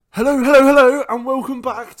Hello, and welcome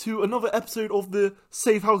back to another episode of the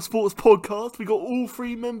Safe House Sports Podcast. We got all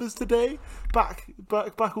three members today back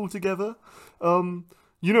all together. You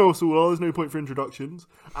know us all are. There's no point for introductions.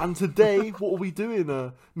 And today, what are we doing,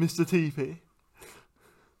 Mr. TP?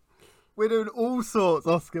 We're doing all sorts,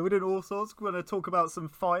 Oscar. We're doing all sorts. We're going to talk about some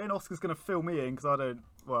fighting. Oscar's going to fill me in because I don't.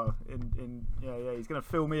 Well, he's going to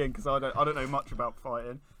fill me in because I don't know much about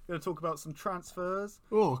fighting. We're going to talk about some transfers.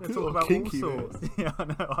 Oh, we're going to talk about kinky, all sorts. Yeah, I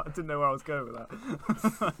know. I didn't know where I was going with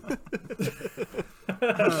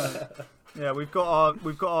that. Yeah, we've got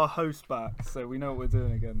our host back, so we know what we're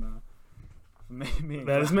doing again now. Me and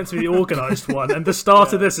it's meant to be the organised one, and the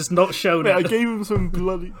start of this is not shown. I gave him some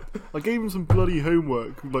bloody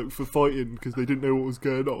homework, like for fighting, because they didn't know what was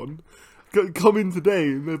going on. Come in today,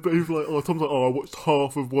 and they're both like, Tom's like, I watched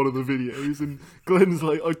half of one of the videos, and Glenn's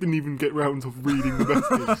like, I didn't even get round to reading the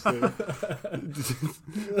message. So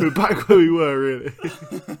we're back where we were, really.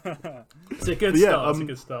 It's a good start. It's a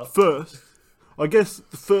good start. First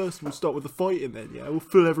we'll start with the fighting then, yeah? We'll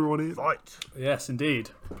fill everyone in. Fight! Yes,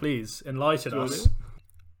 indeed. Please, enlighten us.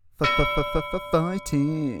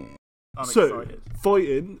 Fighting! I'm so, excited.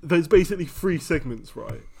 Fighting, there's basically three segments,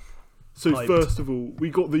 right? So Hyped. First of all, we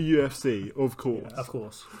got the UFC, of course. Yeah, of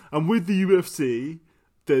course. And with the UFC,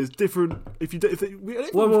 there's different... Wait.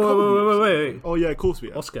 Wait. Oh yeah, of course we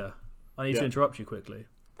have. Oscar, I need to interrupt you quickly.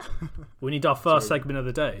 We need our first segment of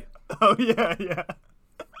the day. Oh, yeah.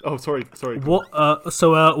 Oh, sorry.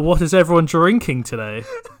 What is everyone drinking today?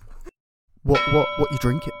 What you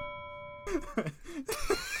drinking?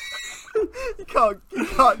 You can't.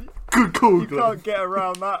 Good call, You Glenn. can't get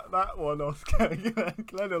around that one, Oscar.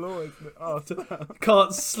 Glenn will always ask that.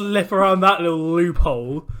 Can't slip around that little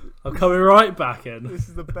loophole. I'm coming right back in. This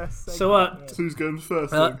is the best segment. So, So who's going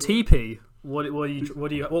first? then? TP,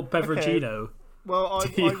 what beverage do you know? Well,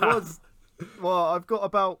 Do you have? I've got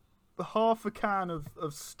about half a can of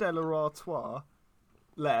Stella Artois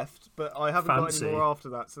left, but I haven't got Fancy. any more after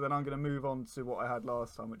that. So then I'm going to move on to what I had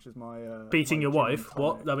last time, which is my Beating my your gin wife? and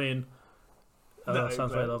What? tonic. I mean, that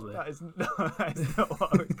sounds very lovely. That is not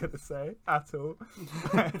what I was going to say at all.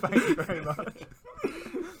 Thank you very much.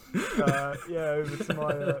 Over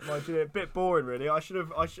to my gin. A bit boring, really. I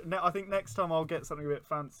think next time I'll get something a bit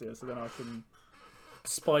fancier, so then I can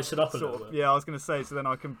Spice it up a sort little of. bit. Yeah, I was going to say, so then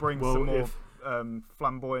I can bring Well, some more if-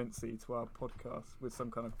 flamboyancy to our podcast with some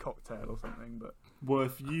kind of cocktail or something. But Well,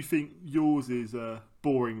 if you think yours is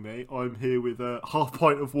boring, mate, I'm here with a half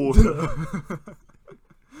pint of water.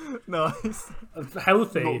 nice.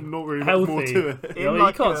 Healthy. not really Healthy. much more to it. You know,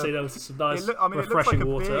 like you can't a- say that was some nice, It looks refreshing like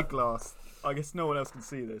a water. beer glass. I guess no one else can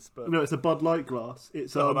see this, but No, it's a Bud Light glass.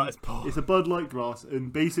 It's that is poor. it's a Bud Light glass,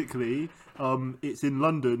 and basically, it's in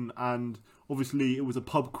London, and obviously it was a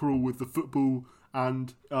pub crawl with the football,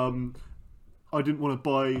 and I didn't want to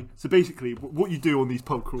buy. So basically, what you do on these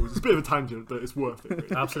pub crawls, it's a bit of a tangent, but it's worth it.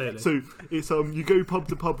 Really. Absolutely. So it's you go pub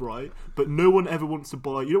to pub, right? But no one ever wants to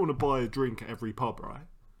buy. You don't want to buy a drink at every pub, right?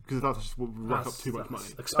 Because that's just would rack up too much money.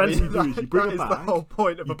 Expensive. What you do is you bring that a is bag. the whole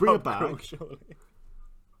point of you a bring a pub crawl, bag. surely.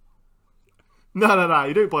 No.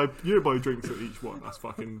 You don't buy drinks at each one. That's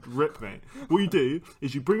fucking rip, mate. What you do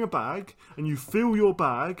is you bring a bag and you fill your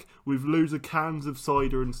bag with loads of cans of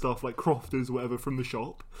cider and stuff like Crofters or whatever from the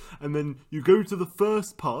shop, and then you go to the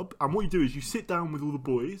first pub. And what you do is you sit down with all the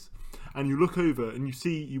boys and you look over and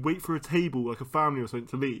you wait for a table like a family or something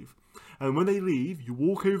to leave. And when they leave, you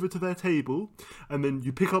walk over to their table, and then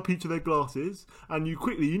you pick up each of their glasses, and you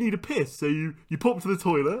need a piss, so you pop to the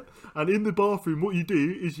toilet, and in the bathroom, what you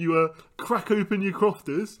do is you crack open your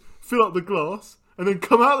Crofters, fill up the glass, and then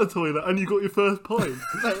come out the toilet, and you got your first pint.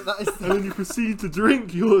 Mate, that is And then you proceed to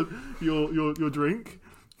drink your drink.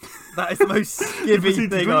 That is the most You skivvy proceed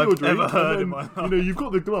to thing drink your I've drink, ever heard and in my then, life. you've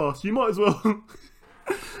got the glass. You might as well.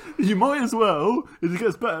 You might as well, as it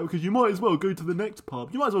gets better, because you might as well go to the next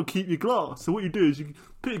pub. You might as well keep your glass. So what you do is you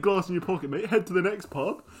put your glass in your pocket, mate, head to the next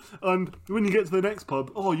pub, and when you get to the next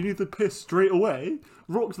pub, you need to piss straight away,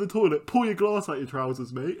 rock to the toilet, pull your glass out your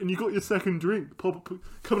trousers, mate, and you got your second drink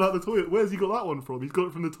coming out the toilet. Where's he got that one from? He's got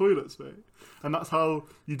it from the toilets, mate. And that's how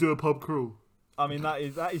you do a pub crawl. I mean, that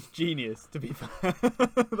is genius, to be fair.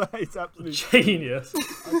 That is absolutely Genius.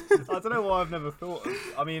 I don't know why I've never thought of.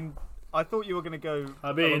 I mean, I thought you were going to go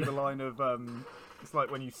along the line of it's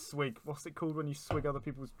like when you swig. What's it called when you swig other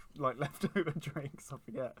people's like leftover drinks? I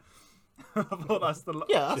forget. I thought that's the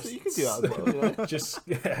you can do that as well.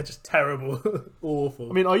 You know? just terrible. Awful.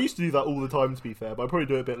 I mean, I used to do that all the time, to be fair, but I probably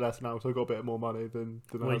do it a bit less now, so I've got a bit more money than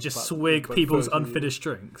I we had just back swig like people's 30 years. unfinished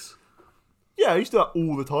drinks. Yeah, I used to do that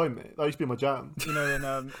all the time, mate. That used to be my jam. You know,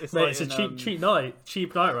 and it's Mate, like it's a in, cheap night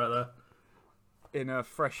right there. in a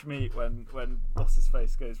fresh meat when what's his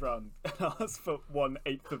face goes round and asks for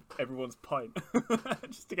 1/8 of everyone's pint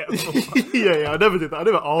just to get a full pint. Yeah, I never did that. I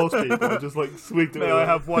never asked people. I just like swigged it. May away. I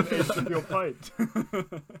have 1/8 of your pint?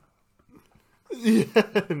 Yeah,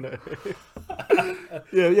 no.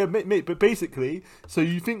 yeah, mate. But basically, so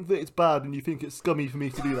you think that it's bad and you think it's scummy for me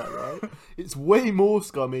to do that, right? It's way more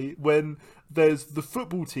scummy when there's the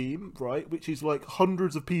football team, right, which is like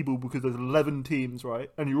hundreds of people because there's 11 teams, right,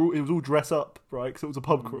 and it was all dress up, right, because it was a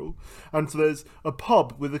pub crawl, and so there's a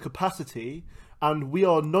pub with a capacity. And we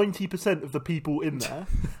are 90% of the people in there,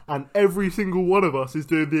 and every single one of us is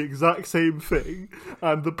doing the exact same thing.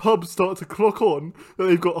 And the pubs start to clock on that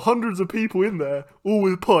they've got hundreds of people in there, all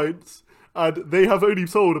with pints, and they have only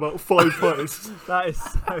sold about 5 pints. That is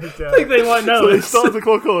so I think dirty. they might know So they this. start to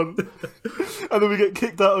clock on, and then we get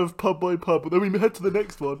kicked out of pub by pub. But then we head to the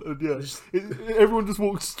next one, and everyone just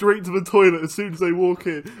walks straight to the toilet as soon as they walk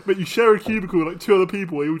in. But you share a cubicle with like 2 other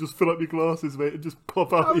people, where you all just fill up your glasses, mate, and just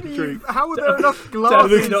pop out your drink. How are there enough Definitely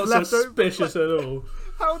glasses not left over? suspicious at all.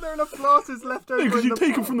 How are there enough glasses left over? Because in you the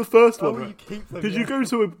take them pub? from the first Oh, one, you right? keep them. Because you go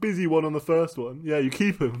to a busy one on the first one. Yeah, you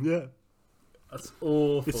keep them, yeah. That's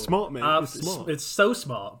awful. It's smart, mate. It's smart. It's so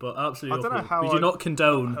smart, but absolutely I don't know awful. how We do I've not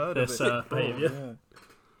condone heard of this it. behaviour.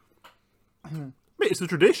 Mate, it's a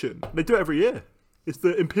tradition. They do it every year. It's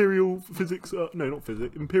the Imperial Physics... no, not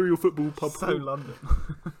physics. Imperial Football Pub So Crawl. London.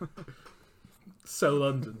 So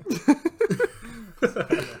London.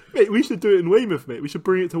 Mate, we should do it in Weymouth, mate. We should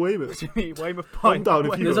bring it to Weymouth. Weymouth pint. down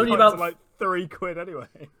if you There's got- only pints about- are like £3 anyway.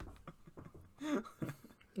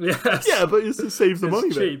 Yes. Yeah, but it saves the It's money,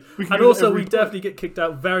 cheap. mate. We can And do it also, every we pint. definitely get kicked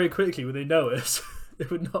out very quickly when they know us. It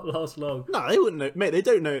would not last long. No, they wouldn't know. Mate, they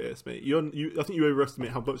don't notice, mate. I think you overestimate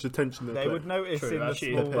how much attention they They pay. would notice True, in the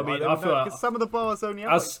actually. small. I mean, they I would feel like- because some of the bars only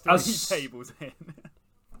have As- like as- 3 tables in.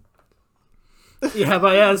 Yeah,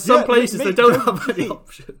 but yeah, some Yeah, places mate, they don't don't have any mate.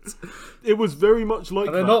 options, It was very much like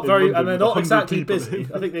and they're that not in very, London and they're with not 100 exactly people busy.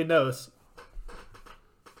 in. I think they know us.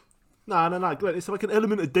 Nah, Glenn, it's like an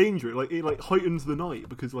element of danger. It heightens the night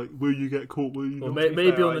because will you get caught? Will you Or not? maybe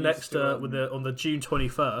fair, on I the used next to, on the June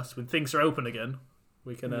 21st when things are open again,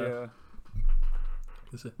 we can. Yeah.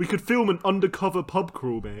 We could film an undercover pub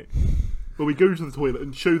crawl, mate, where we go to the toilet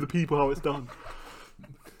and show the people how it's done.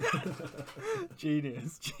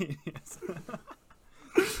 Genius. To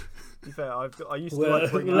be fair, I used to We're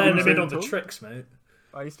like bring letting out, them in on the Tom? tricks, mate.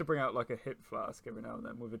 I used to bring out like a hip flask every now and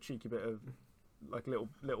then with a cheeky bit of like little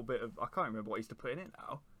bit of I can't remember what I used to put in it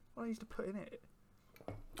now. What I used to put in it?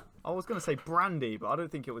 I was gonna say brandy, but I don't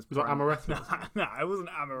think it was. Was that brandy. amaretto? Nah, it wasn't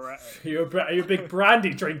amaretto. Are you a big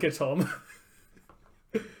brandy drinker, Tom?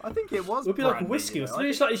 I think it was. It would be brandy, like whiskey. you Or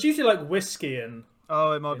know? something. It's usually like whiskey and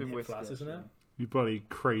Oh, it might be hip whiskey, flask, isn't it? actually. You bloody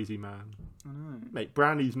crazy man. Mate,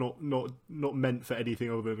 brandy's not meant for anything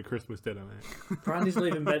other than a Christmas dinner, mate. Brandy's not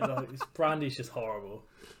even meant. Brandy's just horrible.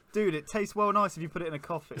 Dude, it tastes well nice if you put it in a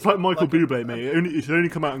coffee. It's like Michael Bublé, mate. It should only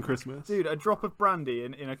come out on Christmas. Dude, a drop of brandy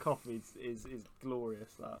in a coffee is glorious.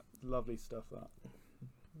 That lovely stuff. That.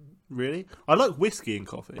 Really? I like whiskey in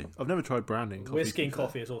coffee. I've never tried brandy in coffee. Whiskey and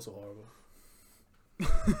coffee is also horrible.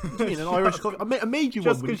 What do you mean, an Irish coffee? I made you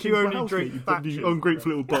Just one when 'cause you you came to my only house, drink mate, you batches. bloody ungrateful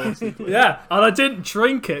little bastard. Yeah, and I didn't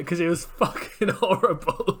drink it because it was fucking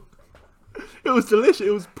horrible. It was delicious. It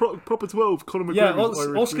was proper 12. Conor Yeah, McGregor's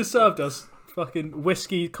Irish Oscar whiskey. served us fucking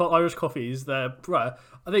whiskey Irish coffees. They're right.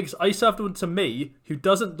 I think he served one to me who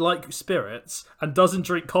doesn't like spirits and doesn't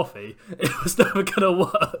drink coffee. It was never gonna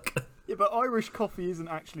work. Yeah, but Irish coffee isn't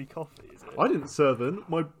actually coffee, is it? I didn't serve him.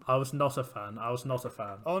 I was not a fan.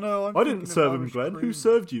 Oh no, I didn't serve him, Glenn. Who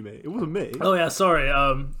served you, mate? It wasn't me. Oh yeah, sorry.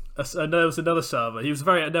 There was another server. He was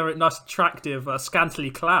very nice, attractive, scantily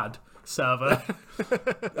clad server.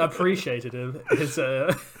 I appreciated him. His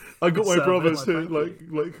I got my serve brothers him,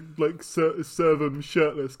 to serve him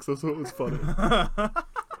shirtless because I thought it was funny.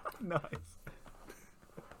 Nice.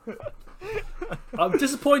 I'm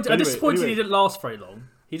disappointed. I'm Anyway, disappointed anyway. he didn't last very long.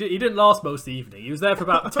 He didn't last most of the evening. He was there for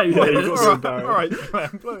about 2 Yeah, he minutes. got so Alright, embarrassed.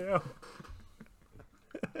 Glenn, bloody hell.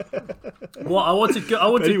 What I wanted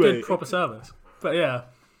Anyway. good proper service. But yeah,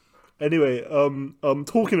 Anyway,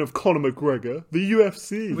 talking of Conor McGregor, the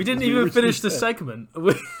UFC. we didn't as even originally finish the said. segment.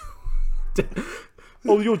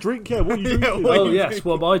 Oh, your drink? Yeah, what are you drinking? Yeah, what- Oh yes,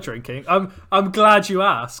 what am I drinking? I'm glad you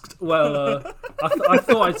asked. Well, I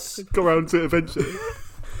thought Go around to it eventually.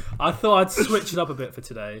 I'd switch it up a bit for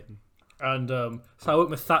today, and so I went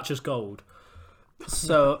with Thatcher's Gold.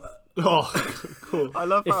 So Oh, cool. I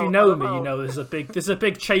love if how, you I know love me, how you know there's a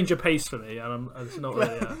big change of pace for me, and it's not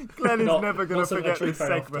really. Glenn is not- never going not to something I forget drink this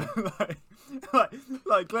very segment.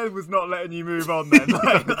 like Glenn was not letting you move on then.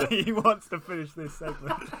 Like, he wants to finish this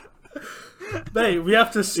segment. Mate, we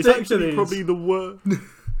have to It's stick to actually these. probably the worst.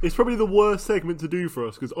 It's probably the worst segment to do for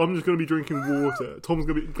us because I'm just going to be drinking water. Glenn's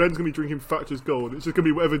going to be drinking Thatcher's Gold. It's just going to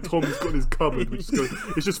be whatever Tom's got in his cupboard. It's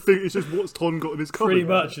just what's Tom got in his cupboard. Pretty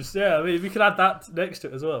much, yeah. I mean, we could add that next to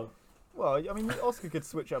it as well. Well, I mean, Oscar could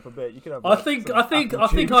switch up a bit. You could have. I like, think some our apple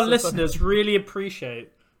juice listeners or something. really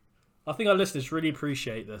appreciate. I think our listeners really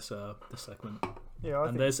appreciate this segment. Yeah, I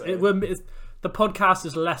And think so. the podcast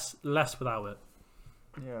is less without it.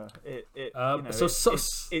 Yeah, so-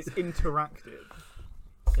 it's interactive.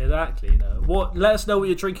 Exactly. Let us know what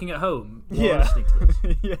you're drinking at home. While Yeah. listening to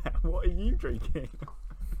this. Yeah, what are you drinking?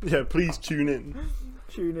 Yeah, please tune in.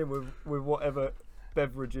 Tune in with whatever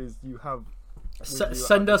beverages you have.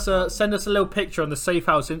 Send us a little picture on the Safe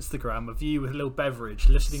House Instagram of you with a little beverage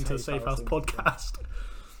listening to the Safe Safe House House podcast.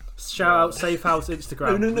 Shout out Safe House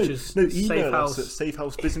Instagram. No. Which is Email Safe us House. at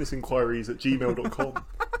safehousebusinessinquiries@gmail.com.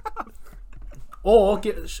 Or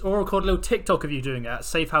record a little TikTok of you doing it at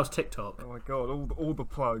Safe House TikTok. Oh my god, all the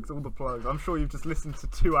plugs. I'm sure you've just listened to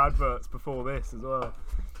 2 adverts before this as well.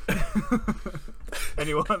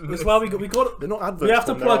 Anyone? As well, we got. They're not adverts. We have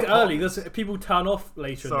to Tom, they're plug our early. There's people turn off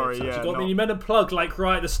later. Sorry, in the episode. yeah, You meant to plug like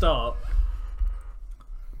right at the start.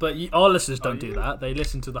 But our listeners don't do that. They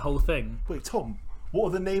listen to the whole thing. Wait, Tom, what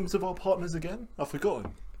are the names of our partners again? I've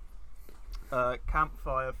forgotten.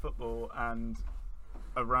 Campfire Football and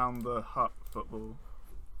Around the Hut Football.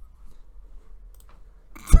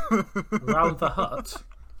 Round the Hut.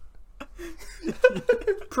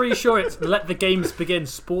 Pretty sure it's Let the Games Begin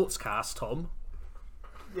Sportscast, Tom.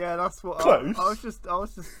 Yeah, that's what. Close. I was just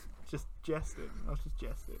jesting.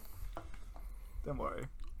 Don't worry.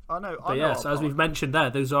 I know. But yes, as we've mentioned there,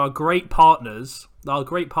 those are our great partners. Our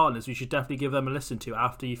great partners. You should definitely give them a listen to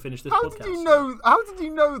after you finish this How podcast. did you know? How did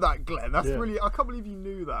you know that, Glenn? That's Yeah. really. I can't believe you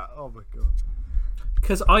knew that. Oh my god.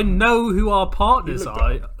 Because I know who our partners looked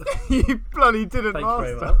are, You bloody didn't Thank you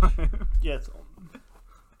very last much. time. Yeah, Tom.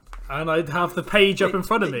 and I have the page up in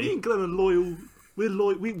front of Me me. and Glenn are loyal. We're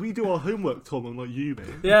loyal. We do our homework, Tom, unlike you, mate.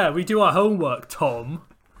 Yeah, we do our homework, Tom.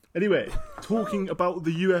 Anyway, talking about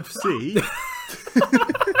the UFC.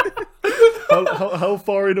 how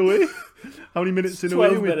far in are we? How many minutes in are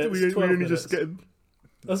 12 we? minutes, We're 12 only just minutes. getting.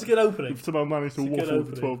 That's a good opening. Somehow managed to It's a good waffle for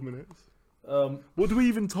opening. 12 minutes. Um, What do we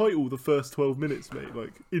even title the first 12 minutes, mate?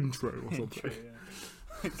 Like intro or something?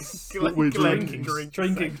 What we're Glenn drinking.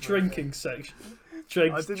 drinking section.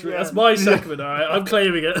 Drink, I didn't- drink. yeah. That's my segment, alright? I'm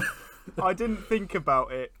claiming it. I didn't think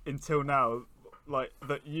about it until now, like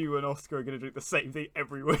that you and Oscar are going to drink the same thing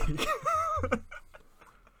every week.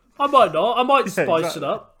 I might not. I might spice exactly. it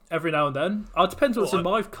up every now and then. It depends what's in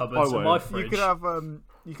my cupboards I and my won't. fridge.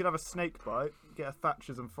 You could have a snake bite, get a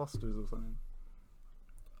Thatcher's and Foster's or something.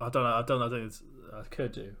 I don't know. I think I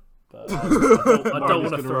could do, but I I'm don't just want to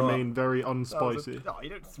going to throw up. remain very unspicy. Oh, you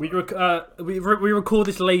don't. We record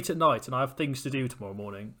this late at night, and I have things to do tomorrow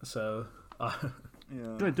morning, so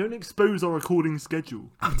Yeah. Glenn, don't expose our recording schedule.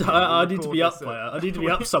 I need to be record up this by at- it. I need to be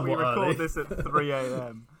up somewhat we record early. this at 3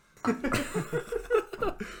 a.m.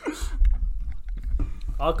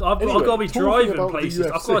 I've Anyway, got to be talking driving about the places.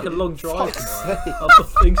 I've got like a UFC. long drive tomorrow. I've got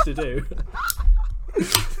things to do.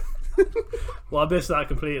 Well, I missed that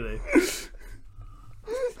completely.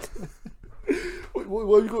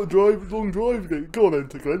 Why have you got a long drive? Go on then,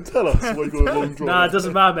 Glenn. Tell us why you got a long drive. Nah, it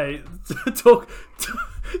doesn't matter, mate.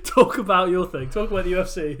 Talk about your thing. Talk about the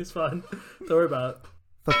UFC. It's fine. Don't worry about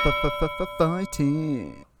it.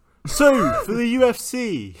 Fighting. So, for the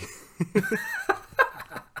UFC.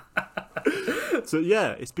 So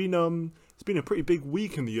yeah, it's been a pretty big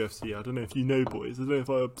week in the UFC. I don't know if you know, boys. I don't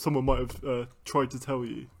know if someone might have tried to tell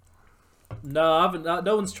you. No, I haven't.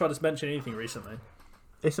 No one's tried to mention anything recently.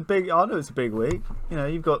 It's a big. I know it's a big week. You know,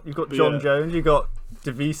 you've got John Yeah. Jones, you've got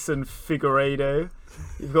Davison Figueiredo,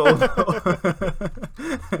 you've got.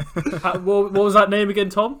 What was that name again,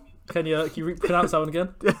 Tom? Can you pronounce that one again?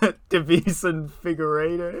 Davison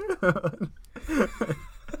Figueiredo.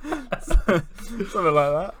 Something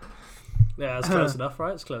like that. Yeah, it's close enough,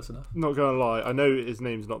 right? It's close enough. Not gonna lie, I know his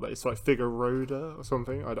name's not that. It's like Figueroa or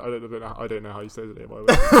something. I don't know how you say the name. By the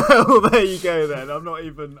way. Well, there you go. Then I'm not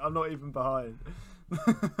even behind.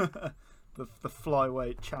 the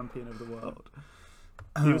flyweight champion of the world.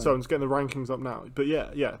 Even so, I'm just getting the rankings up now. But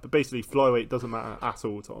yeah. But basically, flyweight doesn't matter at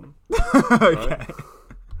all, Tom. Okay.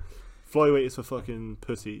 Flyweight is for fucking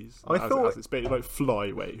pussies. I thought- as it's basically like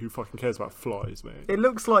flyweight. Who fucking cares about flies, mate? It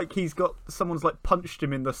looks like someone's like punched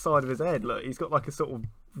him in the side of his head. Look, he's got like a sort of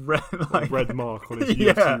red, Red mark on his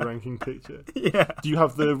Yeah. UFC ranking picture. Yeah, Do you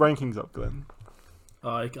have the rankings up, Glenn?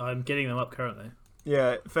 I'm getting them up currently.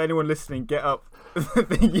 yeah. For anyone listening, get up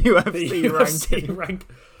the UFC, The UFC ranking. rank.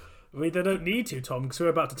 I mean, they don't need to, Tom, because we're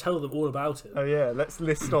about to tell them all about it. Oh yeah, let's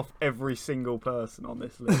list off every single person on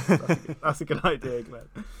this list. That's a good idea, Glenn.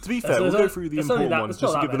 To be fair, we'll go through the important ones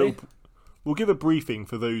just to give a little. We'll give a briefing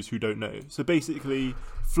for those who don't know. So basically,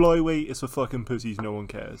 flyweight is for fucking pussies, no one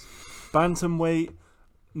cares. Bantamweight,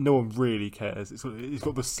 no one really cares. It's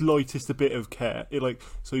got the slightest a bit of care.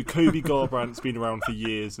 So Kobe Garbrandt's been around for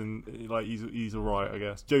years, and he's alright, I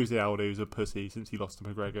guess. Jose Aldo's a pussy since he lost to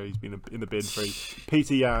McGregor. He's been in the bin for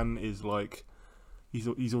Peter Yan is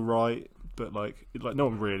he's alright, but no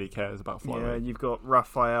one really cares about flyweight. Yeah, you've got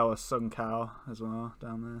Rafael Sunkau as well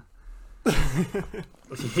down there.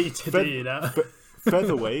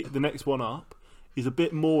 Featherweight, the next one up, is a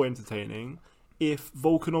bit more entertaining if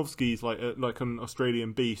Volkanovski's like an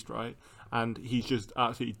Australian beast, right? And he just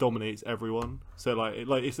absolutely dominates everyone. So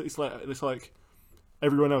it's like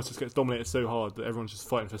everyone else just gets dominated so hard that everyone's just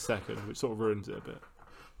fighting for second, which sort of ruins it a bit.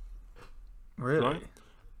 Really? Right?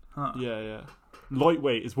 Huh. Yeah.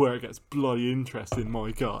 Lightweight is where it gets bloody interesting,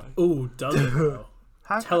 my guy. Oh, does it now?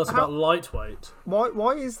 Tell us about lightweight.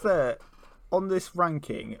 Why is there on this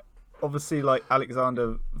ranking? Obviously, like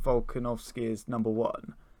Alexander Volkanovski is number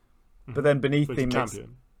one, but then beneath him,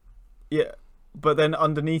 champion. But then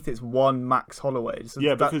underneath it's one Max Holloway. So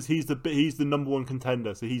because he's the number one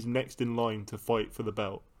contender, so he's next in line to fight for the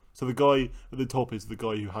belt. So the guy at the top is the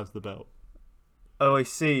guy who has the belt. Oh, I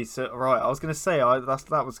see. So right, I was going to say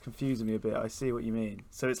that was confusing me a bit. I see what you mean.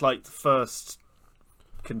 So it's like the first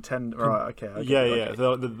contender, right? Okay. Okay.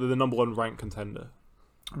 The number one ranked contender,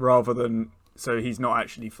 rather than so he's not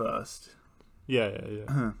actually first. Yeah.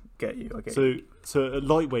 Get you. Okay. So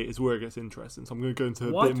lightweight is where it gets interesting. So I'm going to go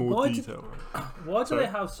into a bit more detail. Why do they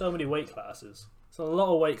have so many weight classes? It's a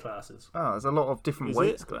lot of weight classes. Oh, there's a lot of different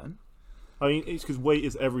weights, Glenn. I mean, it's because weight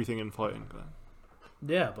is everything in fighting, Glenn.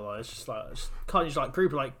 Yeah, but it's just can't you just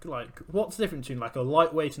group like what's the difference between like a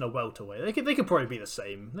lightweight and a welterweight? They could probably be the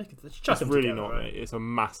same. They could chuck them really together, not, right? mate. It's a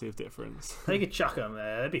massive difference. They could chuck them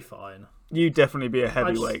there. They'd be fine. You'd definitely be a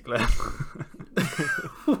heavyweight, Glenn.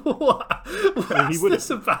 What's this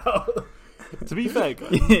about? To be fair,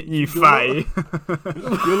 Glenn, you fatty.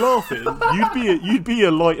 You're laughing. You'd be a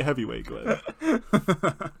light heavyweight, Glenn.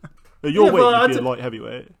 Your weight would be a light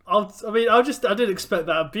heavyweight. I didn't expect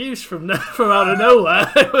that abuse from out of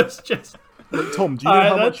nowhere. It was just. Tom, do you know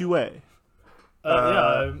how much you weigh?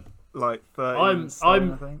 Like 30.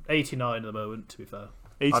 I'm 89 at the moment. To be fair,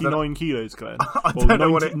 89 kilos, Glenn. I don't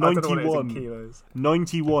know what it is in kilos.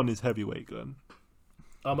 91 is heavyweight, Glenn.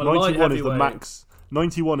 I'm a light 91 is heavyweight. the max.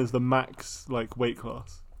 91 is the max weight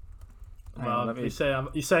class. You're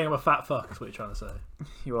saying I'm a fat fuck. Is what you're trying to say?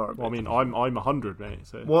 You are. Well, I mean, I'm 100, mate.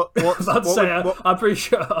 So I'm pretty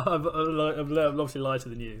sure I'm obviously lighter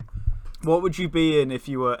than you. What would you be in if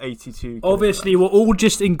you were 82? Obviously, we're all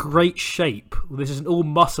just in great shape. This isn't all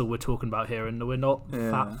muscle we're talking about here, and we're not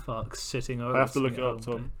fat fucks sitting over. I have to look it up,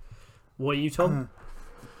 Tom. What are you, Tom?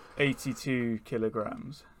 82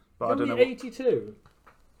 kilograms. But You're I don't know. 82.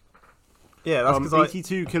 Yeah, that's because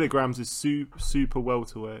 82 kilograms is super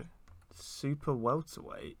welterweight. Super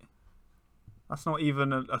welterweight. That's not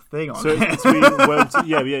even a thing on so it. It's between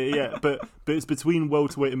yeah. But it's between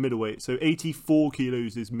welterweight and middleweight. So 84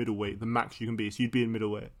 kilos is middleweight, the max you can be. So you'd be in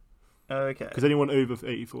middleweight. Okay. Because anyone over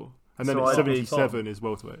 84, and then So 77 is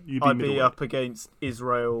welterweight. You'd be I'd middleweight. be up against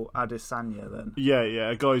Israel Adesanya then. Yeah.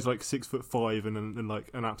 A guy's like 6'5" and like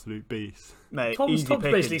an absolute beast. Mate, Tom's pickings,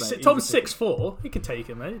 basically mate, Tom's easy 6'4". He could take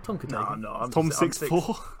him, mate. Tom could take No, him. I'm not. Tom's 6'4".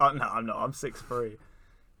 No, I'm not. I'm 6'3".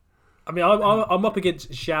 I mean, I'm up against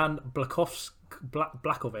Jan Blachowicz.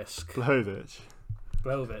 Blachowicz.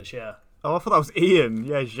 Yeah. Oh, I thought that was Ian.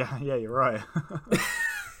 Yeah, you're right.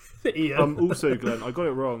 Ian. Also, Glenn, I got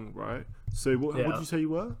it wrong, right? So what did you say you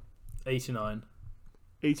were? 89.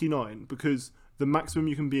 89, because the maximum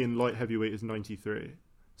you can be in light heavyweight is 93.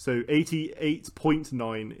 So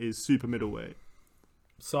 88.9 is super middleweight.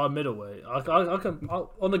 So I'm middleweight. I can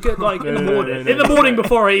on the good in the morning. In the morning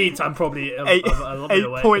before I eat, I'm probably a lot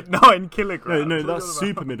middleweight. 8.9 kilograms. No, that's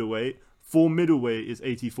super middleweight. For middleweight is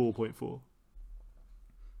 84.4.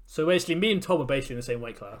 So basically, me and Tom are basically in the same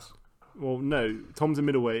weight class. Well, no, Tom's in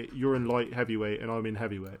middleweight, you're in light heavyweight, and I'm in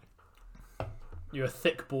heavyweight. You're a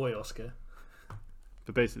thick boy, Oscar.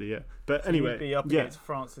 But basically, yeah. But So anyway, you'd be up against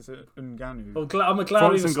Francis Ngannou. Well, I'm glad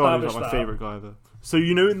Francis we've Ngannou is established like my that. favourite guy ever. So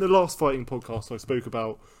in the last fighting podcast, I spoke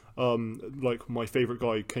about like my favourite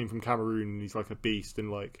guy came from Cameroon, and he's like a beast,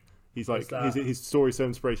 and like he's like his story's so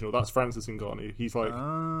inspirational. That's Francis Ngannou. He's like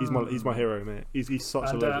he's my hero, mate. He's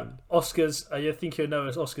such a legend. Oscar's, I think you'll know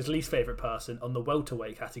as Oscar's least favourite person on the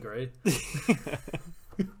welterweight category.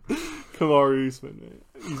 Kamaru Usman, mate.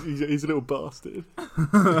 He's a little bastard.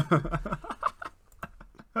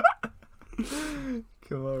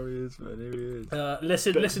 is, man. Here he is.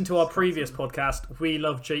 Listen to our previous podcast. We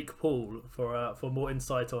love Jake Paul for more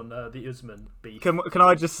insight on the Usman beef. Can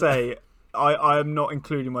I just say, I am not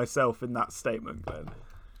including myself in that statement, Glenn.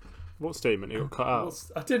 What statement? It got cut out.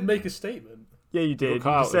 I didn't make a statement. Yeah, you It did. got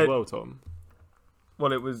cut You out said, as well, Tom.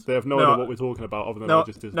 well, it was. They have no idea what we're talking about other than I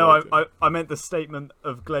just did. I meant the statement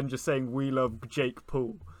of Glenn just saying we love Jake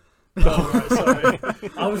Paul. Oh, right, sorry.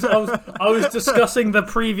 I was discussing the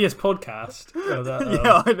previous podcast.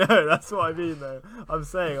 Yeah, I know. That's what I mean, though. I'm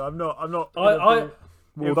saying I'm not. Well,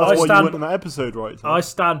 that's why you went in that episode, right, Tom? I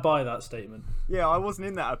stand by that statement. Yeah, I wasn't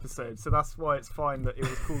in that episode, so that's why it's fine that it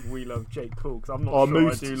was called "We Love Jake Paul" because I'm not our sure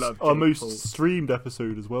most, I do love Jake our most Paul. streamed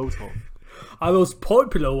episode as well, Tom. Our most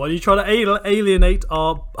popular one. You trying to alienate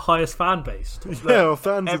our highest fan base? Yeah, our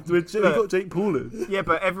fans. We've got Jake Paul in. Yeah,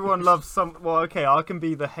 but everyone loves some. Well, okay, I can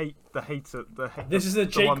be the hater. This is a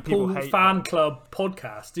the one Jake people Paul hate. fan club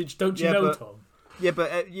podcast. Don't you Yeah, know, but- Tom? Yeah,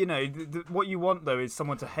 but you know what you want though is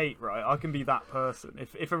someone to hate, right? I can be that person.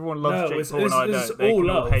 If everyone loves Jake Paul and I don't, they can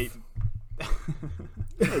all hate. Yeah,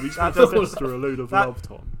 we That just doesn't- fester a load of that- love,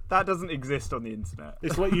 Tom. That doesn't exist on the internet.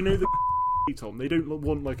 It's like, you know, the Tom. They don't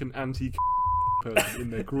want like an anti person in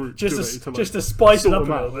their group. do they, Just to spice it sort up a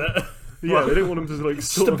them little out. bit. Yeah, they don't want them to like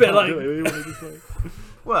sort a them bit out, like- do they? They want to just like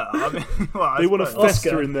Well, I mean, I they want to suppose. fester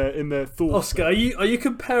Oscar. in their thoughts. Oscar, are you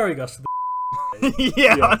comparing us to the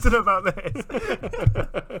yeah, Yeah. I don't know about this.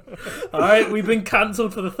 Alright, we've been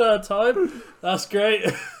cancelled for the third time. That's great.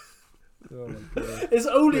 Oh my god. It's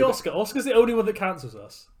only Oscar. Oscar's the only one that cancels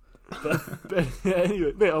us. But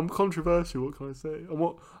anyway, mate, I'm controversial. What can I say? I'm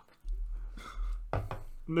what?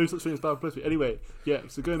 No such thing as bad publicity. Anyway, yeah.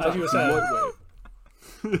 So going As back you to were saying.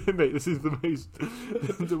 lightweight, mate. This is the most.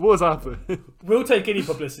 What's happened? We'll take any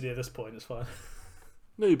publicity at this point, it's fine.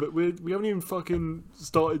 No, but we haven't even fucking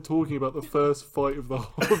started talking about the first fight of the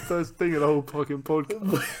whole first thing of the whole fucking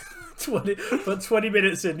podcast. 20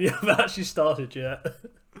 minutes in, you haven't actually started yet.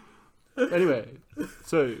 Anyway,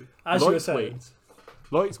 so As you were saying.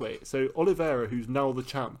 lightweight. So Oliveira, who's now the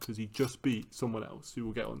champ because he just beat someone else, who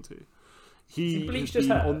we'll get onto. He bleached has his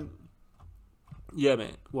been hair? Yeah,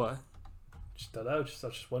 mate. Why? Just don't know, I was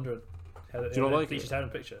just wondering. Do you not like bleach it? his hair in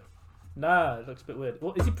a picture? Nah, it looks a bit weird.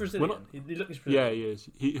 What, is he Brazilian? Well, He looks Yeah, Brazilian.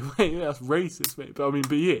 he is. Wait, yeah, that's racist, mate. But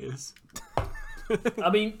he is. I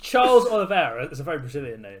mean, Charles Oliveira is a very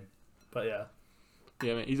Brazilian name. But yeah.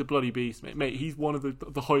 Yeah, mate, he's a bloody beast, mate. Mate, he's one of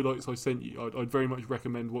the highlights I sent you. I'd very much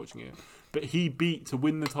recommend watching it. But he beat, to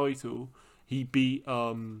win the title, he beat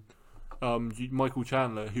Michael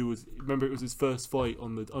Chandler, who was, remember, it was his first fight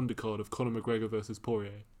on the undercard of Conor McGregor versus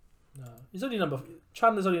Poirier. No.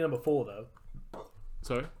 Chandler's only number 4 though.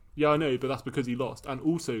 Sorry? Yeah, I know, but that's because he lost. And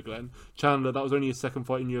also, Glenn, Chandler, that was only his second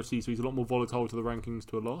fight in UFC, so he's a lot more volatile to the rankings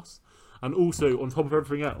to a loss. And also, on top of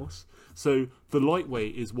everything else, so the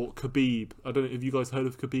lightweight is what Khabib, I don't know, have you guys heard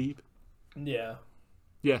of Khabib? Yeah.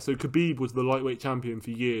 Yeah, so Khabib was the lightweight champion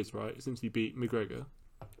for years, right? Since he beat McGregor.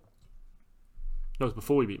 No, it was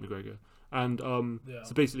before he beat McGregor. And Yeah.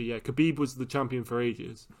 so basically, yeah, Khabib was the champion for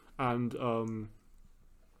ages. And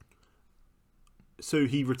so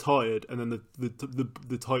he retired, and then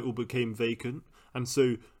the title became vacant. And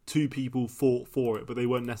so two people fought for it, but they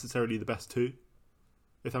weren't necessarily the best two.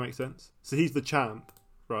 If that makes sense. So he's the champ,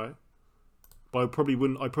 right? But I'd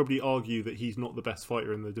probably argue that he's not the best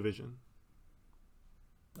fighter in the division.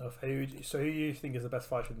 So who do you think is the best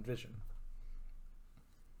fighter in the division?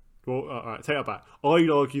 Well, alright, take that back. I'd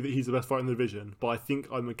argue that he's the best fighter in the division, but I think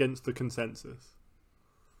I'm against the consensus.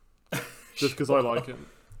 Just because I like him.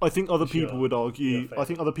 I think other people would argue. You're I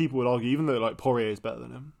think other people would argue, even though like Poirier is better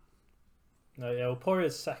than him. No, yeah, well,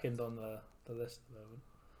 Poirier's second on the list at the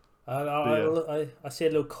moment. I see a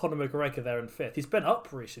little Conor McGregor there in 5th. He's been up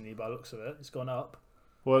recently by the looks of it. He's gone up.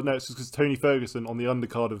 Well, no, it's just because Tony Ferguson on the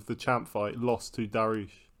undercard of the champ fight lost to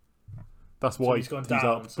Dariush. That's why he's gone he's down,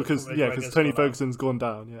 up. so Because McGregor's Tony gone up. Ferguson's gone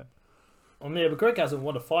down. Yeah. I mean, McGregor hasn't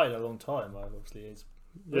won a fight in a long time. Like, obviously,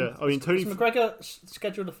 Yeah, I mean Tony. Is McGregor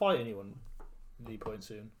scheduled to fight anyone at any point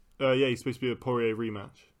soon? Yeah, he's supposed to be a Poirier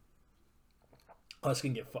rematch. Oh, it's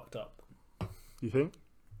gonna get fucked up. You think?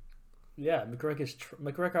 Yeah,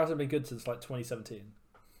 McGregor hasn't been good since like 2017.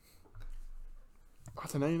 I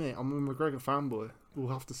don't know, mate. I'm a McGregor fanboy. We'll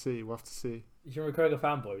have to see. If you're a McGregor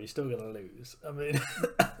fanboy, you're still gonna lose. I mean,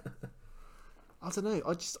 I don't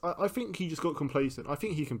know. I think he just got complacent. I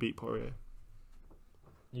think he can beat Poirier.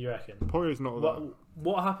 you reckon? Poirier's not that.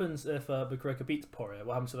 What happens if McGregor beats Poirier?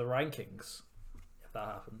 What happens to the rankings if that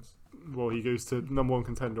happens? Well, he goes to number one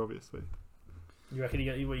contender, obviously. You reckon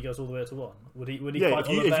he goes all the way up to 1? Would he Yeah, fight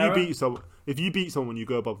if you Oliveira? beat someone, you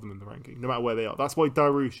go above them in the ranking, no matter where they are. That's why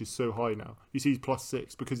Darush is so high now. You see, he's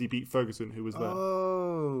 +6 because he beat Ferguson, who was there.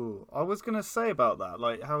 Oh, I was gonna say about that.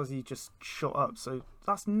 Like, how has he just shot up? So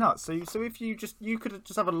that's nuts. So if you could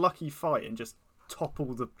just have a lucky fight and just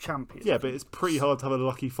topple the champion. Yeah, but it's pretty hard to have a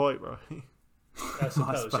lucky fight, right? I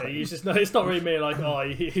suppose. suppose. Yeah, it's not really me. Like, oh,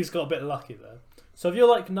 he's got a bit of lucky there. So if you're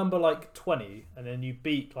like number 20 and then you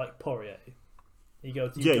beat like Poirier, you go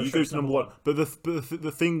to number 1. But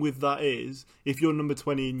the thing with that is, if you're number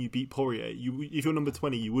 20 and you beat Poirier, if you're number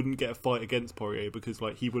 20, you wouldn't get a fight against Poirier because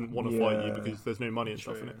like he wouldn't want to fight you because there's no money and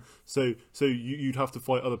stuff in it. So you'd have to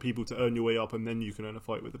fight other people to earn your way up, and then you can earn a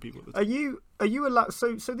fight with the people at the top. Are you allowed?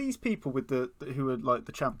 So these people with who are like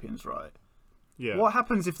the champions, right? Yeah. What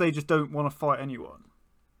happens if they just don't want to fight anyone?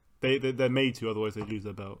 They're made to, otherwise they lose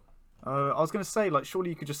their belt. I was going to say, like, surely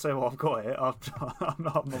you could just say, "Well, I've got it.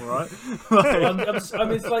 I'm all right." I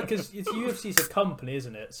mean, it's like because UFC's a company,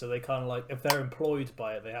 isn't it? So they kind of like if they're employed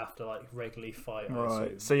by it, they have to like regularly fight.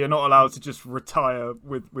 Right. So you're not allowed to just retire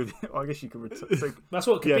with. I guess you could retire. So, That's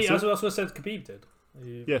what Khabib. Yeah, so- that's what I said Khabib did.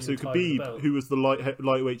 So Khabib, who was the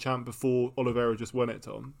lightweight champ before Oliveira just won it,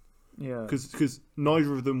 Tom. yeah. Because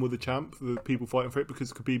neither of them were the champ, the people fighting for it,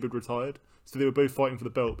 because Khabib had retired. So they were both fighting for the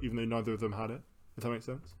belt, even though neither of them had it. If that makes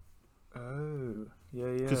sense. Oh.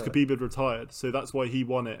 Yeah. Because Khabib had retired, so that's why he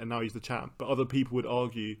won it, and now he's the champ. But other people would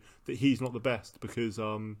argue that he's not the best because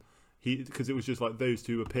it was just like those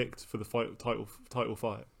two were picked for the title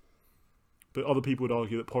fight. But other people would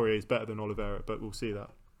argue that Poirier is better than Oliveira, but we'll see that.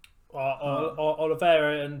 Are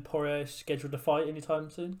Oliveira and Poirier scheduled to fight anytime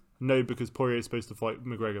soon? No, because Poirier is supposed to fight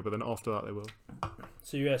McGregor, but then after that they will.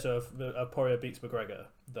 So if Poirier beats McGregor,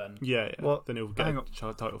 then Yeah. Well, then he'll get hang a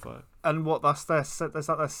on. title fight. And what? Is that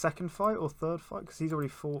their second fight or third fight? Because he's already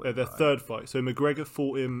fought. Their right? third fight. So McGregor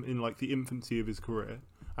fought him in like the infancy of his career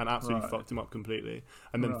and absolutely Right. fucked him up completely.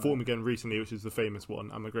 And then Right. fought him again recently, which is the famous one,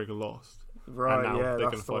 and McGregor lost. Right. now Yeah. they're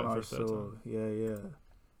That's the gonna one fight I for a third saw. time. Yeah.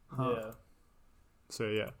 Huh. yeah. So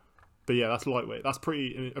yeah, but yeah, that's lightweight. That's a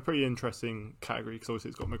pretty interesting category because obviously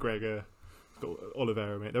it's got McGregor, it's got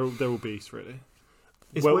Oliveira, mate. They're all beasts really.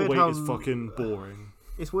 It's weird Welterweight how is fucking boring.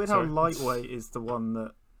 It's weird Sorry. how lightweight is the one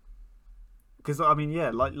that. Because I mean, yeah,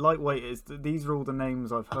 like lightweight is. These are all the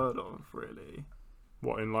names I've heard of, really.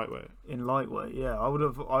 What in lightweight? In lightweight, yeah, I would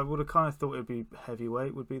have kind of thought it'd be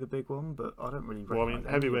heavyweight would be the big one, but I don't really. Well, I mean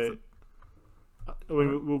recognise any of heavyweight. I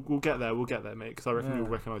mean, we'll get there, mate. Because I reckon Yeah. you'll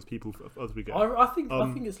recognise people as we go. I think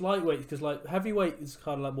it's lightweight because like heavyweight is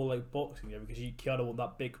kind of like more like boxing, yeah, because you kind of want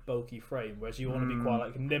that big bulky frame, whereas you want to be quite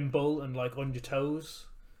like nimble and like on your toes,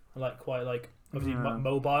 and like quite like obviously Yeah.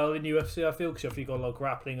 mobile in UFC. I feel because you've got a lot of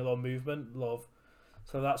grappling, a lot of movement, a lot of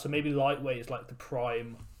so maybe lightweight is like the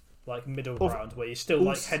prime. Like middle ground where you're still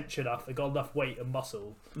like hench enough, they got enough weight and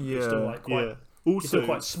muscle. You're still like quite, yeah. you're Also, still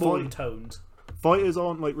quite small and toned. fighters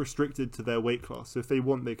aren't like restricted to their weight class. So if they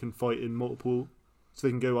want, they can fight in multiple. So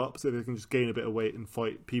they can go up, so they can just gain a bit of weight and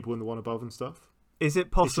fight people in the one above and stuff. Is it It's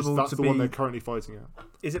just, possible that's to the be? one they're currently fighting at.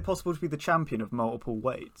 Is it possible to be the champion of multiple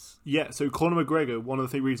weights? Yeah, so Conor McGregor, one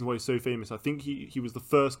of the reasons why he's so famous, I think he was the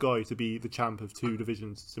first guy to be the champ of 2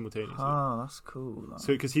 divisions simultaneously. Ah, that's cool. That.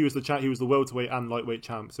 So because he was the welterweight and lightweight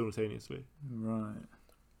champ simultaneously. Right.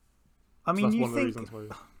 I So mean, that's you one of the think? reasons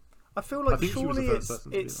why. I feel like I think she was the surely first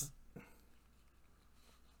person to do it's.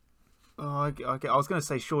 Oh, I was going to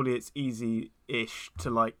say surely it's easy-ish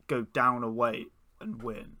to like go down a weight and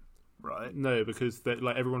win, right? No, because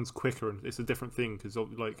like everyone's quicker and it's a different thing because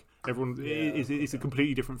like everyone it's a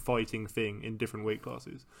completely different fighting thing in different weight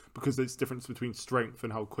classes because there's difference between strength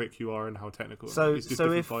and how quick you are and how technical. So it's just so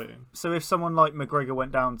different if fighting. so if someone like McGregor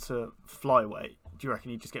went down to flyweight, do you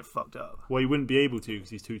reckon he'd just get fucked up? Well, he wouldn't be able to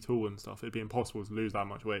because he's too tall and stuff. It'd be impossible to lose that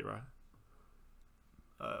much weight, right?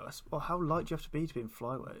 Well, how light do you have to be in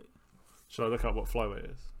flyweight? Should I look up what flyweight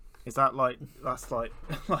is? Is that like that's like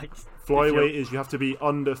like Flyweight is you have to be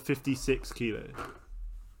under 56 kilos.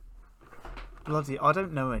 bloody? I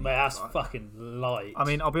don't know any. Mate, that's fucking light. I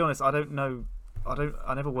mean, I'll be honest. I don't know.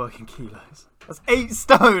 I never work in kilos. That's 8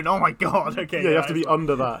 stone. Oh my god. Okay. Yeah, you have to be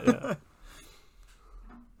under that. Yeah.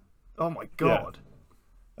 Oh my god.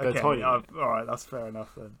 They're Okay. tiny. All right. That's fair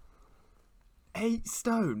enough then. 8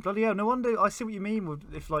 stone. Bloody hell. No wonder. I see what you mean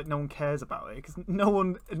with if like no one cares about it because no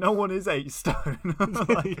one is 8 stone.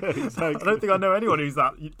 Like, Yeah, exactly. I don't think I know anyone who's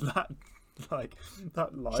that like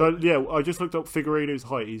that light. So yeah, I just looked up Figueiredo's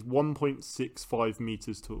height. He's 1.65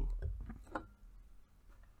 meters tall.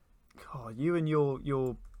 God, you and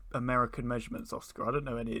your American measurements, Oscar. I don't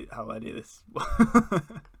know how any of this.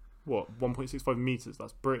 What? 1.65 meters?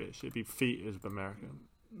 That's British. It'd be feet as American.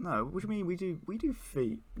 No, what do you mean? We do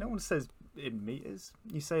feet. No one says in meters?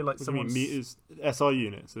 You say like What do you someone's mean meters? SI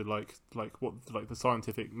units are like what like the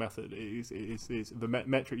scientific method is the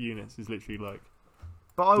metric units is literally like.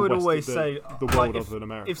 But I the would West- always the- say the like, world if, other than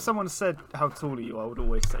America. if someone said how tall are you, I would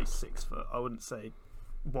always say 6 foot. I wouldn't say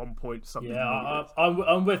 1 point something. Yeah, meters.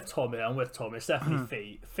 I'm with Tom here. I'm with Tom. It's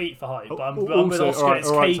definitely feet for height. But I'm with Also, Oscar. alright, It's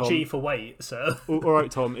alright, kg Tom. for weight. So All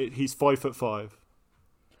right, Tom. He's 5'5".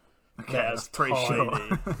 Okay, yeah, that's pretty short.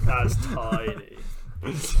 That's tiny.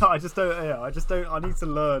 I just don't. Yeah, I just don't. I need to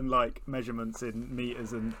learn like measurements in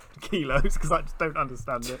meters and kilos because I just don't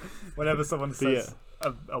understand it. Whenever someone says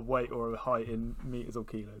a weight or a height in meters or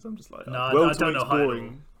kilos, I'm just like, No, I don't know Welterweight's height.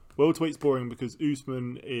 boring. Welterweight's boring because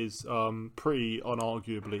Usman is pretty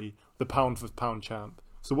unarguably the pound for pound champ.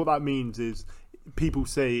 So what that means is people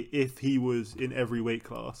say if he was in every weight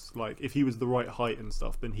class, like if he was the right height and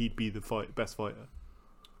stuff, then he'd be the best fighter.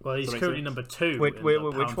 Well, he's Does that make currently sense? number 2. Wait, in wait, the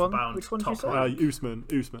which pound for one? pound Which one did you top say? rank.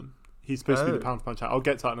 Usman. He's supposed to be the Oh. pound for pound champ. I'll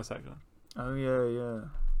get to that in a second. oh yeah.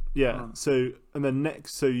 Yeah. Oh. So and then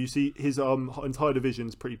next, so you see his entire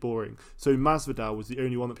division's pretty boring. So Masvidal was the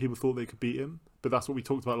only one that people thought they could beat him, but that's what we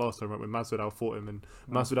talked about last time, right? When Masvidal fought him, and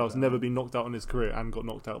Masvidal's never been knocked out in his career and got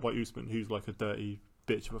knocked out by Usman, who's like a dirty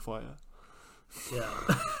bitch of a fighter. Yeah.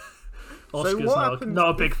 Oscar's what not, happens not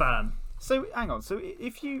a big fan. So hang on. So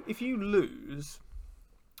if you lose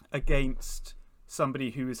against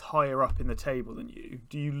somebody who is higher up in the table than you,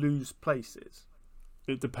 do you lose places?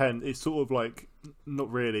 It depends. It's sort of like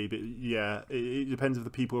not really, but yeah, it depends if the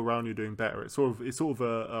people around you are doing better. It's sort of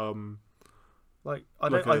a Like I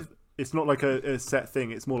like don't. a, it's not like a set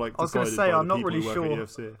thing. It's more like I was going to decided say by I'm the not people really who work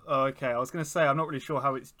sure. at UFC. Oh, okay, I was going to say I'm not really sure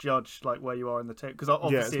how it's judged, like where you are in the table, because Yeah,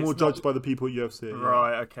 obviously it's more not- judged by the people at UFC. yeah.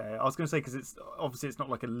 Right. Okay. I was going to say because it's obviously it's not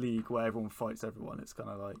like a league where everyone fights everyone. It's kind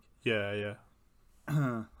of like. Yeah.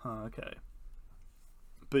 Okay.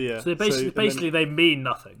 But yeah. So basically they mean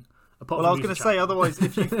nothing. Apart Well, I from was going who's to the say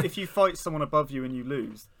champion. otherwise, if you fight someone above you and you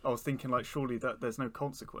lose, I was thinking like surely that there's no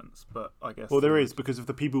consequence, but I guess. Well, there is, because if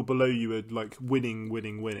the people below you are like winning,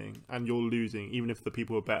 and you're losing, even if the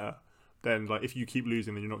people are better, then like if you keep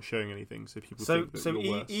losing, then you're not showing anything. So people think that you're worse.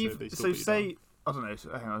 So, they still beat you say down. I don't know. So,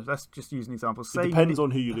 hang on, let's just use an example. It Say depends on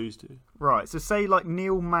who you lose to. right. So say like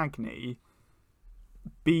Neil Magny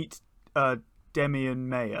beat Demian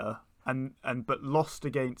Mayer and but lost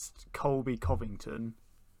against Colby Covington.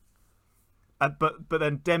 But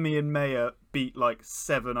then Demian Mayer beat like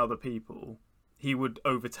 7 other people. He would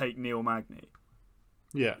overtake Neil Magny,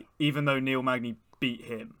 Yeah, even though Neil Magny beat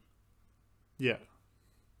him. yeah.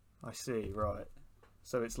 I see. Right.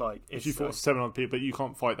 So it's like If you fought 7 other people, but you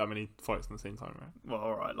can't fight that many fights at the same time, right? well,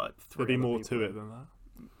 all right, like 3 There'd be other more people. to it than that.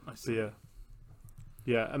 I So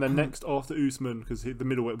see. yeah, and then next after Usman, because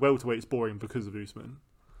the welterweight's boring because of Usman.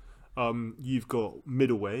 You've got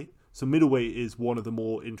middleweight. So middleweight is one of the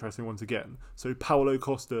more interesting ones again. So Paulo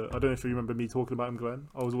Costa, I don't know if you remember me talking about him, Glenn.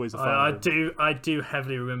 I was always a fan of him. I do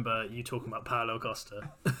heavily remember you talking about Paulo Costa.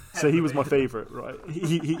 So he was my favourite, right?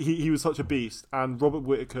 He was such a beast. And Robert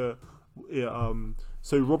Whittaker,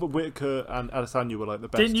 so Robert Whittaker and Adesanya were like the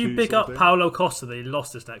best. Didn't you two big sort up of thing. Paulo Costa that he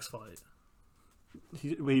lost his next fight?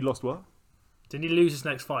 He lost what? Didn't he lose his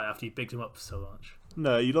next fight after you bigged him up so much?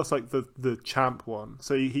 No, he lost like the champ one.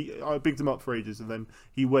 So I bigged him up for ages, and then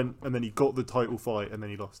he went, and then he got the title fight, and then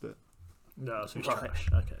he lost it. No, so he's Right. trash.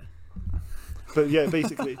 Okay. But yeah,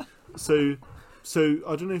 basically, so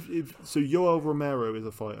I don't know if so. Yoel Romero is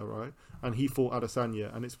a fighter, right? And he fought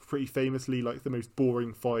Adesanya, and it's pretty famously like the most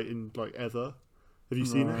boring fight in like ever. Have you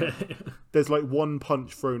seen it? There's like one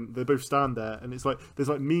punch thrown. They both stand there, and it's like there's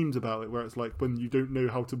like memes about it where it's like when you don't know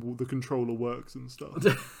how the controller works and stuff,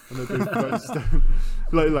 and they both like, stand,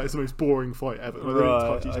 like it's the most boring fight ever. Like, they don't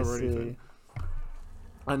touch each other or anything.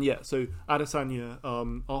 And yeah, so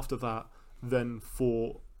Adesanya, after that, then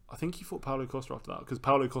fought. I think he fought Paulo Costa after that because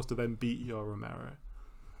Paulo Costa then beat Yoel Romero,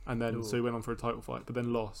 and then so he went on for a title fight, but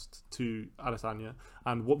then lost to Adesanya.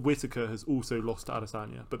 And what Whittaker has also lost to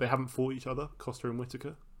Adesanya, but they haven't fought each other, Costa and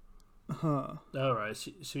Whittaker. Huh. All right.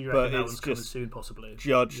 So you But reckon that it's one's coming just soon, possibly?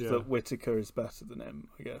 Judged Yeah. that Whittaker is better than him,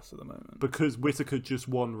 I guess, at the moment. Because Whittaker just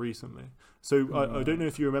won recently. So I don't know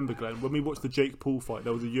if you remember, Glenn, when we watched the Jake Paul fight,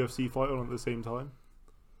 there was a UFC fight on at the same time.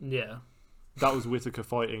 Yeah. That was Whittaker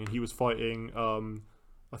fighting, and he was fighting.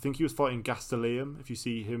 I think he was fighting Gastelum. If you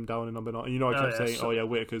see him down in number 9, and you know I kept saying, "Oh yeah,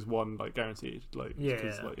 Whittaker's won, like guaranteed." Like Yeah.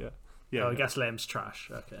 like, yeah. Oh, I guess Lam's trash.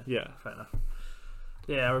 Okay. Yeah. Fair enough.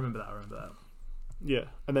 Yeah, I remember that. Yeah,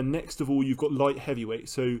 and then next of all, you've got light heavyweight.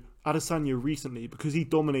 So Adesanya recently, because he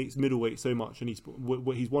dominates middleweight so much, and he's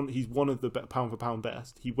one of the pound for pound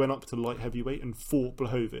best. He went up to light heavyweight and fought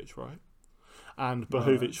Blachowicz, right? And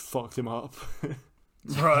Blachowicz fucked him up.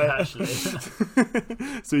 Right. Actually,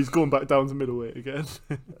 So he's gone back down to middleweight again.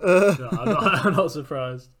 no, I'm not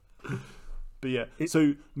surprised. But yeah,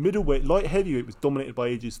 so middleweight, light heavyweight was dominated by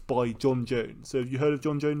ages by John Jones. So have you heard of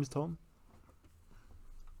John Jones, Tom?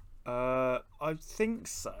 I think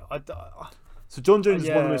so. So John Jones is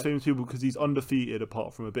one of the yeah. most famous people because he's undefeated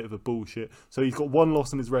apart from a bit of a bullshit. So he's got one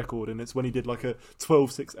loss on his record, and it's when he did like a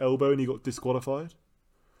 12-6 elbow and he got disqualified.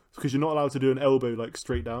 Because you're not allowed to do an elbow like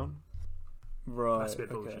straight down. Right. That's a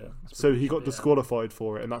bit okay. bullshit. So he got disqualified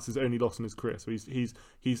for it, and that's his only loss in his career. So he's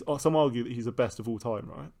some argue that he's the best of all time,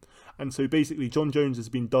 right? And so basically, John Jones has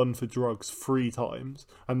been done for drugs 3 times,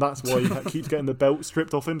 and that's why he keeps getting the belt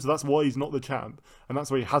stripped off him. So that's why he's not the champ, and that's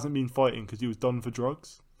why he hasn't been fighting because he was done for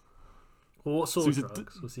drugs. Well, what sort So of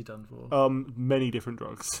drugs was he done for? Many different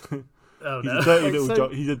drugs. Oh He's no. a dirty Wait, little so-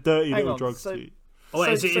 drug. He's a dirty hang little on, drug so- suit. Oh,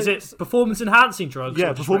 wait, So- is it performance enhancing drugs? Yeah,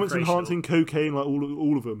 or just performance recreational? enhancing, cocaine, like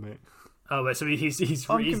all of them, mate. Oh wait, so he's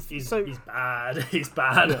bad. He's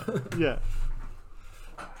bad. Yeah.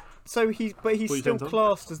 So he's What you still saying, Tom?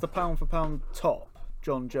 classed as the pound for pound top,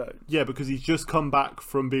 John Jones. Yeah, because he's just come back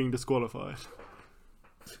from being disqualified.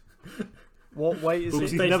 What weight is Well, he?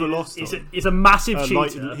 he's never lost. He's a massive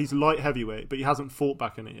Light, cheater. he's light heavyweight, but he hasn't fought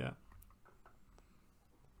back in it yet.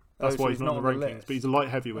 That's so why he's not in the rankings. list. But he's a light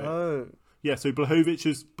heavyweight. Oh, Yeah, so Blachowicz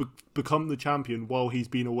has become the champion while he's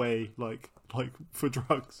been away, like for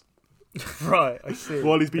drugs. right. I see.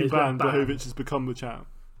 While he's been He's been banned, banned. Blachowicz has become the champ.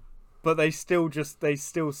 But they still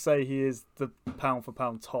say he is the pound for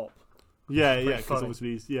pound top. Yeah, Pretty because funny.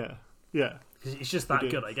 obviously he's yeah. He's just that do.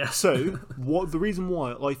 good, I guess. So the reason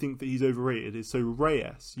why I think that he's overrated is so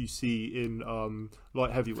Reyes you see in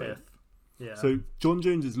light heavyweight. Fifth. Yeah. So John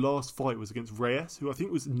Jones's last fight was against Reyes, who I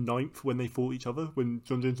think was 9th when they fought each other when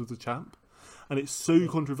John Jones was the champ. And it's so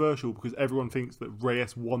controversial because everyone thinks that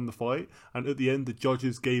Reyes won the fight, and at the end the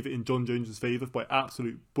judges gave it in John Jones's favour by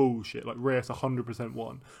absolute bullshit. Like Reyes 100%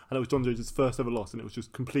 won, and it was John Jones's first ever loss, and it was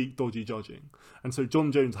just complete dodgy judging. And so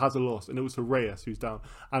John Jones has a loss, and it was to Reyes who's down,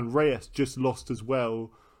 and Reyes just lost as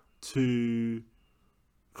well to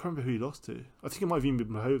I can't remember who he lost to. I think it might have even been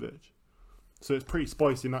Blachowicz. So it's pretty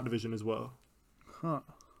spicy in that division as well. Huh.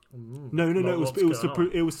 No. What's It was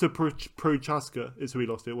going to Prochaska is who he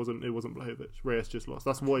lost to. It wasn't Blachowicz. Reyes just lost.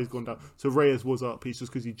 That's why he's gone down. So Reyes was up. He's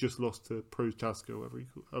just because he just lost to Prochaska, however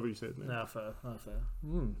you say his name. No, fair.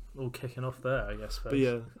 All kicking off there, I guess. But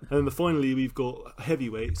yeah, and then finally we've got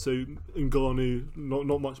heavyweight. So Ngannou,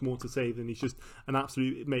 not much more to say than he's just an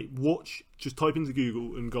absolute mate. Just type into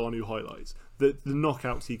Google Ngannou highlights. The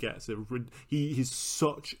knockouts he gets. He is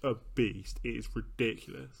such a beast. It is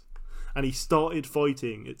ridiculous. And he started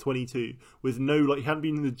fighting at 22 with he hadn't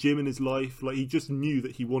been in the gym in his life. Like he just knew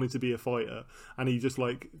that he wanted to be a fighter, and he just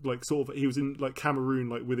he was in like Cameroon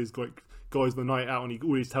with his guys the night out, and he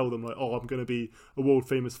always tell them oh, I'm going to be a world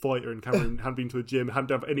famous fighter in Cameroon. Hadn't been to a gym,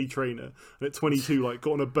 hadn't have any trainer, and at 22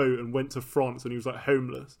 got on a boat and went to France, and he was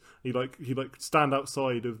homeless. He'd stand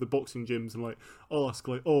outside of the boxing gyms and ask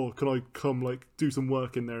oh, can I come do some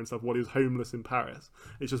work in there and stuff while he was homeless in Paris.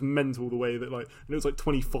 It's just mental the way that and it was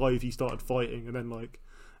 25 he started fighting, and then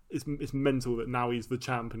it's mental that now he's the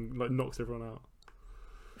champ and knocks everyone out.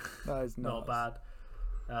 That is not nuts. bad.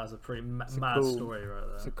 That was a pretty mad cool- story right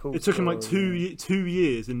It's a there. cool It took him story, 2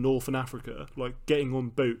 years in Northern Africa, getting on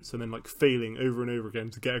boats and then failing over and over again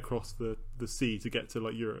to get across the sea to get to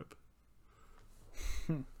Europe.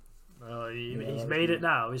 Oh, he's that's made it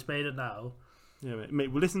now. He's made it now. Yeah,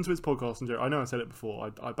 mate. Well, listen to his podcast and Joe. I know I said it before.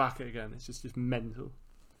 I back it again. It's just mental.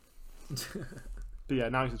 But yeah,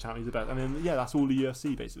 now he's the champ. He's the best. And then that's all the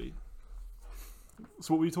UFC basically.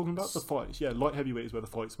 So what were you talking about? The fights. Yeah, light heavyweight is where the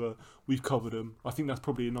fights were. We've covered them. I think that's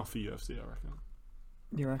probably enough for UFC. I reckon.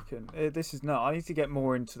 You reckon? This is I need to get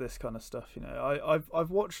more into this kind of stuff. I've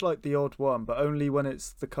watched the odd one, but only when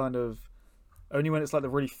it's the the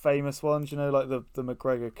really famous ones. The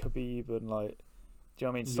McGregor, Khabib, and do you know what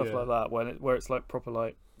I mean? Stuff Yeah. like that. Where it's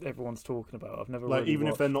proper everyone's talking about. I've never really even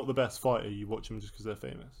if watched. they're not the best fighter, you watch them just because they're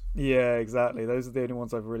famous. Yeah, exactly. Those are the only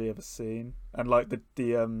ones I've really ever seen. And I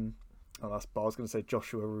was going to say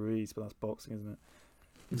Joshua Ruiz, but that's boxing, isn't it?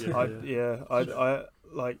 It's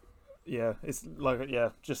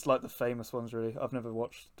just the famous ones really. I've never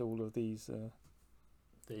watched all of these.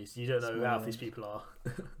 You don't know who half these people are.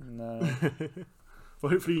 No.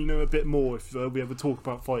 Well, hopefully you know a bit more if we ever talk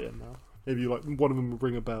about fighting now. Maybe one of them will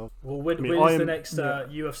ring a bell. Well, when's the next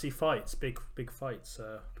UFC fights? Big fights,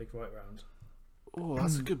 big fight round. Oh,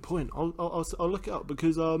 that's a good point. I'll look it up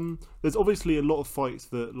because there's obviously a lot of fights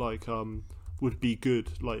that would be good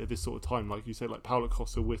at this sort of time. Like you said, Paulo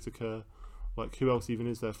Costa, Whitaker. Who else even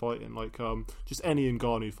is there fighting? Just any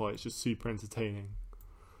Ngannou fight. It's just super entertaining.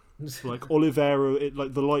 Like Oliveira,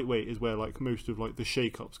 like the lightweight is where like most of like the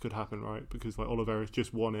shake-ups could happen, right? Because like Oliveira's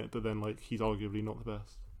just won it, but then like he's arguably not the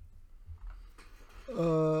best.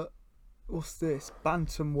 What's this?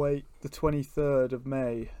 Bantamweight, the 23rd of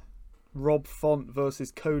May. Rob Font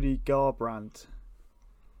versus Cody Garbrandt.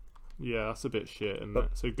 Yeah, that's a bit shit, isn't it?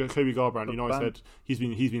 So Cody Garbrandt, you know, I said he's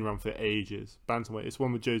been around for ages. Bantamweight, it's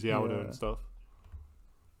one with Jose Aldo and stuff.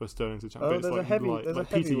 Where Sterling's a champion. Oh, there's a heavy, there's a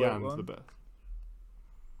Peter heavyweight Yan's one. the best.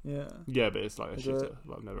 Yeah. Yeah, but it's like a shitter.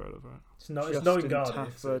 Like I've never heard of it. It's not Justin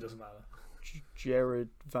Ngannou, so it doesn't matter. Jared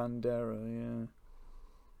Vandera, yeah.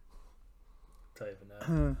 Don't even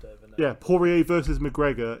know. Yeah, Poirier versus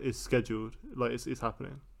McGregor is scheduled. Like it's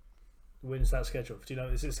happening. When's that scheduled? Do you know?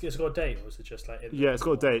 It's got a date, or is it just like? Yeah, it's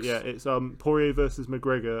got a date. Yeah, it's Poirier versus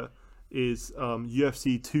McGregor is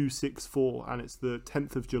UFC 264, and it's the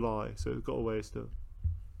 10th of July. So it's got a way still.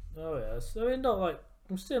 Oh yeah, I mean, not like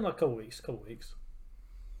I'm still in like a couple weeks.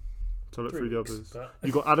 So look 3 through the weeks, others. but...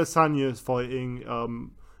 You got Adesanya's fighting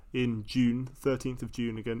in June, 13th of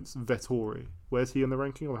June against Vettori. Where's he in the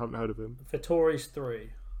ranking? I haven't heard of him. Vettori's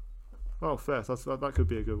 3. Oh, fair. That could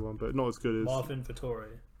be a good one, but not as good as Marvin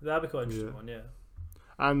Vettori. That'd be quite an interesting one, yeah.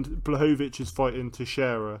 And Blachowicz is fighting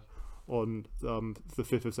Teixeira on the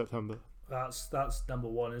 5th of September. That's number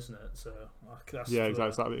 1, isn't it? So that's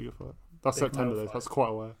exactly. So that'd be a good fight. That's big September though. fight. That's quite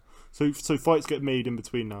a while. So fights get made in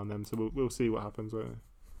between now and then. So we'll see what happens, won't we?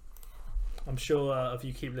 I'm sure if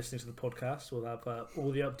you keep listening to the podcast, we'll have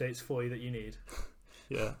all the updates for you that you need.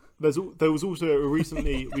 Yeah. There was also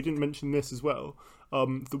recently we didn't mention this as well.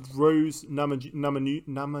 The Rose Namajunas.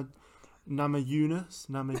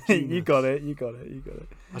 You got it.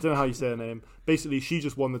 I don't know how you say her name. Basically, she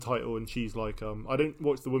just won the title, and she's like, I don't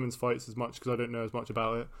watch the women's fights as much because I don't know as much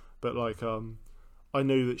about it. But like, I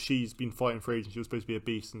know that she's been fighting for ages. She was supposed to be a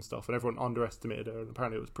beast and stuff, and everyone underestimated her. And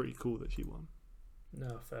apparently, it was pretty cool that she won.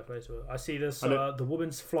 No, fair play to her. I see this. The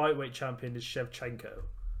women's flyweight champion is Shevchenko.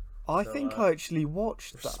 I think I actually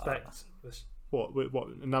watched respect that. What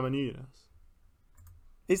Namajunas?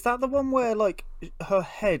 Is that the one where like her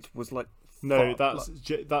head was like? No, that's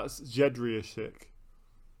Jedrzejczyk.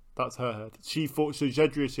 That's her head. She fought. So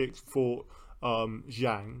Jedrzejczyk fought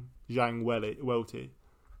Zhang Welty,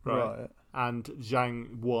 right? And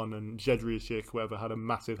Zhang won, and Jedrzejczyk, whoever, had a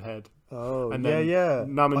massive head. Oh, and then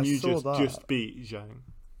Namajunas just beat Zhang.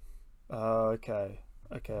 Okay,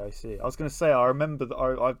 I see. I was going to say, I remember that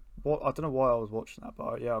I don't know why I was watching that, but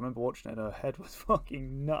I remember watching it, and her head was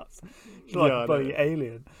fucking nuts. She's like a bloody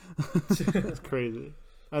alien. It's crazy.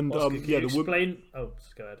 And Oscar, the explain. Oh,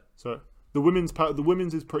 go ahead. Sorry. The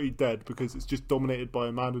women's is pretty dead because it's just dominated by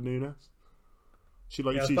Amanda Nunes. She's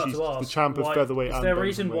the champ of featherweight. Is there a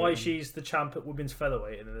reason why she's the champ at women's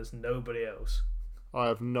featherweight and there's nobody else? I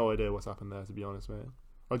have no idea what's happened there, to be honest, mate.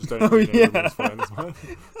 I just don't really know women's fighting as well.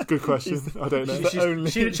 It's a good question. I don't know.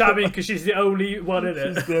 She's the champion because she's the only one in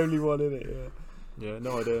it. She's the only one in it, yeah. Yeah,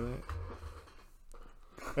 no idea, mate.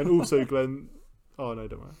 And also, Glenn... Oh, no,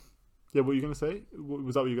 don't worry. Yeah, what were you going to say?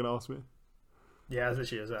 Was that what you were going to ask me? Yeah,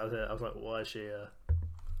 that's literally that was it. I was like, why is she...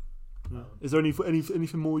 Is there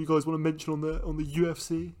anything more you guys want to mention on the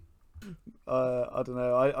UFC? I don't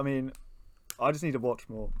know. I mean, I just need to watch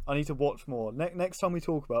more. I need to watch more. Next time we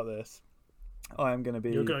talk about this, I am going to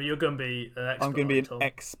be... You're going to be an expert. I'm going to be an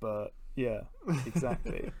expert. Yeah,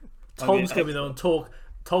 exactly. Tom's going to be on talk.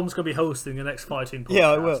 Tom's going to be hosting the next fighting podcast. Yeah,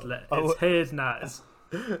 I will. It's here now.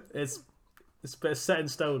 It's set in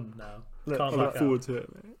stone now. I look forward to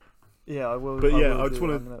it, mate. Yeah, I will. But I just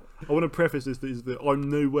want to preface this that I'm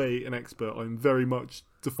no way an expert. I'm very much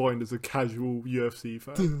defined as a casual UFC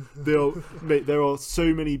fan. There are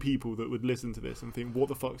so many people that would listen to this and think, "What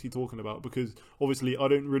the fuck's he talking about?" Because obviously, I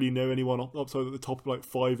don't really know anyone outside at the top of like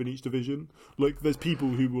 5 in each division. Like, there's people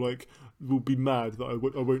who will be mad that I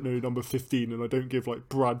won't know number 15, and I don't give like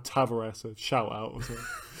Brad Tavares a shout out or something.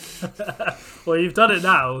 Well, you've done it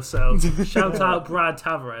now, so shout out Brad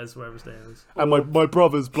Tavares, wherever his name is. And my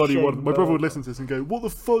brother's bloody one. My brother would listen to this and go, "What the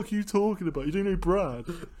fuck are you talking about? You don't know Brad."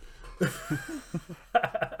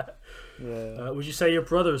 Yeah. Would you say your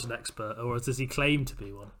brother's an expert, or does he claim to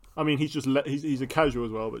be one? I mean, he's just he's a casual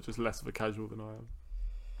as well, but just less of a casual than I am.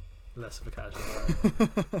 Less of a casual.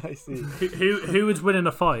 I see. Who would win in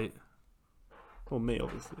a fight? Well, me,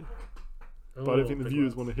 obviously. But I don't think the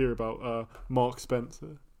viewers want to hear about Mark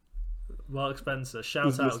Spencer. Mark Spencer,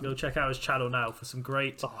 shout out! Go check out his channel now for some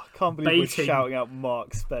great. I can't believe we're shouting out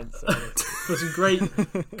Mark Spencer for some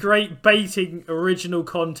great baiting original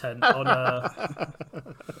content on.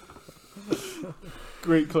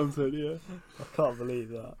 Great content, yeah. I can't believe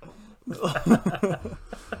that.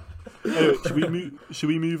 Anyway, should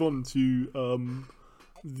we move on to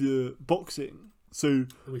the boxing? So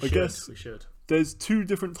I guess we should. there's two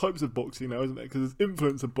different types of boxing now, isn't there? Because there's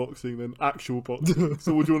influencer boxing and actual boxing.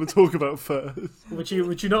 So what do you want to talk about first? Would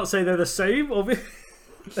you not say they're the same? Or I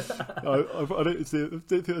don't think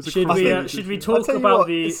there's a should we I'll talk tell you about what,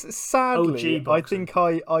 the sadly, OG I boxing?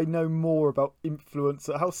 think I know more about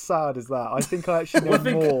influencer. How sad is that? I think I actually know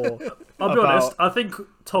more. I'll be about- honest. I think,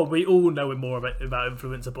 Tom, we all know more about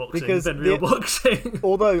influencer boxing Because than real boxing.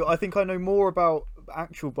 Although I think I know more about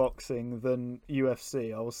actual boxing than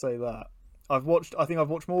UFC. I will say that. I think I've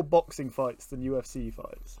watched more boxing fights than UFC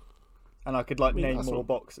fights, and I could name that's more not-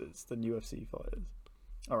 boxers than UFC fighters.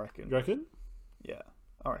 I reckon. You reckon? Yeah,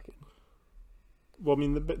 I reckon. Well, I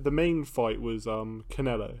mean, the main fight was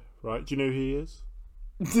Canelo, right? Do you know who he is?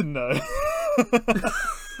 No.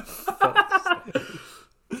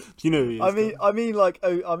 Do you know who he is? I mean, I've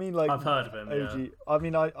heard of him. OG. Yeah. I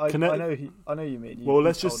mean, I know you mean. Well,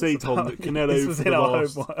 let's just say, Tom, that Canelo This was for in the our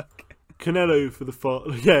last homework. Canelo for the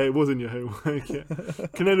yeah, it was in your homework. Yeah.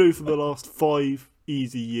 Canelo for the last 5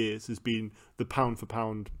 easy years has been the pound for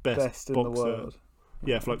pound best in boxer. the world.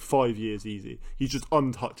 Yeah, for like 5 years easy. He's just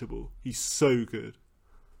untouchable. He's so good.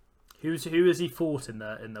 Who has he fought in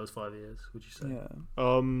those 5 years? Would you say? Yeah.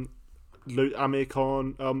 Amir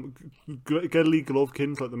Khan, Gennady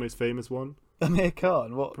Golovkin's like the most famous one. Amir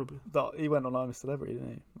Khan, what? Probably. He went on I'm a Celebrity,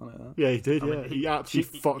 didn't he? I know that. Yeah, he did. I Yeah, mean, he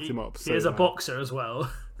absolutely fucked him up. He is a boxer as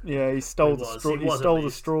well. Yeah, he stole He was, the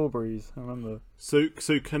at strawberries. I remember. So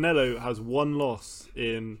Canelo has one loss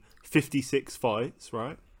in 56 fights,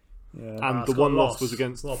 right? Yeah. And it's the got one a loss loss. was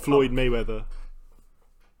against Well, Floyd Mayweather.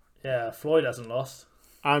 Yeah, Floyd hasn't lost.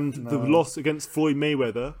 And the loss against Floyd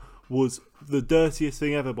Mayweather was the dirtiest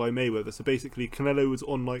thing ever by Mayweather. So basically, Canelo was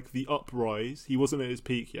on like the uprise. He wasn't at his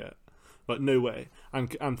peak yet. Like, no way.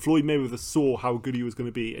 And Floyd Mayweather saw how good he was going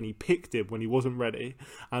to be, and he picked him when he wasn't ready.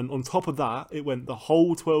 And on top of that, it went the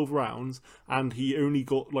whole 12 rounds, and he only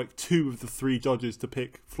got like 2 of the 3 judges to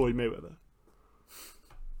pick Floyd Mayweather.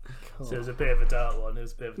 So it was a bit of a dark one.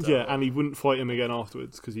 Yeah, and he wouldn't fight him again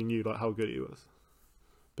afterwards because he knew like how good he was.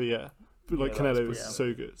 But yeah, like Yeah, Canelo was pretty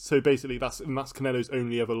so good. So basically, that's Canelo's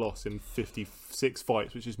only ever loss in 56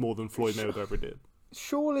 fights, which is more than Floyd Mayweather ever did.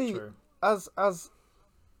 Surely, True. as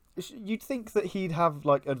you'd think that he'd have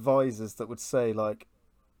like advisors that would say like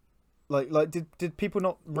did people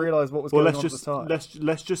not realise what was going on at the time?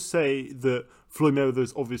 Let's just say that Floyd Mayweather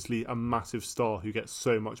is obviously a massive star who gets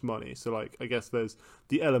so much money. So like, I guess there's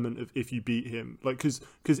the element of if you beat him, like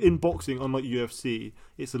because in boxing, unlike UFC,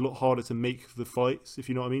 it's a lot harder to make the fights. If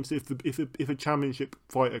you know what I mean. So if a championship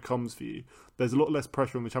fighter comes for you, there's a lot less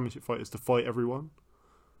pressure on the championship fighters to fight everyone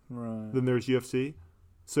than there is UFC.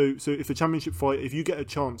 So if a championship fight, if you get a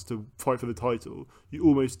chance to fight for the title, you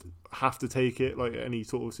almost have to take it, like any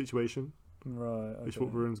sort of situation. Right. Okay. Which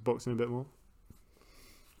what ruins boxing a bit more.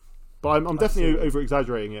 But I'm definitely over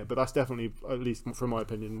exaggerating it. But that's definitely, at least from my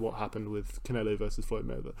opinion, what happened with Canelo versus Floyd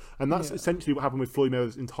Mayweather, and that's essentially what happened with Floyd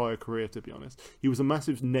Mayweather's entire career. To be honest, he was a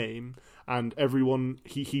massive name, and everyone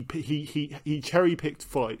he cherry picked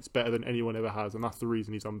fights better than anyone ever has, and that's the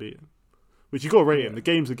reason he's unbeaten. Which you got to rate him. The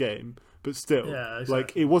game's a game, but still,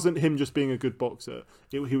 like it wasn't him just being a good boxer.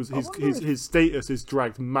 He was his status is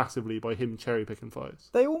dragged massively by him cherry picking fights.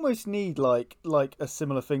 They almost need like a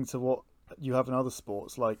similar thing to what you have in other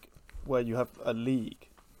sports, like where you have a league,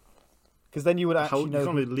 because then you would actually know. You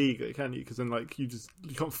can't really league it, can you? Because then like you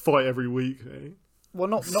can't fight every week. Eh? Well,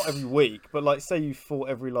 not every week, but like say you fought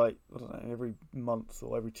every every month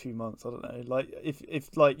or every 2 months. I don't know. Like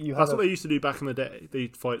if like you have. That's what they used to do back in the day.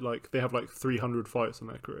 They'd fight they have like 300 fights in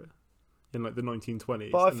their career in like the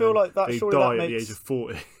 1920s. But I feel like that. They surely die that at makes... the age of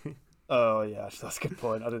 40. Oh yeah, that's a good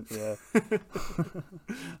point. I didn't. Yeah.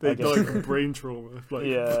 They die from brain trauma. Like...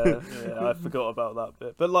 Yeah, I forgot about that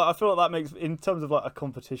bit. But like, I feel like that makes, in terms of like a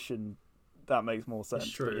competition, that makes more sense.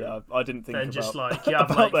 It's true. But, yeah, I didn't think. Then about, just like you have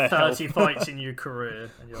like 30 health. fights in your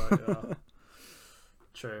career, and you're like, oh.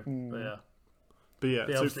 True. But yeah.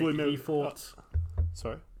 So Floyd Mayweather, he fought.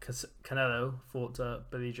 Sorry. Canelo fought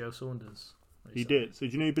Billy Joe Saunders. He did. So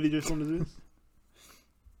do you know who Billy Joe Saunders is?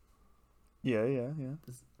 Yeah.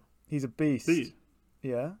 He's a beast.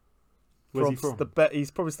 Yeah. Where's he from? He's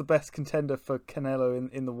probably the best contender for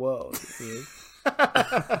Canelo in the world.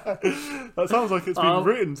 That sounds like it's been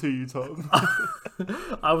written to you, Tom.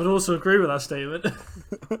 I would also agree with that statement.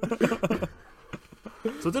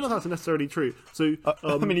 So I don't know if that's necessarily true. So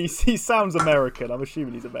I mean, he sounds American. I'm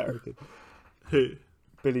assuming he's American. Who?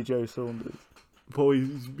 Billy Joe Saunders. Well,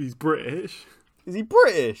 he's British. Is he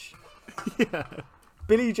British? Yeah.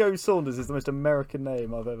 Billy Joe Saunders is the most American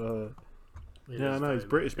name I've ever heard. Yeah, I know, he's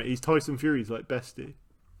British, mate. He's Tyson Fury's like bestie.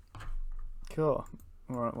 Cool.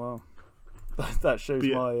 Alright, well. That shows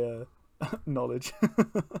knowledge.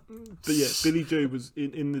 But yeah, Billy Joe was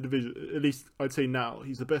in the division. At least I'd say now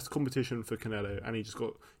he's the best competition for Canelo, and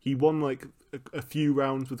he won like a few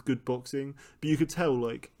rounds with good boxing. But you could tell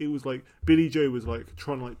like it was like Billy Joe was like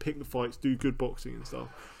trying to like pick the fights, do good boxing and stuff.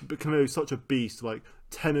 But Canelo's such a beast. Like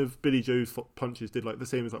 10 of Billy Joe's punches did like the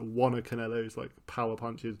same as like one of Canelo's like power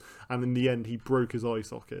punches, and in the end he broke his eye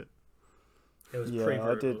socket. It was pretty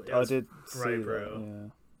brutal. I did very see brutal.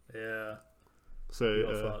 that, Yeah. So You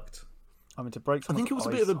got fucked. I mean, to break. I think it was a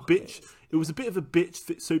bit of a socket. bitch. It was a bit of a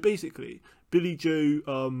bitch. So basically, Billy Joe,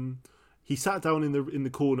 he sat down in the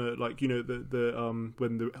corner, like the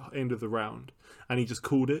when the end of the round, and he just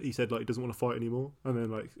called it. He said like he doesn't want to fight anymore, and then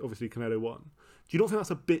like obviously Canelo won. Do you not think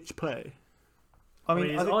that's a bitch play? I I mean,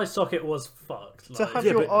 mean, his eye socket was fucked. to Like, have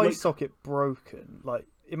Yeah, your but, eye like- socket broken, like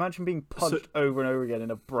imagine being punched over and over again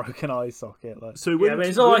in a broken eye socket. Like, So when, yeah, I mean,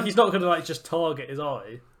 it's not like he's not going to like just target his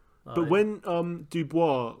eye. but when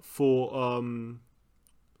Dubois for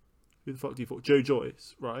who the fuck do you fought? Joe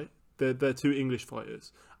Joyce, right? They're two English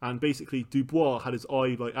fighters, and basically Dubois had his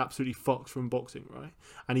eye like absolutely fucked from boxing, right?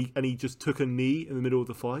 And he just took a knee in the middle of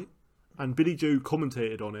the fight, and Billy Joe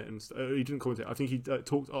commentated on it, and he didn't commentate. I think he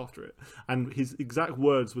talked after it, and his exact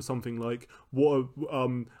words were something like, "What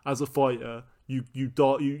as a fighter, you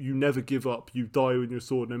die, you never give up. You die with your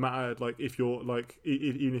sword, no matter like if you're like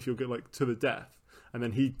even if you'll get like to the death." And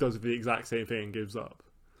then he does the exact same thing and gives up.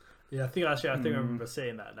 Yeah, I think I remember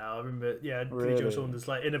seeing that now. I remember, Billy Really? Joe Saunders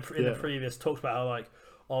like in the previous talked about how like,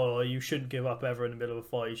 oh, you shouldn't give up ever in the middle of a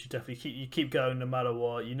fight. You should definitely keep going no matter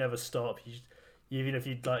what. You never stop. Even if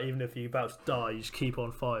you're about to die, you just keep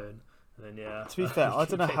on fighting. And then to be fair, I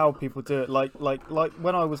don't know how people do it. Like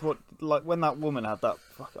when I was when that woman had that.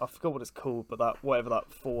 I forgot what it's called, but that whatever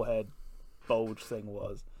that forehead bulge thing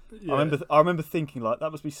was. Yeah. I remember thinking like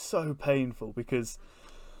that must be so painful because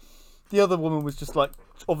the other woman was just like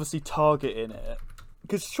obviously targeting it.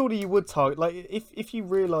 Because surely you would target, like if you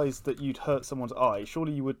realised that you'd hurt someone's eye,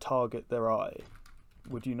 surely you would target their eye,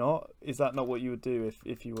 would you not? Is that not what you would do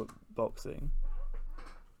if you were boxing?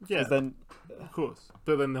 Yeah, Then of course.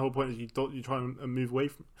 But then the whole point is you try and move away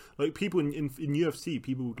from like people in UFC.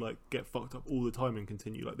 People would like get fucked up all the time and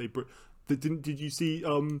continue like Did you see?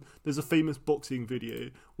 There's a famous boxing video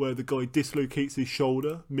where the guy dislocates his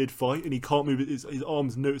shoulder mid-fight and he can't move it. His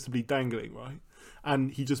arm's noticeably dangling, right?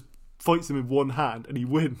 And he just fights him with one hand and he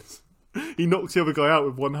wins. He knocks the other guy out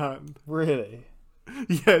with one hand. really,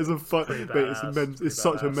 Yeah, it's a fight. badass, It's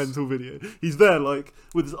such a badass. mental video. He's there like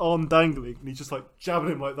with his arm dangling and he's just like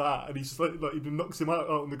jabbing him like that, and he's just like he knocks him out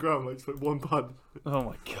on the ground like just like one punch, oh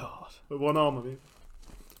my god. like one arm. I mean,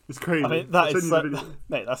 it's crazy. I mean I'll that send is you the so, video.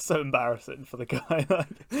 mate. That's so embarrassing for the guy.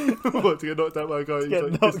 Like, What, to get knocked out by a guy who's get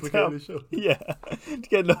like knocked dislocated out. his shoulder? Yeah, to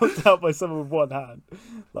get knocked out by someone with one hand,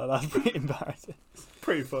 like that's pretty embarrassing.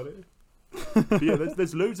 Pretty funny. But yeah,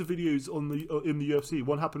 there's loads of videos on the in the UFC.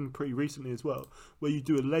 One happened pretty recently as well, where you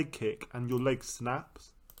do a leg kick and your leg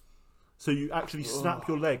snaps. So you actually snap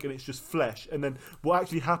your leg and it's just flesh. And then what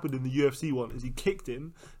actually happened in the UFC one is he kicked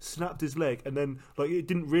him, snapped his leg, and then like it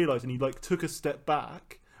didn't realise, and he like took a step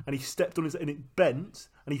back and he stepped on his and it bent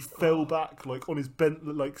and he fell back like on his bent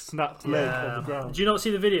like snapped leg on the ground. Did you not see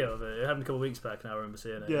the video of it? It happened a couple of weeks back. Now I remember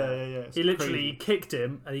seeing it. Yeah. It's He literally crazy. kicked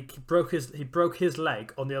him and he broke his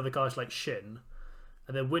leg on the other guy's like shin,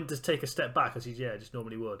 and then went to take a step back as he just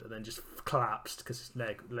normally would, and then just collapsed because his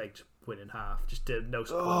leg just went in half. Just did no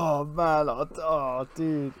support. Oh man, oh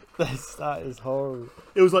dude, that is horrible.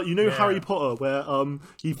 It was like Yeah. Harry Potter where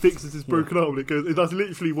he fixes his broken arm and it goes. That's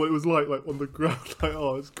literally what it was like on the ground. Like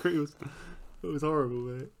it was horrible,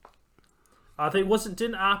 mate. I think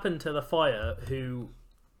didn't happen to the fighter who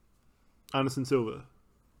Anderson Silva.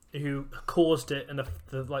 caused it in the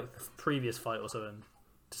previous fight or something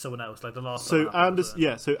to someone else, like the last. So time it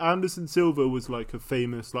happened, So Anderson Silva was like a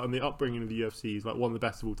famous, like on the upbringing of the UFC, he's like one of the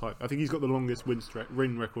best of all time. I think he's got the longest win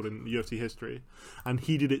record in UFC history, and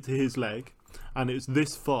he did it to his leg, and it was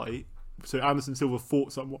this fight. So Anderson Silva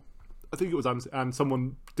fought someone, I think it was Anderson, and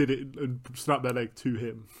someone did it and snapped their leg to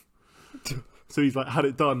him. So he's like had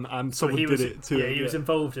it done, and someone he did was, it to him. he was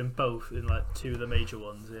involved in both, in like two of the major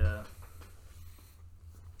ones. Yeah.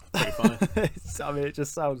 Pretty funny. I mean, it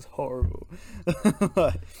just sounds horrible.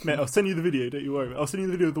 Mate, I'll send you the video. Don't you worry. I'll send you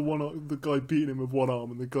the video of the guy beating him with one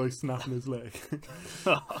arm and the guy snapping his leg.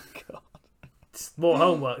 Oh god. It's more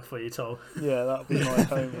homework for you, Tom. Yeah, that'll be my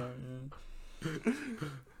homework. Yeah.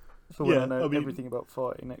 For when Yeah, I know I mean- everything about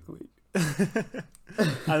fighting next week.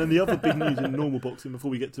 And then the other big news in normal boxing,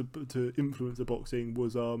 before we get to influencer boxing,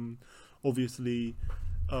 was obviously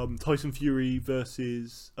Tyson Fury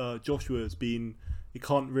versus Joshua's been. It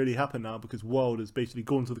can't really happen now because Wilder's basically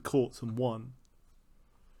gone to the courts and won.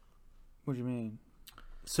 What do you mean?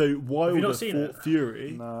 So Wilder not seen fought it?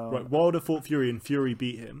 Fury. No. Right, Wilder fought Fury and Fury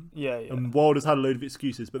beat him. Yeah, yeah. And Wilder's had a load of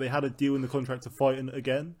excuses, but they had a deal in the contract to fight him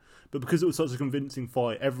again. But because it was such a convincing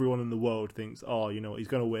fight, everyone in the world thinks, oh, you know what, he's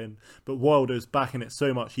going to win. But Wilder's backing it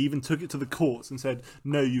so much. He even took it to the courts and said,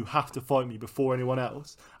 no, you have to fight me before anyone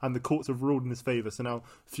else. And the courts have ruled in his favour. So now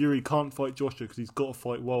Fury can't fight Joshua because he's got to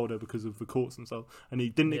fight Wilder because of the courts and stuff. And he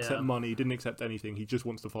didn't accept money. He didn't accept anything. He just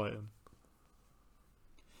wants to fight him.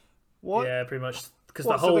 What? Yeah, pretty much. Because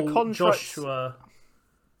What, the so the whole contracts- Joshua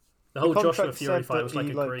contract Fury said fight that was like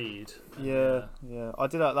he, like- agreed. Yeah. I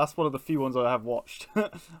did that. That's one of the few ones I have watched.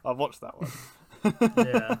 I've watched that one.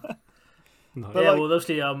 Yeah. No. But, Yeah, like- well,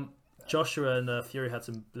 obviously, Joshua and Fury had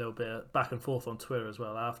some little bit of back and forth on Twitter as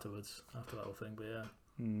well afterwards, after that whole thing. But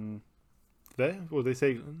yeah, There? What did they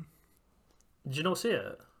say? did you not see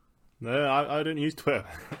it? No, I don't use Twitter.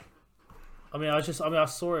 I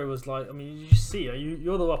saw it was like, you see it.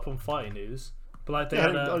 You're the up on fighting news, but like they I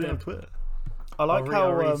had don't have Twitter. I like I'll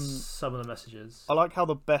how read some of the messages. I like how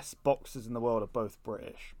the best boxers in the world are both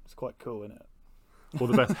British. It's quite cool, isn't it? Or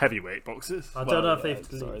the best heavyweight boxers. I don't know if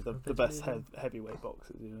they've. The best heavyweight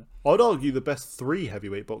boxers. Yeah. I'd argue the best 3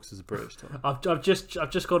 heavyweight boxers are British. Tom. I've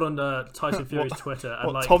just gone on Tyson Fury's Twitter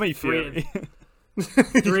and like Tommy three-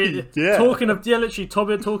 Fury? Yeah. literally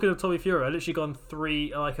talking of Tommy Fury, I literally gone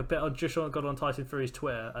through I've just got on Tyson Fury's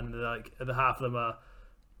Twitter, and like the half of them are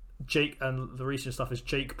Jake, and the recent stuff is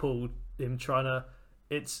Jake Paul, him trying to.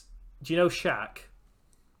 Do you know Shaq?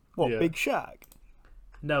 What, Yeah. Big Shaq?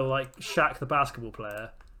 No, like Shaq the basketball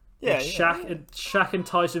player. Yeah, It's Shaq and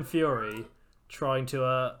Tyson Fury trying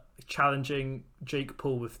to challenging Jake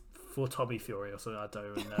Paul for Tommy Fury or something. I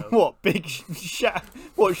don't even know. What, Big Shaq?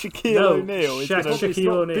 What, Shaquille No, O'Neal? is Shaq- gonna- It's Shaquille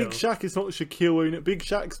not- O'Neal. Big Shaq is not Shaquille O'Neal. Big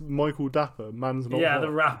Shaq's Michael Dapper. Man's not. Yeah, hot.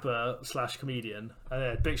 the rapper / comedian. And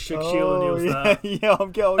yeah, Big Shaquille Oh, O'Neal's yeah,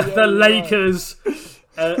 I'm getting the Lakers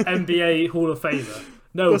NBA Hall of Famer.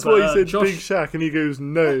 No, That's but, why he said Josh, Big Shaq, and he goes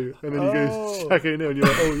no, and then he goes Oh. Shaq O'Neal, and you're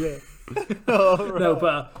like, oh yeah. Oh, right.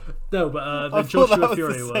 No, but I the thought Joshua that was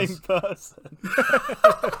Fury the was. same person.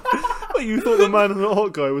 What, you thought the man and the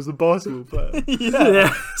hot guy was the basketball player?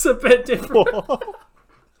 Yeah, it's a bit different. What?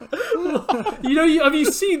 Have you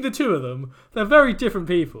seen the two of them? They're very different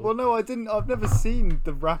people. Well, no, I didn't. I've never seen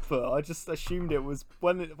the rapper. I just assumed it was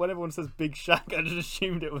when everyone says Big Shaq. I just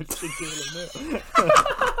assumed it was Shaquille O'Neal.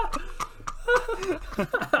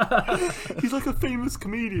 He's like a famous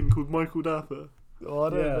comedian called Michael Dapper. Oh, I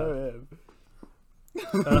don't Yeah. know him.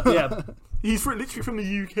 Yeah, He's literally from the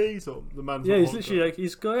UK, Tom. The man's yeah. not He's hot literally guy.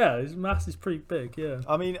 like his mass is pretty big. Yeah.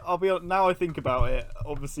 I mean, I'll be honest, now I think about it.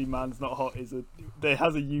 Obviously, Man's Not Hot he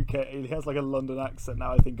has a UK. He has like a London accent.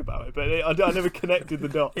 Now I think about it, but I never connected the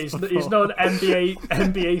dots. He's before. not an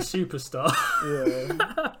NBA superstar.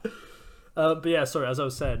 Yeah. But yeah, sorry, as I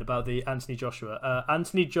was saying about the Anthony Joshua.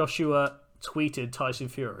 Anthony Joshua tweeted Tyson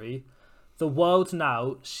Fury, "The world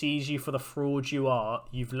now sees you for the fraud you are.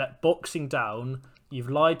 You've let boxing down. You've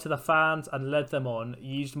lied to the fans and led them on.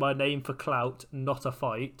 Used my name for clout, not a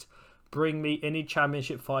fight. Bring me any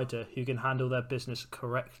championship fighter who can handle their business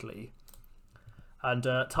correctly." And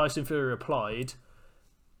Tyson Fury replied,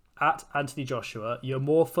 "At Anthony Joshua, you're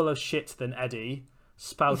more full of shit than Eddie.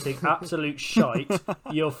 Spouting absolute shite.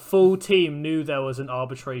 Your full team knew there was an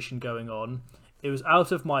arbitration going on. It was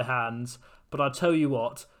out of my hands, but I'll tell you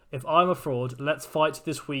what, if I'm a fraud, let's fight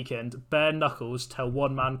this weekend. Bare knuckles till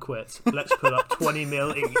one man quits. Let's put up 20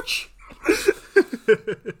 mil each."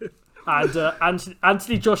 And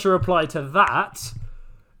Anthony Joshua replied to that,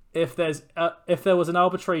 if there was an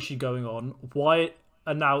arbitration going on, why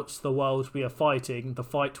announce the world we are fighting? The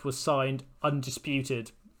fight was signed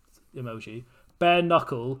undisputed. Emoji. Bare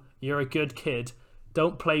knuckle, you're a good kid.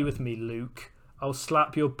 Don't play with me, Luke. I'll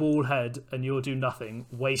slap your bald head and you'll do nothing.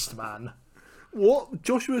 Waste man. What?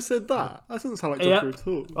 Joshua said that? That doesn't sound like Yeah. Joshua at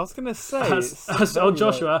all. I was gonna say As on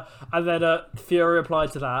Joshua, and then Fury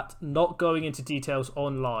replied to that, "Not going into details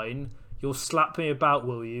online. You'll slap me about,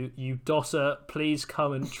 will you? You dosser, please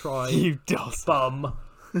come and try. you does. Bum.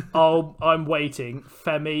 I'm waiting.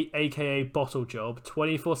 Femi, aka Bottle Job,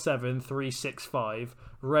 24/7, 365.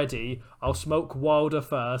 Ready. I'll smoke Wilder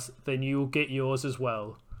first, then you'll get yours as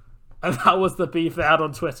well." And that was the beef they had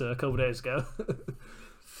on Twitter a couple of days ago.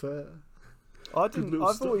 Fair. I've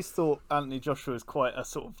little stuff. always thought Anthony Joshua is quite a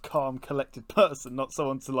sort of calm, collected person, not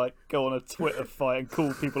someone to like go on a Twitter fight and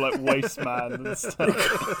call people like waste man and stuff.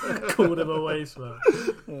 Called him a waste man.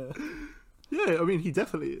 Yeah, I mean, he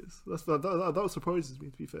definitely is. That surprises me,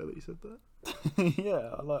 to be fair, that you said that.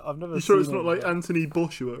 Yeah, I've never. You sure seen it's not him, like Anthony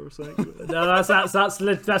Boshua or something? No,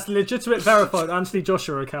 that's legitimate verified Anthony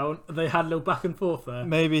Joshua account. They had a little back and forth there.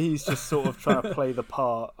 Maybe he's just sort of trying to play the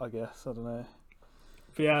part. I guess I don't know.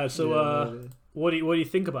 But yeah, so what do you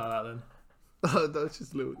think about that then? That's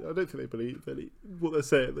just a little. I don't think they believe what they're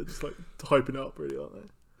saying. They're just like hyping it up, really, aren't they?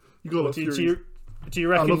 You got Do you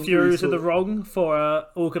reckon Fury was in the wrong for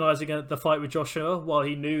organising the fight with Joshua while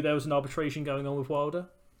he knew there was an arbitration going on with Wilder?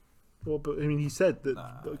 Well, but I mean, he said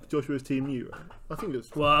that Joshua's team knew, right? I think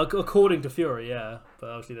it's. Well, according to Fury, yeah, but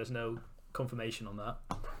obviously there's no confirmation on that.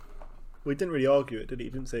 Well, he didn't really argue it, did he?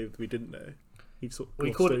 He didn't say we didn't know. He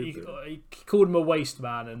called him a waste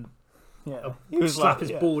man and he slap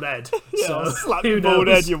his bald head. So slap your bald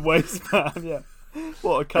head, you waste man. Yeah.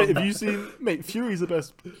 What a comeback. Have you seen, mate? Fury's the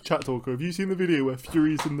best chat talker. Have you seen the video where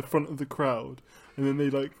Fury's in the front of the crowd and then they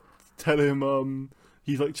like tell him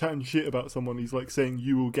he's like chatting shit about someone? He's like saying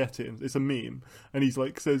you will get it. It's a meme, and he's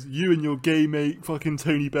like says you and your gay mate fucking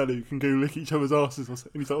Tony Bellew can go lick each other's asses or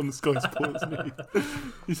something. And he's like on the Sky Sports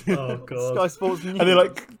news. Oh god, Sky Sports news. And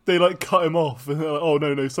they cut him off and they're like, oh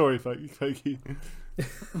no sorry, thank you.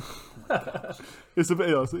 It's a bit.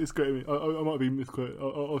 It's great. I might be misquoted.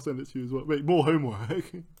 I'll send it to you as well. Wait, more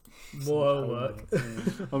homework. More homework.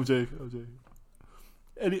 I'm joking.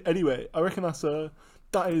 Anyway, I reckon that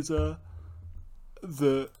is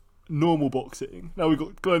the normal boxing. Now we've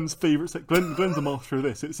got Glenn's favourite. Glenn's a master of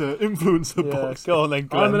this. It's influencer boxing. Go on then,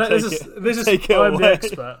 Glenn. I'm the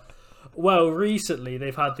expert. Well, recently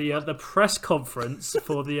they've had the press conference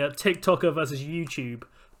for the TikToker versus YouTube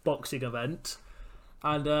boxing event.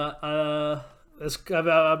 And I'm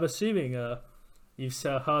assuming you've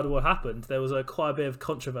heard what happened. There was quite a bit of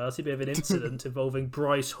controversy, a bit of an incident involving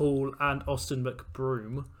Bryce Hall and Austin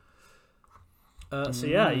McBroom.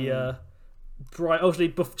 Obviously,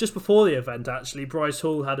 just before the event, actually, Bryce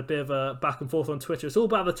Hall had a bit of a back and forth on Twitter. It's all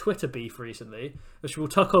about the Twitter beef recently, which we'll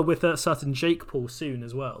talk on with certain Jake Paul soon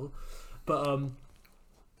as well. But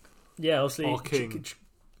obviously,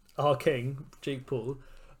 our king, Jake Paul.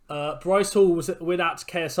 Bryce Hall went out to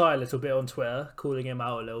KSI a little bit on Twitter, calling him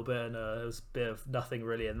out a little bit, and there was a bit of nothing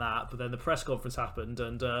really in that. But then the press conference happened,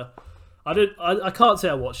 and I can't say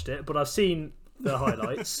I watched it, but I've seen the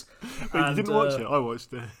highlights. Wait, you didn't watch it? I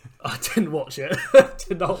watched it. I didn't watch it.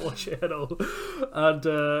 Did not watch it at all. And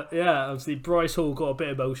obviously Bryce Hall got a bit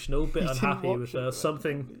emotional, a bit unhappy with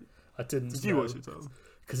something. I didn't. Did you watch it, Tom?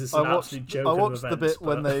 Because it's an absolute joke. I watched of the events,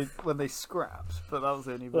 bit when they scrapped, but that was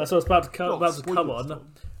the only. That's what I was about to come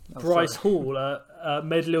on. Bryce Hall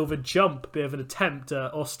made a little of a jump, a bit of an attempt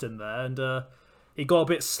at Austin there, and he got a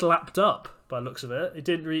bit slapped up by the looks of it. It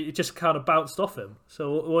didn't really, it just kind of bounced off him.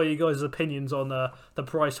 So what are you guys' opinions on the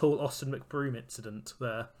Bryce Hall Austin McBroom incident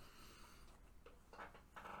there?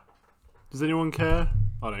 Does anyone care?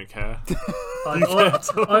 I don't care. I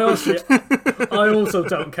also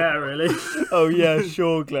don't care really. Oh yeah,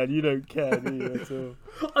 sure, Glenn. You don't care, do you at all?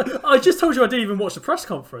 I just told you I didn't even watch the press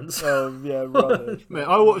conference. Oh yeah, rubbish. Mate,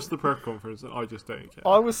 I watched the press conference and I just don't care.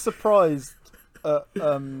 I was surprised at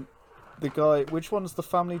the guy. Which one's the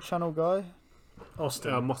Family Channel guy?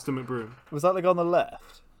 Austin. Austin McBroom. Was that the guy on the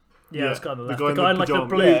left? Yeah, it's got the left. The guy in like the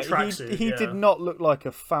blue tracksuit. He did not look like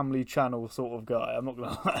a Family Channel sort of guy. I'm not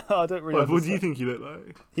gonna lie. I don't really. What do you think he looked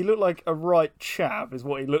like? He looked like a right chap, is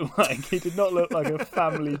what he looked like. He did not look like a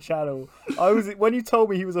Family Channel. When you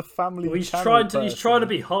told me he was a Family Channel person, he's trying to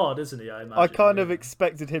be hard, isn't he? I imagine. I kind of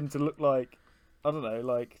expected him to look like, I don't know,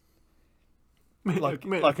 like a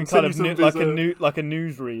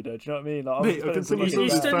newsreader. Do you know what I mean? Like,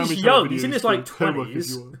 he's young. He's in his like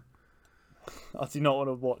 20s. I do not want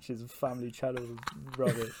to watch his Family Channel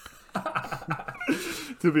rubbish.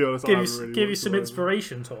 To be honest, give you some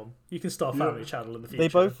inspiration, Tom. You can start Family Channel in the future. They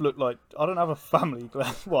both look like, I don't have a family.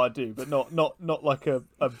 Well, I do, but not like a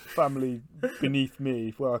family beneath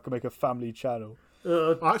me where I can make a Family Channel. Give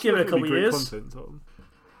it a couple of years. Content, Tom.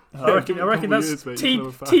 I reckon that's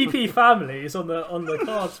TP Family is on the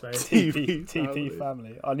cards, mate. TP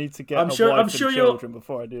Family. I need to get a wife and children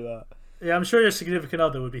before I do that. Yeah, I'm sure your significant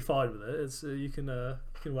other would be fine with it. You can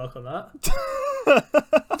work on that.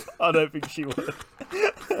 I don't think she would.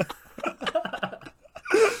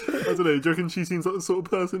 I don't know. Do you reckon she seems like the sort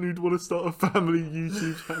of person who'd want to start a family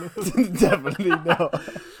YouTube channel? Definitely not.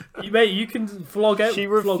 Mate, you can vlog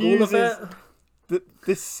all of it.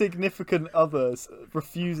 This significant other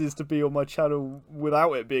refuses to be on my channel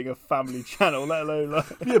without it being a family channel, let alone like...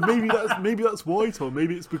 Yeah, maybe that's why, Tom.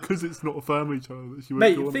 Maybe it's because it's not a family channel that she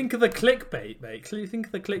won't go on. Think of the clickbait, mate. Think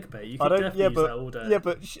of the clickbait. You could definitely use that all day. Yeah,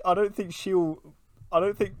 but I don't think she'll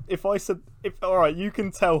don't think if I said all right, you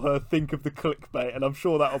can tell her think of the clickbait, and I'm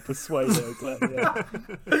sure that'll persuade her. Glenn, yeah.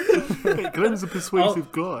 Hey, Glenn's a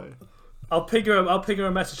persuasive guy. I'll ping her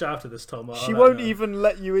a message after this, Tom. She won't even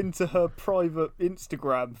let you into her private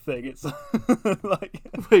Instagram thing. It's like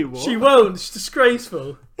Wait, what? She won't. It's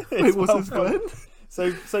disgraceful. Wait, what's this, Glenn?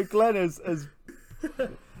 So Glenn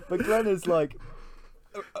but Glenn is like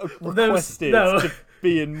requested No. to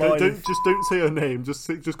be in my. Don't say her name. Just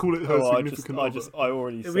call it her significant other. I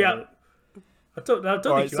already said Yeah. it. I don't All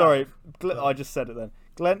right, think you sorry. I just said it then.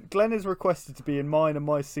 Glenn is requested to be in mine and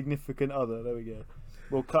my significant other. There we go.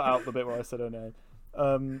 We'll cut out the bit where I said her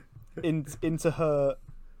name. Into her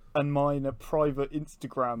and mine a private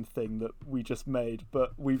Instagram thing that we just made,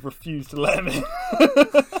 but we've refused to let him in.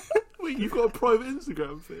 Wait, you've got a private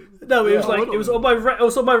Instagram thing? No, it was Yeah, like it was on my it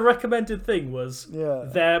was on my recommended thing was Yeah.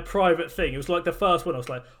 their private thing. It was like the first one. I was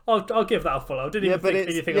like, I'll give that a follow. I didn't even think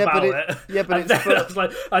anything about it. Yeah, but and then I was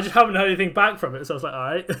like, I just haven't heard anything back from it. So I was like, all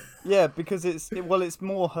right. Yeah, because it's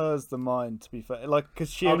more hers than mine, to be fair. Like, because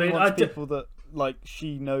she only wants people that like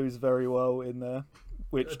she knows very well in there,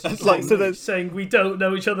 which like so there's saying we don't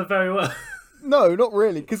know each other very well. no, not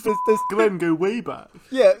really, because there's Glenn go way back.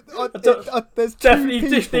 yeah, there's two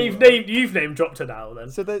Definitely, people. you've name dropped her now.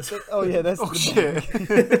 Then So there's oh yeah, there's Oh shit!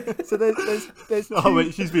 so there's two, Oh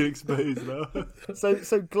wait, she's being exposed now.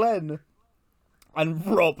 so Glenn and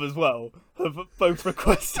Rob as well have both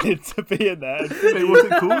requested to be in there. Wait, what's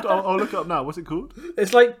it called? I'll look it up now. What's it called?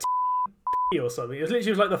 it's like or something. It was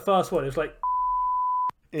literally like the first one. It was like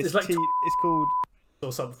It's like it's called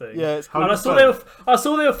or something. yeah. It's How And do I you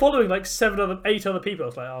saw they were following like 8 other people. I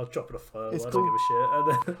was like, I'll drop it a follow. I It's don't give a shit.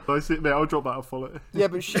 And then, I see, mate, I'll drop that and follow it. yeah,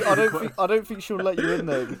 but I don't think she'll let you in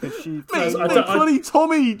there because she. Mate, I like, don't- bloody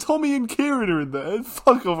Tommy and Kieran are in there.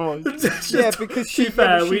 Fuck off, like. Yeah, because she. To be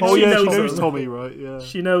fair, she Oh She yeah, she knows knows them. Tommy, right? Yeah.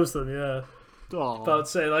 she knows them, yeah. Aw. But I'd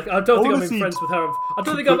say like I don't think wanna I'm see friends with her. I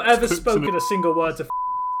don't think I've Cooks ever and spoken a single word to.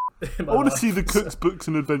 In my I want to life. see the Cook's books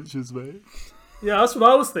and adventures, mate. Yeah, that's what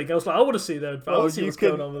I was thinking. I was like, I want to see them. I Well, want to see you what's can-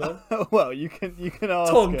 going on with them. Well, you can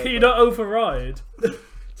ask. Tom, her, can you but- not override?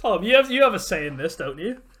 Tom, you have a say in this, don't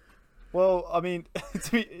you? Well, I mean,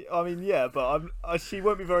 yeah, but she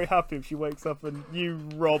won't be very happy if she wakes up and you,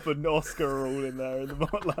 Rob, and Oscar are all in there in the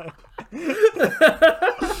morning.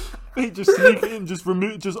 Mate, just sneak it in, just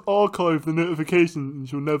archive the notification, and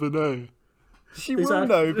she'll never know. She will Exactly.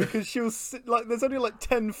 know because she'll like. There's only like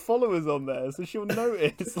 10 followers on there, so she'll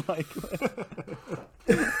notice. Like,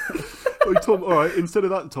 Oh, Tom, all right. Instead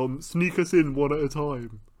of that, Tom, sneak us in one at a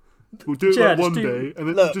time. We'll do it Yeah, like just one do- day, and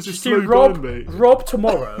then look, just a Just slow do Rob, burn, mate. Rob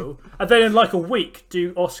tomorrow, and then in like a week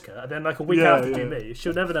do Oscar, and then like a week Yeah, after do yeah. me.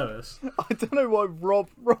 She'll never notice. I don't know why Rob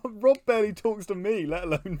barely talks to me, let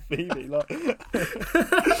alone Phoebe. Like,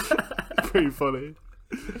 Pretty funny.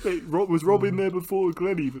 Mate, was Rob in there before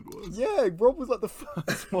Glenn even was? yeah, Rob was like the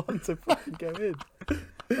first one to fucking go in.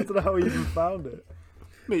 I don't know how he even found it.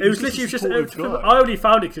 Mate, It was he's literally a just. supportive guy. I only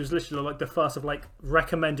found it because it was literally like the first of like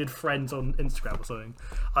recommended friends on Instagram or something.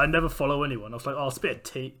 I never follow anyone. I was like, oh, it's a bit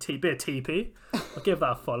of bit of TP. I'll give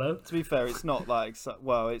that a follow. To be fair, it's not like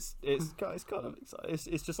well, it's kind of exciting.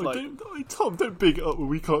 It's just like Tom, don't big it up when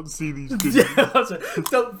we can't see these good. Yeah, that's it.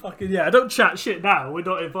 Don't chat shit now. We're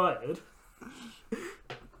not invited.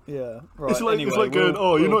 yeah, right. It's like, anyway, it's like going, we'll-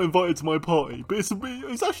 oh, you're we'll- not invited to my party, but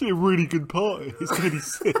it's actually a really good party. It's going to be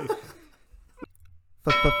sick.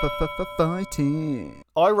 Fighting.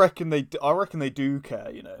 I reckon they do care.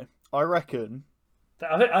 You know, I reckon.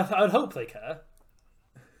 I'd hope they care.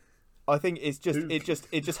 I think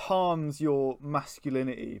it just harms your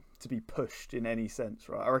masculinity to be pushed in any sense,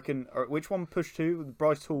 right? I reckon. Which one pushed who?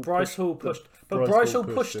 Bryce Hall. Bryce Hall pushed, but Bryce Bryce Hall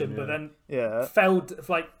Hall pushed pushed him, him, but yeah. then Yeah. failed,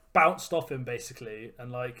 like bounced off him basically,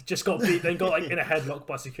 and like just got beat. Then got like in a headlock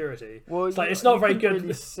by security. Well, It's like you- it's not you very couldn't good.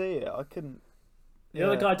 Really see it. I couldn't. The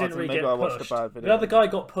other Yeah, guy I didn't don't- really maybe get I watched a pushed. bad The video. other guy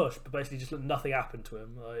got pushed, but basically just nothing happened to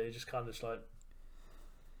him. Like, it just kind of just like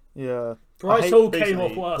Yeah. Bryce hate- Hall came Basically,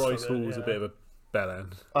 off worse. Bryce from it, Hall's a yeah. bit of a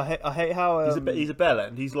bellend. I hate how He's a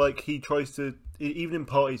bellend. He's like, he tries to, even in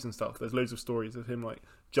parties and stuff, there's loads of stories of him like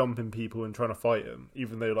jumping people and trying to fight him,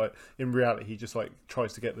 even though like in reality he just like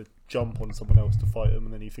tries to get the jump on someone else to fight him,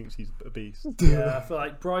 and then he thinks he's a beast. Yeah, I feel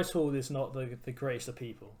like Bryce Hall is not the greatest of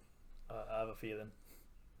people. I have a feeling.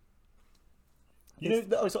 You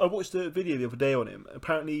know, I watched a video the other day on him.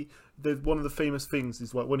 Apparently, one of the famous things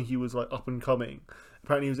is like when he was like up and coming.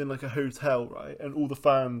 Apparently, he was in like a hotel, right, and all the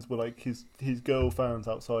fans were like his girl fans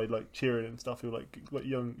outside, like cheering and stuff. Who were like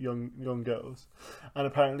young girls. And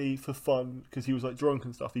apparently, for fun, because he was like drunk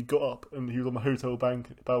and stuff, he got up and he was on the hotel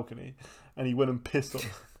balcony, and he went and pissed on.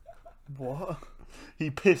 What? he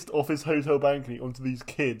pissed off his hotel balcony onto these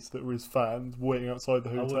kids that were his fans waiting outside the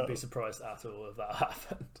I hotel. wouldn't be surprised at all if that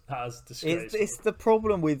happened. That is disgraceful. It's the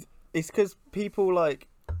problem with it's because people like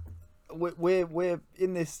we're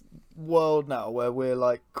in this world now where we're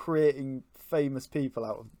like creating famous people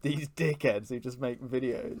out of these dickheads who just make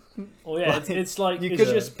videos. Well, yeah, Like, it's like you it's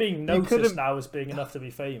couldn't- just being you noticed couldn't- now as being enough to be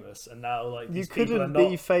famous, and now like You these people are couldn't not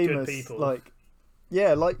be famous good people. like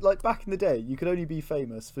back in the day. You could only be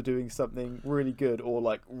famous for doing something really good or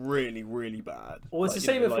like really really bad. Well, it's Like, the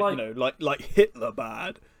same with, like Hitler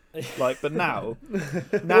bad. But now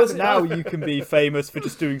Well, you can be famous for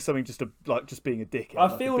just doing something just being a dickhead.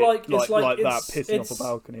 I feel like it's like that it's- pissing it's- off a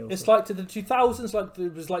balcony. Or It's something. like to the 2000s, like there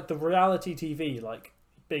was like the reality TV like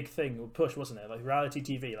big thing or push, wasn't it? Like reality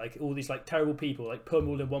TV, like all these like terrible people, like put them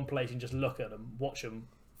all in one place and just look at them, watch them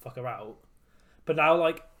fuck her out. But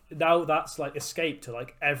now that's like escaped to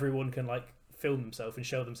like everyone can like film themselves and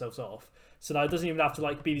show themselves off. So now it doesn't even have to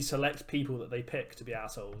like be these select people that they pick to be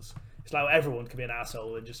assholes. It's like everyone can be an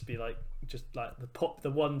asshole and just be like the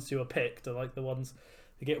ones who are picked are like the ones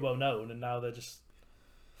who get well known, and now they're just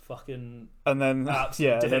fucking And then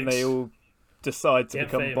absolute then they dicks. all decide to Get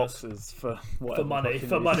become famous. boxers for whatever for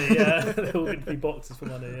fucking money, reason. yeah. They're all going to be boxers for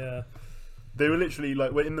money, yeah. They were literally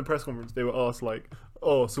like, in the press conference, they were asked like,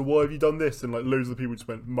 "Oh, so why have you done this?" And like loads of people just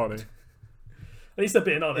went, "Money." At least they're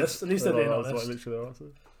being honest. At least they're being That was, honest. like, literally their answer.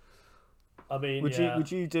 I mean, Would yeah.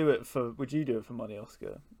 you do it for money,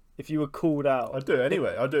 Oscar? If you were called out, I'd do it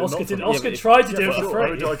anyway. I'd do it. Oscar not for did. money. Oscar but tried to do it For for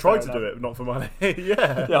sure. free. I tried to Fair do enough. it, not for money.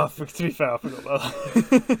 Yeah. yeah. To be fair, I forgot about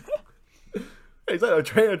that.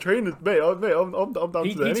 Exactly. I trained, mate. I'm down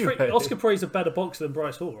to do it anyway. Oscar Praise a better boxer than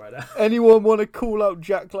Bryce Hall right now. Anyone want to call out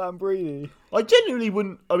Jack Lambrini? I genuinely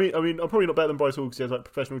wouldn't. I mean, I'm probably not better than Bryce Hall because he has like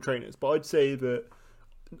professional trainers, but I'd say that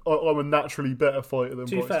I'm a naturally better fighter than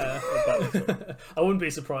To be Bryce. fair, I wouldn't be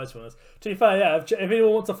surprised for us. To be fair, yeah. If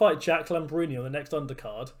anyone wants to fight Jack Lambrini on the next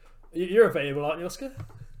undercard, you're available, aren't you, Oscar?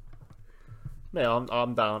 Mate,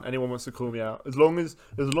 I'm down. Anyone wants to call me out, as long as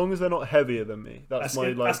they're not heavier than me. That's my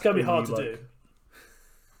like. That's gonna be hard to only, do.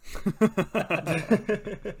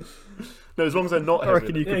 No, as long as they're not I heavier.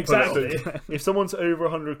 reckon you than could me. pull it Exactly. off. If someone's over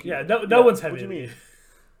 100 Yeah, kilos, no one's what do heavier you than mean?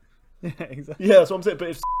 you. Yeah, exactly. Yeah, that's what I'm saying. But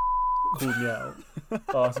if called me out,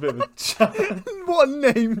 oh, it's a bit of a. What a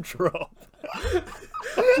name drop!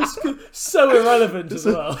 So irrelevant as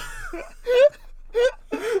well.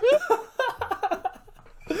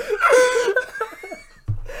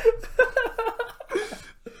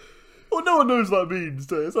 Well, no one knows what that means.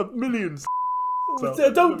 So it's like millions.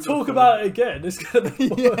 Don't talk about it again. It's gonna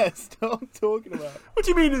be Yeah, stop talking about it. What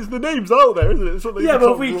do you mean? It's the name's out there, isn't it? It's not that Yeah, you but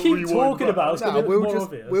can't we keep rewind talking back. about it. It's gonna Nah, be more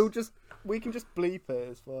obvious. we can just bleep it.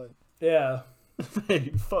 It's fine. Yeah. Hey,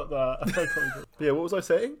 fuck that. I can't do it. Yeah, what was I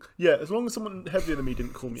saying? Yeah, as long as someone heavier than me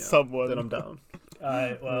didn't call me out, Someone. then I'm down.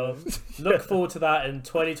 Alright, well, look forward to that in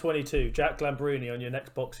 2022. Jack Lambrini on your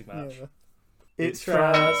next boxing match. Yeah. It's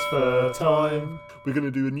transfer time. We're going to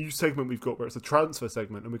do a new segment we've got where it's a transfer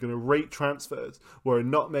segment, and we're going to rate transfers. Where a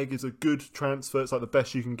nutmeg is a good transfer, it's like the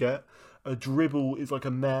best you can get. A dribble is like a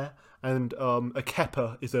meh, and a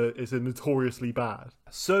kepper is a notoriously bad.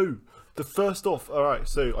 So the first off, all right.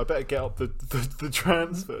 So I better get up the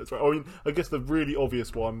transfers. Right? I mean, I guess the really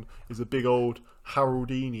obvious one is a big old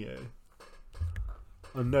Haroldinho.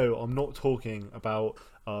 And no, I'm not talking about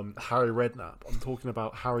Harry Redknapp. I'm talking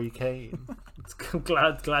about Harry Kane. I'm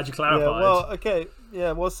glad you Yeah, clarified. well, okay.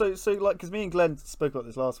 Yeah, well, so like, because me and Glenn spoke about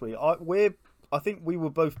this last week. I think we were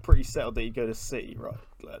both pretty settled that he'd go to City, right,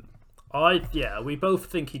 Glenn? We both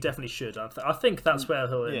think he definitely should. I think that's where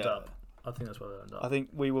he'll end Yeah. up. I think that's where he'll end up. I think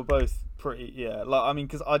we were both pretty, yeah. Like, I mean,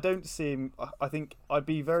 because I don't see him. I think I'd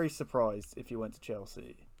be very surprised if he went to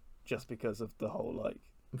Chelsea, just because of the whole like.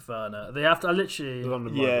 Werner. They have to literally.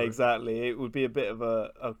 London Yeah, rivalry. exactly. It would be a bit of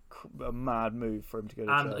a mad move for him to go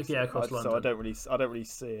to And, Chelsea. yeah, across So London. I don't really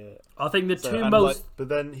see it. I think the So- two and, most. But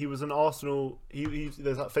then he was an Arsenal. He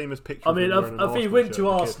there's that famous picture. I of mean, him wearing an if he Arsenal went shirt to as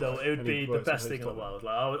a kid, Arsenal, it would and he be the works at best thing in the Tottenham. world.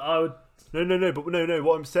 Like I would. No.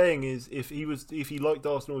 What I'm saying is, if he liked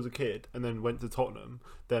Arsenal as a kid and then went to Tottenham,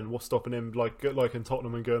 then what's stopping him like in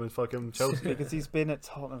Tottenham and going to fucking Chelsea? Because he's been at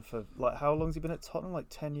Tottenham for like how long's he been at Tottenham? Like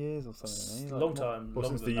 10 years or something. Isn't he? A Like, long time. Well, longer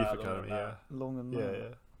since the than youth that, longer academy, than yeah. that. Long and Yeah, long. yeah.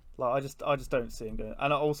 Like I just don't see him going.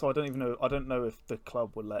 And also I don't know if the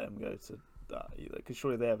club would let him go to that either. Because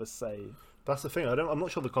surely they have a say. That's the thing. I'm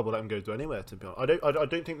not sure the club will let him go to anywhere. To be honest, I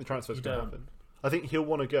don't think the transfer's You going to don't. happen. I think he'll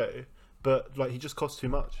want to go, but like he just costs too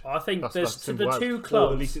much. I think That's there's simple the as. two Or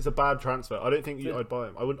clubs. at least it's a bad transfer. I don't think I'd buy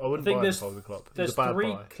him. I wouldn't think buy him there's- if I was a club. He's There's a bad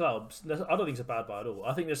three buy. clubs. I don't think it's a bad buy at all.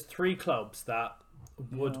 I think there's three clubs that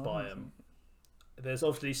would buy him. There's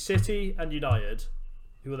obviously City and United,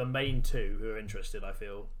 who are the main two who are interested, I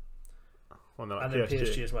feel. Well, no, And then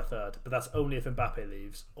PSG is my third, but that's only if Mbappe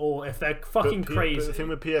leaves, or if they're fucking crazy. But the thing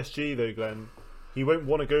with PSG though, Glenn, he won't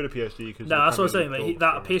want to go to PSG because no, that's what I'm saying.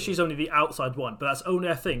 That PSG is only the outside one, but that's only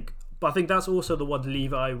I think. But I think that's also the one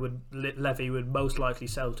Levy would most likely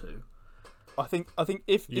sell to. I think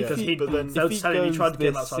if he goes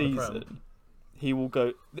this season, he will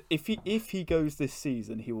go. If he goes this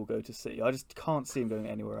season, he will go to City. I just can't see him going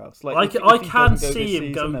anywhere else. Like I can see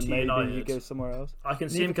him going to United. Maybe he goes somewhere else. I can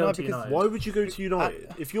see him going to United. Why would you go to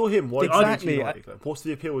United? If you're him, why would you go to United? What's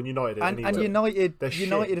the appeal in United? And United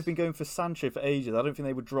have been going for Sancho for ages. I don't think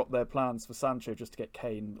they would drop their plans for Sancho just to get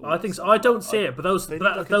Kane. I think so. I don't see it, but those are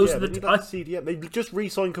the. They just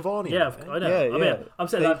re-signed Cavani. Yeah, I know. Yeah. I'm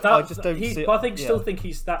saying I just don't see it. But I still think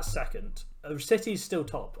he's that second. City's still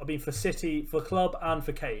top. I mean, for City, for club, and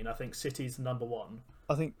for Kane, I think City's number one.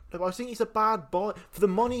 I think he's a bad buy for the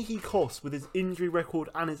money he costs with his injury record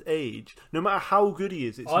and his age. No matter how good he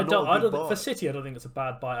is, it's not a good buy. For City, I don't think it's a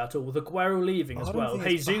bad buy at all. With Aguero leaving as well,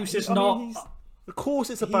 Jesus is not. Of course,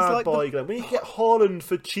 it's a bad buy, Glenn. When you get Haaland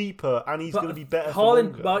for cheaper and he's going to be better.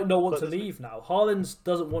 Haaland might not want to leave now.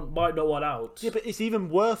 Haaland might not want out. Yeah, but it's even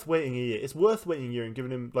worth waiting a year. It's worth waiting a year and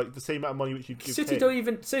giving him like the same amount of money which you'd give City Kane. Don't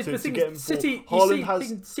even. City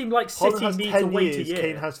seem like Haaland City has need 10 to wait years, a year.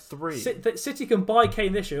 Kane has 3. City can buy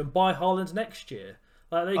Kane this year and buy Haaland next year.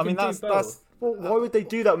 Like they can do both. Well, why would they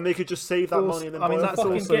do that when they could just save that money and then buy that's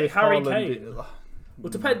him? also get if Harry Haaland Kane. Well,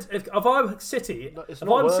 it depends. If I'm City,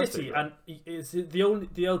 and is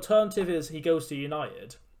the alternative is he goes to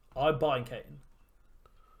United, I'm buying Kane.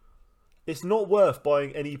 It's not worth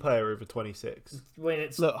buying any player over 26.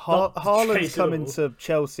 Haaland's coming to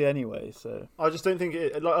Chelsea anyway, so I just don't think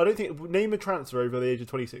it. Like, I don't think name a transfer over the age of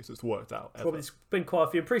 26 that's worked out. Ever. Probably it's been quite a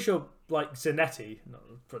few. I'm pretty sure like Zanetti, not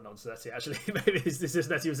Zanetti actually. Maybe this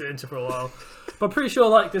Zanetti was in Inter for a while, but I'm pretty sure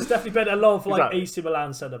like there's definitely been a lot of like AC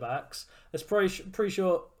Milan centre backs. There's pretty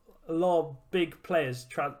sure a lot of big players.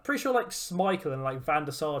 Pretty sure like Schmeichel and like Van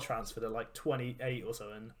der Sar transferred at like 28 or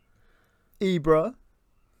something. Ibra.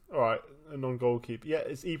 All right, a non-goalkeeper. Yeah,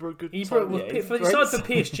 is Ibra a good? He signed for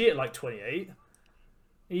PSG at like 28.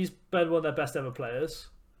 He's been one of their best ever players.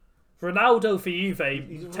 Ronaldo for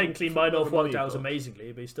Juve technically might not have worked out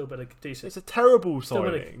amazingly, but he's still been a decent. It's a terrible signing.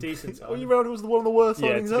 Still been a decent signing. Ronaldo was one of the worst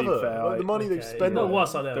signings ever. Fair, like, the money they've spent. Not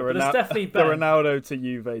worse than ever. But it's definitely better. The Ronaldo to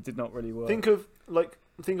Juve did not really work.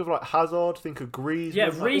 Think of Hazard. Think of Griezmann.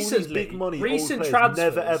 Yeah, recently, big money, recent transfers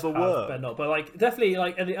never ever worked. But like definitely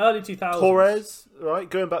like in the early 2000s. Torres, right?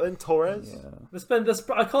 Going back then, Torres. Yeah.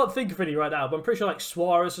 I can't think of any right now, but I'm pretty sure like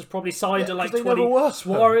Suarez has probably signed at like 20.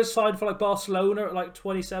 Suarez signed for like Barcelona at like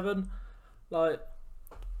 27. Like,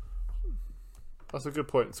 that's a good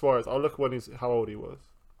point. Suarez. I'll look when how old he was.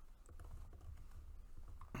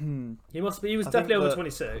 He must be. He was definitely over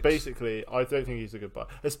 26. Basically, I don't think he's a good buy.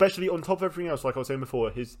 Especially on top of everything else, like I was saying before,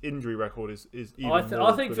 his injury record is even more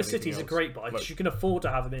I think for than City, he's a great buy because you can afford to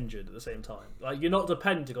have him injured at the same time. Like you're not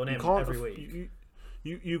depending on him every week.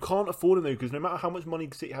 You can't afford him though because no matter how much money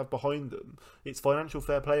City have behind them, it's financial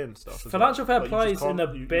fair play and stuff. Financial fair play is in the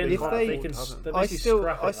bin. I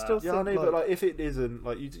still think, I know, but like if it isn't,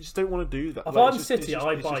 like you just don't want to do that. If I'm City,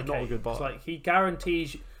 I buy Kane. It's like he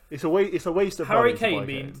guarantees. It's a waste of Harry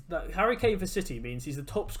money. Harry Kane for City means he's the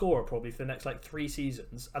top scorer probably for the next like 3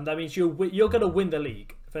 seasons, and that means you're going to win the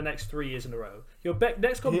league for the next 3 years in a row. Your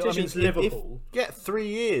next competition is Liverpool. 3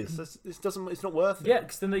 years. It's not worth it. Yeah,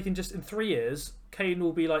 because then they can just in 3 years, Kane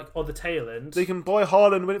will be like on the tail end. They can buy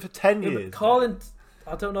Haaland and win it for 10 years. Haaland,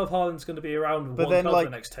 I don't know if Haaland's going to be around for the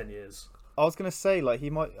next 10 years. I was gonna say like he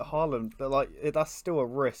might Haaland, but like that's still a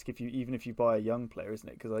risk even if you buy a young player, isn't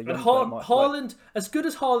it? Because Haaland, as good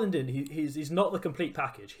as Haaland he's not the complete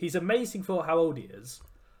package. He's amazing for how old he is,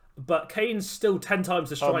 but Kane's still 10 times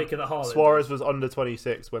the striker that Haaland. Suarez was under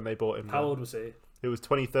 26 when they bought him. How old was he? It was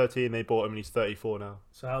 2013. They bought him, and he's 34 now.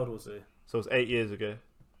 So how old was he? So it was 8 years ago.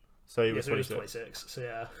 So he was 26. So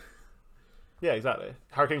yeah. Yeah, exactly.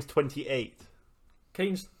 Harry Kane's 28.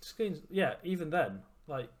 Kane's even then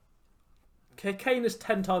like. Kane is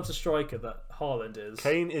 10 times the striker that Haaland is.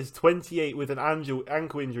 Kane is 28 with an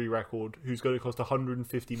ankle injury record who's going to cost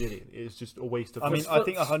 150 million. It's just a waste of money. I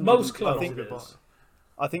think 100 most clubs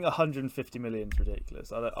I think 150 million is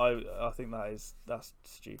ridiculous. I think that's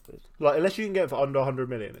stupid. Like unless you can get it for under 100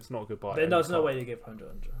 million, it's not a good buy. Then there's no way you give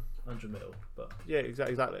 100 mil, but yeah,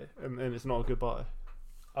 exactly. And it's not a good buy.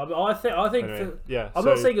 I think anyway, I'm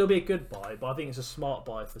not saying it'll be a good buy, but I think it's a smart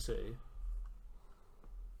buy for City.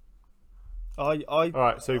 All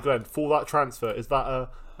right, so Glenn, for that transfer, is that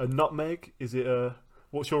a nutmeg? Is it a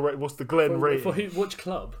what's the Glenn rate? For which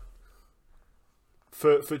club?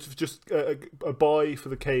 for just a buy for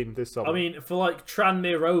the Kane this summer. I mean, for like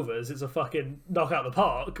Tranmere Rovers, it's a fucking knock out the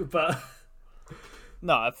park, but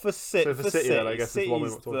No, for City, then, I guess, is one we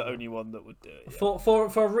City's want to the talk only one that would do it. Yeah. for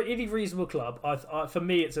a really reasonable club, for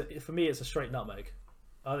me it's a straight nutmeg.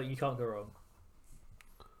 I think you can't go wrong.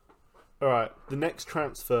 All right, the next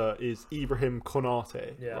transfer is Ibrahim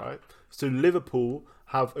Konate, Yeah. right? So Liverpool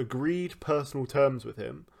have agreed personal terms with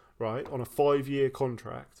him, right, on a 5-year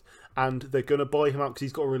contract, and they're going to buy him out because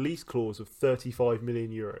he's got a release clause of 35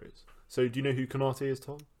 million euros. So do you know who Konate is,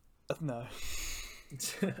 Tom? No.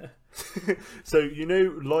 So you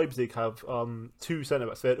know Leipzig have 2 centre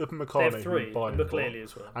backs. They had Upamecano, They have 3, who Bayern and bought, Muklele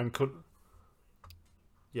as well. and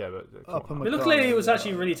yeah, but come on. Muklele was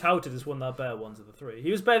actually really touted as one of the better ones of the 3.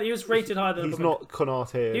 He was better. He was rated higher than. He's not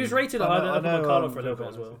Konate. He was rated higher than Upamecano for a little bit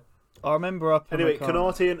as well. I remember Anyway,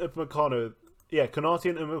 Konate and Upamecano. Yeah, Konate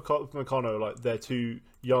and Upamecano, like they're 2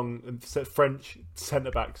 young and French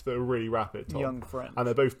centre backs that are really rapid. Tom. Young French. And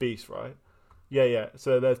they're both beasts, right? Yeah.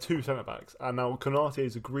 So they're 2 centre backs, and now Konate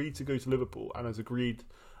has agreed to go to Liverpool and has agreed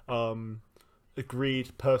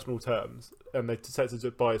personal terms, and they set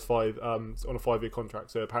to buy his on a 5-year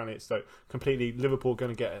contract. So apparently it's so completely Liverpool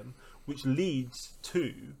going to get him, which leads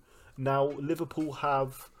to now Liverpool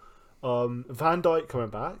have Van Dijk coming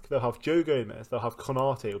back. They'll have Joe Gomez. They'll have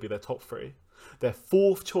Konate. Will be their top 3. Their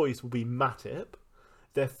 4th choice will be Matip.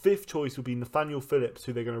 Their 5th choice will be Nathaniel Phillips,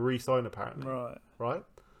 who they're going to re-sign apparently. Right.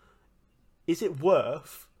 Is it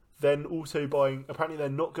worth then also buying? Apparently they're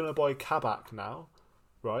not going to buy Kabak now,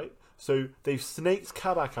 right? So they've snaked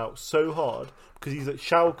Kabak out so hard because he's at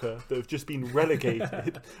Schalke that have just been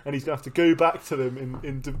relegated, and he's going to have to go back to them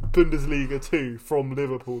in Bundesliga 2 from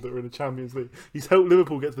Liverpool that are in the Champions League. He's helped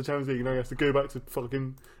Liverpool get to the Champions League, and now he has to go back to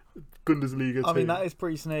fucking Bundesliga 2. I mean, that is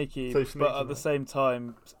pretty snaky, So but at the same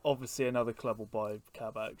time, obviously another club will buy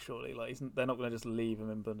Kabak, surely. Like, they're not going to just leave him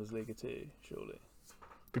in Bundesliga 2, surely.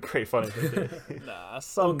 Be pretty funny. Nah,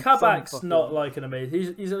 Well, Kabak's not like an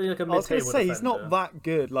amazing. He's like a mid-table I was going to say, defender. he's not that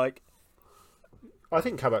good. Like, I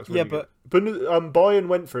think Kabak's really good. But Bayern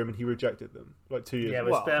went for him and he rejected them like 2 years Yeah,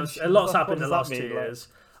 ago. but a lot's happened in the does last that 2 mean, years.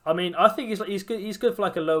 I mean, I think he's good. He's good for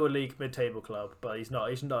like a lower league mid-table club, but he's not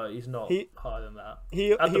higher than that.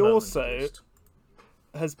 He At the moment, also at least.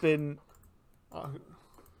 has been.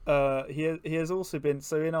 He has also been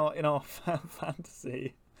so in our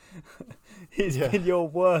fantasy. He's been your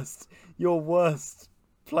worst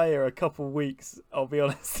player a couple weeks. I'll be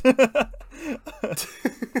honest.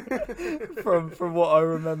 from what I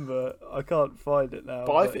remember, I can't find it now.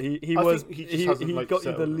 But he got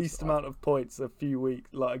you the least amount of points a few weeks,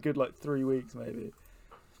 like a good 3 weeks maybe.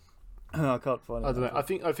 I can't find it. I don't know. I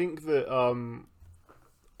think that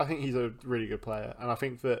I think he's a really good player, and I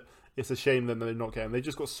think that it's a shame that they're not getting. They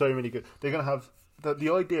just got so many good. They're gonna have.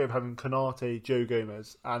 The idea of having Konate, Joe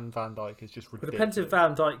Gomez, and Van Dijk is just ridiculous. It depends if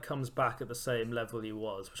Van Dijk comes back at the same level he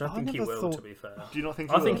was, which I think he will. To be fair, do you not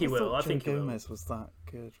think? I think he will. I think Joe Gomez was that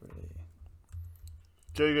good, really.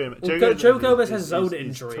 Joe Gomez has his own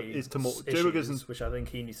injury issues, which I think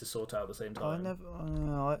he needs to sort out at the same time.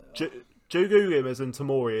 Joe Gomez and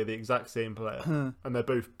Tomori are the exact same player, and they're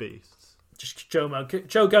both beasts. Just Joe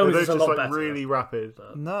Gomez is a lot better. Really rapid.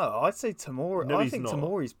 No, I'd say Tamori. No, I think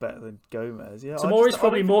Tomori's better than Gomez. Yeah, Tomori's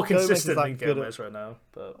probably more consistent than Gomez right now.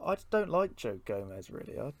 But I don't like Joe Gomez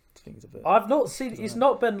really. I think he's a bit. I've not seen. He's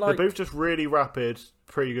not been like. They're both just really rapid,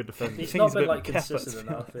 pretty good defenders. He's not been like consistent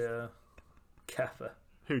enough. Yeah, Kappa.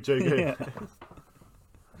 Who Joe Gomez? Yeah.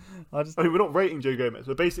 I mean, we're not rating Joe Gomez.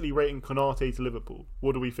 We're basically rating Konate to Liverpool.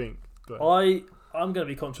 What do we think? I'm going to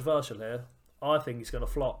be controversial here. I think he's going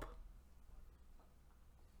to flop.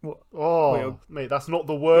 What? Oh, mate, that's not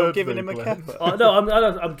the word. You're giving him a Kepa. No,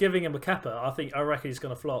 I'm giving him a Kepa. I reckon he's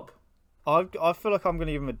going to flop. I feel like I'm going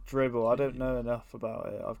to give him a dribble. I don't know enough about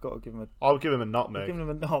it. I've got to give him a. I'll give him a nutmeg. Give him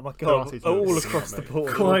a. Oh my god! All across the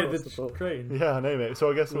board. Quite the train. Yeah, I know, mate.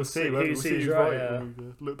 So I guess we'll see. We'll see who's right when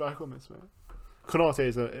we look back on this, mate. Konate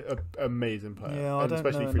is an amazing player, yeah, and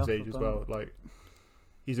especially for his age as well. Like,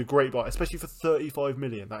 he's a great buy, especially for 35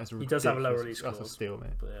 million. That is ridiculous. He does have a low release clause. That's a steal,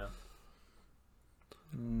 mate. But yeah.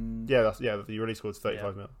 The release score's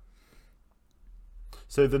 35 mil.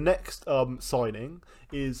 So the next signing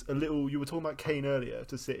is a little. You were talking about Kane earlier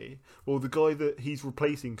to City. Well, the guy that he's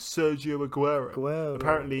replacing, Sergio Aguero.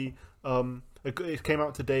 Apparently, it came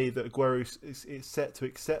out today that Aguero is set to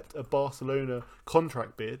accept a Barcelona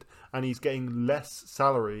contract bid, and he's getting less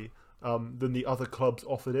salary than the other clubs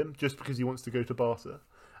offered him, just because he wants to go to Barca.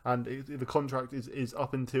 And the contract is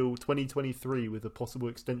up until 2023 with a possible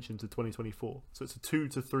extension to 2024. So it's a 2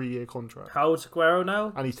 to 3 year contract. How old's Aguero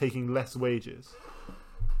now? And he's taking less wages.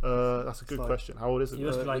 That's a good question. How old is it? He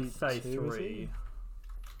must be like 33.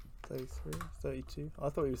 33, 32. I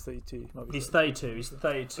thought he was 32. He's 32. He's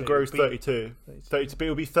 32. Aguero's 32. 32, but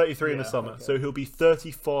he'll be 33 in the Yeah, summer. okay. So he'll be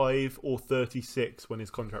 35 or 36 when his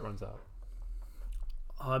contract runs out.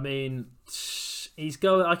 I mean, he's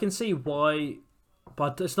going. I can see why,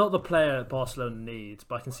 but it's not the player Barcelona needs.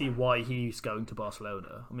 But I can see why he's going to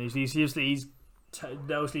Barcelona. I mean, he's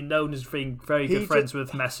obviously known as being very good friends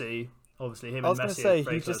with Messi. Obviously, him I and was going Messi to say are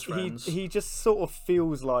very close friends. he just sort of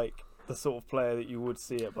feels like the sort of player that you would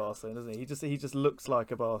see at Barcelona, doesn't he? He just looks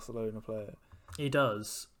like a Barcelona player. He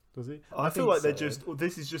does. Does he? I I feel think like they're so. just.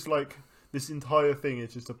 This is just like. This entire thing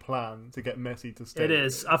is just a plan to get Messi to stay. It with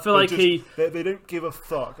is. it. I feel They're like just- They don't give a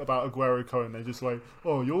fuck about Aguero Cohen. They're just like,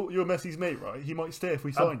 oh, you're Messi's mate, right? He might stay if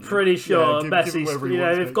we sign I'm you. pretty sure give him Messi's. whatever he You know,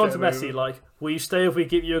 wants, they've mate. gone Get to him over Messi it. like, will you stay I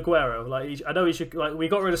give you Aguero? Like, I know he should. Like, we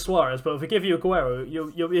got rid of Suarez, but if we give you Aguero,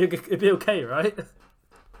 you'll be okay, right?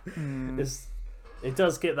 It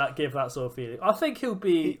does give that sort of feeling. I think he'll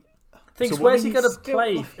be. Thinks So where's what he do going you to still-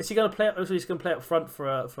 play? Is he going to play up? He's going to play up front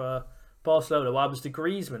for Barcelona. What happens to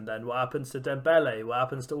Griezmann then? What happens to Dembele? What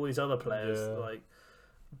happens to all these other players? Yeah. Like,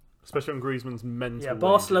 Especially on Griezmann's mental. yeah,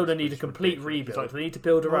 Barcelona wages, need a which is complete ridiculous. rebuild. It's like- They need to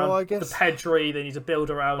build around Well, I the guess- Pedri. They need to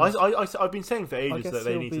build around I've been saying for I ages guess that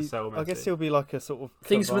they he'll need be. to sell Messi. I guess he'll be like a sort of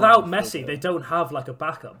things. Cavani Without Messi, figure. they don't have like a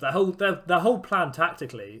backup. Their whole plan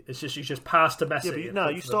tactically is just you just pass to Messi. Yeah, but and no,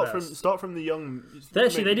 hope you for the start best. from the young.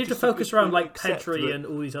 Actually, they need to just focus around like accept Pedri that- and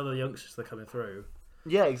all these other youngsters that are coming through.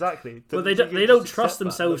 Yeah, exactly. But they You don't. can They don't just trust accept that.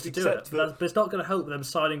 themselves Like, to do it. accept that- But it's not going to help them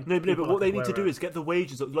signing. No, people but what like they need to do Aguero. is get the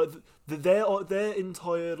wages up. Like their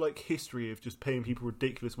entire like history of just paying people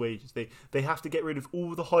ridiculous wages. They have to get rid of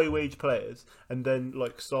all the high wage players and then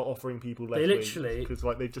like start offering people less. They literally- because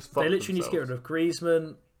like they just They literally need to get rid of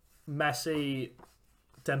Griezmann, Messi,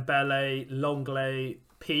 Dembele, Longley,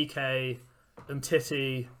 PK,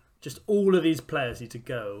 Umtiti. Just all of these players need to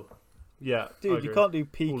go. Yeah, I Dude, you agree. can't do All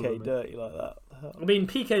of PK them. dirty like that. I mean,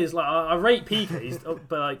 PK is like I rate PK,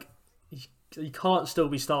 but like he can't still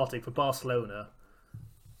be starting for Barcelona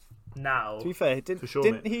now. To be fair, For didn't sure,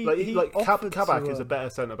 didn't mate. he? like offered Kabak to, is a better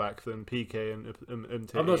centre back than PK and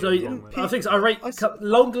I'm not. Titi No, and Longley. I think so. I rate I s-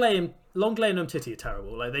 Longley and Umtiti are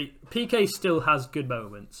terrible. Like PK still has good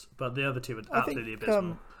moments, but the other two are I absolutely think.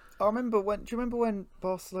 abysmal. I remember when. Do you remember when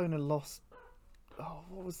Barcelona lost? Oh,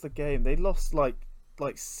 what was the game? They lost like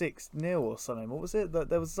 6-0 or something. What was it?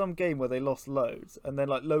 There was some game where they lost loads, and then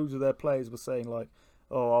like loads of their players were saying like,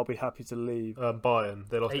 "Oh, I'll be happy to leave." Bayern,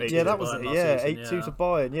 they lost 8-2. Yeah, that was Bayern it. last Yeah, season, 8-2 yeah. to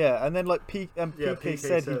Bayern. Yeah, and then like Yeah, PK PK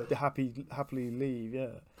said said- he'd happily leave. Yeah.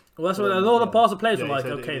 Well, that's what a lot of the Barca players Yeah, were he like.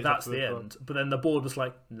 said it Okay, was that's up to the the club. end. But then the board was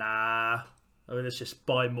like, nah. I mean, let's just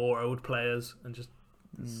buy more old players and just.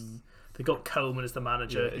 They got Coleman as the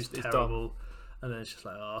manager, Yeah, who's it's terrible, and then it's just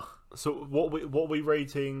like, oh. So what we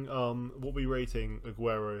rating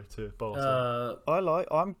Aguero to Barca?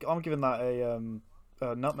 I'm giving that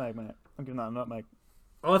a nutmeg, mate. I'm giving that a nutmeg.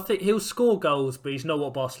 I think he'll score goals, but he's not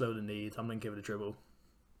what Barcelona need. I'm gonna give it a dribble.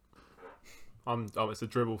 It's a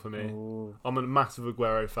dribble for me. Ooh. I'm a massive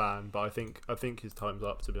Aguero fan, but I think his time's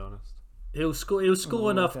up, to be honest. He'll score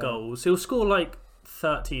enough okay. goals. He'll score like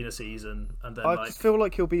 13 a season, and then I like. just feel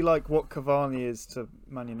like he'll be like what Cavani is to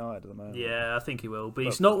Man United at the moment. Yeah, I think he will, but But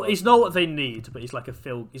he's for not. He's Barcelona. not what they need, but he's like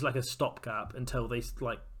a stopgap until they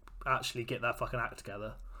like actually get that fucking act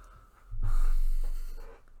together.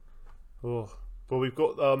 Oh, well, we've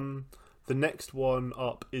got the next one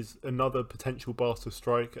up is another potential Barca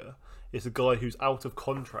striker. It's a guy who's out of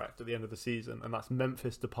contract at the end of the season, and that's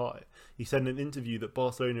Memphis Depay. He said in an interview that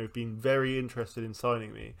Barcelona have been very interested in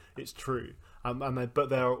signing me. It's true, but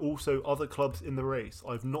there are also other clubs in the race.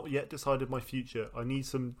 I've not yet decided my future. I need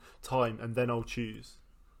some time, and then I'll choose.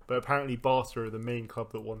 But apparently, Barca are the main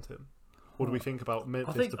club that want him. What do we think about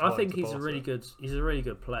Memphis Depay? I think to he's Barca? He's a really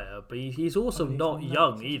good player, but he's also he's not not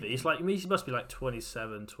young that, either. He's like he must be like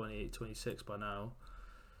 27, 28, 26 by now.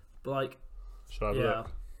 But like Should I have a yeah,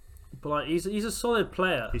 look? but like he's a solid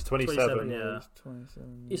player. He's 27. Yeah,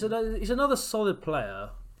 He's 27. he's another solid player.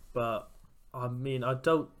 But I mean, I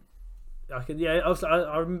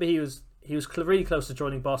remember he was really close to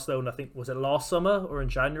joining Barcelona. I think was it last summer or in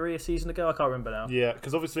January a season ago. I can't remember now. Yeah,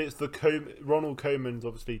 because obviously it's Ronald Koeman's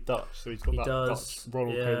obviously Dutch, so he's got He that does, Dutch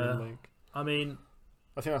Ronald yeah. Koeman link. I mean,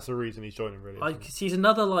 I think that's the reason he's joining, really. isn't it? he's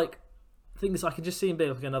another like. I think this I can just see him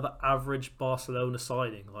being like another average Barcelona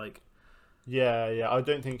signing. Like Yeah. I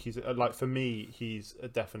don't think he's like for me. He's a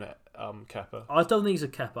definite Kepa. I don't think he's a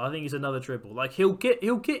Kepa. I think he's another dribble. Like he'll get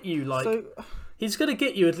you like So he's gonna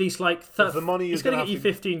get you at least like But the money he's is gonna gonna get you have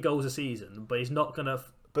to- 15 goals a season, but he's not gonna.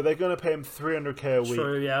 But they're going to pay him 300k a week.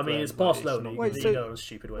 True, yeah. I mean, Glenn, it's like, Barcelona. not- Wait, you so know,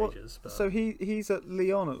 stupid what- wages. But so he's at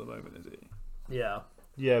Lyon at the moment, is he? yeah,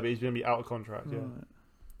 Yeah, but he's going to be out of contract. Yeah.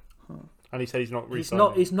 Right. And he said he's not He's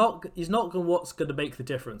re-signing. He's not what's going to make the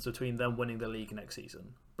difference between them winning the league next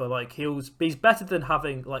season. But like he's better than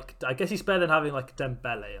having like I guess he's better than having like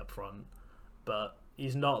Dembele up front. But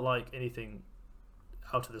he's not like anything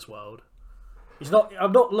out of this world. He's not.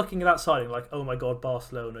 I'm not looking at that signing like, oh my god,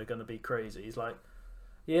 Barcelona are going to be crazy. He's like,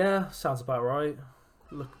 yeah, sounds about right.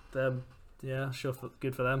 Look at them. Yeah, sure,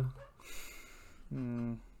 good for them.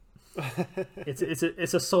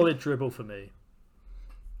 It's a solid dribble for me.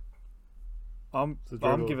 I'm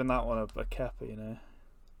giving that one a Kepa, you know.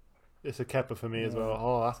 It's a Kepa for me as well.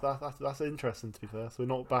 Oh, that's interesting to be fair. So we're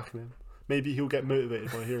not backing him. Maybe he'll get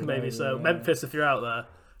motivated by hearing Maybe that. so. Yeah. Memphis, if you're out there,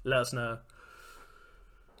 let us know.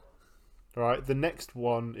 All right, the next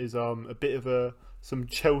one is a bit of some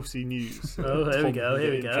Chelsea news. Oh, here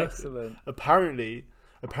we go. Excellent. Apparently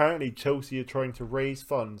Chelsea are trying to raise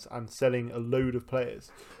funds and selling a load of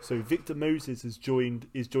players. So Victor Moses is joining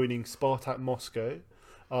Spartak Moscow.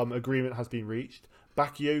 Agreement has been reached.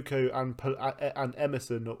 Bakayoko and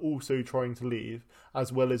Emerson are also trying to leave,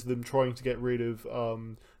 as well as them trying to get rid of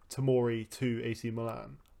Tomori to AC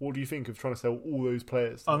Milan. What do you think of trying to sell all those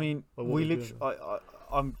players? I mean, we literally.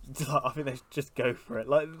 I think they should just go for it.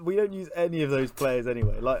 Like, we don't use any of those players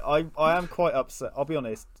anyway. Like, I am quite upset. I'll be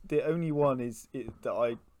honest. The only one that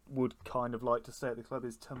I would kind of like to stay at the club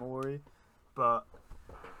is Tomori, but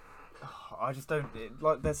I just don't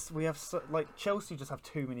like this. We have Chelsea just have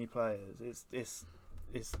too many players. It's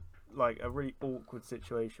like a really awkward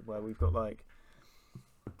situation where we've got like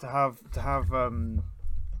to have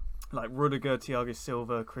like Rudiger, Thiago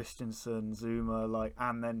Silva, Christensen, Zuma, like,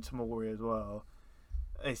 and then Tomori as well.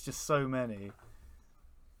 It's just so many.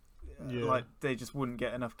 Yeah. Like, they just wouldn't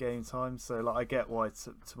get enough game time. So like, I get why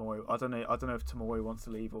Tomori. I don't know if Tomori wants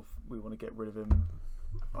to leave or if we want to get rid of him.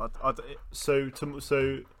 So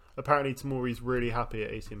apparently Tomori's really happy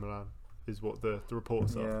at AC Milan, is what the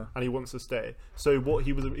reports are, and he wants to stay. So what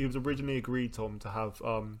he was originally agreed, Tom, to have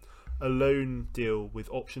a loan deal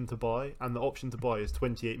with option to buy, and the option to buy is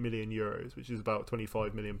 28 million euros, which is about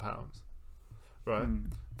 25 million pounds. Right,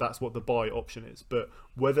 that's what the buy option is. But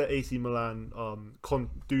whether AC Milan can't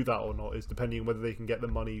do that or not is depending on whether they can get the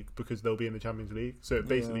money because they'll be in the Champions League. So it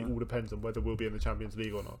basically all depends on whether we'll be in the Champions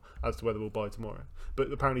League or not, as to whether we'll buy tomorrow.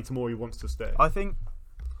 But apparently Tomori wants to stay. I think,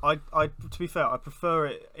 to be fair, I prefer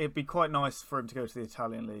it. It'd be quite nice for him to go to the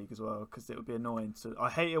Italian league as well, because it would be annoying. I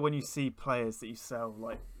hate it when you see players that you sell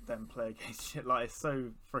like them play against shit. Like, it's so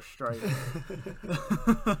frustrating.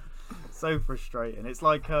 So frustrating. It's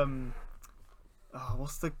like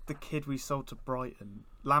what's the kid we sold to Brighton?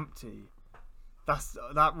 Lamptey.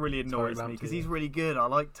 That really annoys me because he's really good. I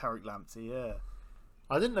like Tariq Lamptey. Yeah.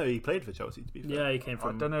 I didn't know he played for Chelsea. To be fair. Yeah, he came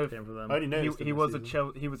from. I don't know if came from them. I only noticed he was a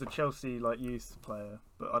Chelsea like youth player,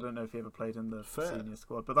 but I don't know if he ever played in the senior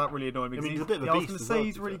squad. But that really annoyed me. I mean, he's a bit of a beast. I was going to say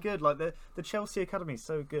he's really good. Like the Chelsea academy is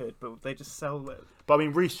so good, but they just sell it. But I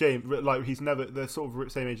mean, Reece James, like, he's never. They're sort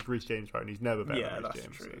of same age as Reece James, right? And he's never better than Reece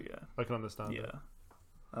James. True, so yeah, I can understand. Yeah.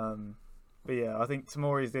 That. But yeah, I think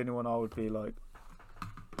Tomori is the only one I would be like,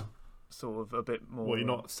 sort of a bit more. Well, you're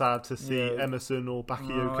not sad to see Emerson or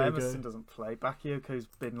Bakayoko go? Emerson doesn't play. Bakayoko's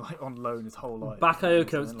been like on loan his whole life.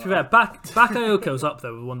 Bakayoko's up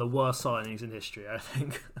there with one of the worst signings in history, I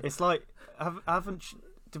think. It's like,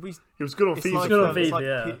 did we? He was good on FIFA. He was good on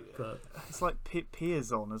FIFA, but it's like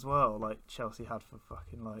Piazon as well. Like Chelsea had for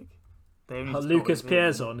fucking like. Lucas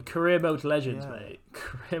Piazon, career mode legend, mate.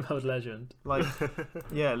 Career mode legend. Like,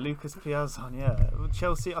 yeah, Lucas Piazon. Yeah,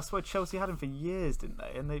 Chelsea. I swear, Chelsea had him for years, didn't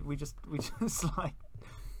they? And we just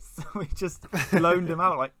loaned him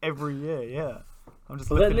out like every year. Yeah, I'm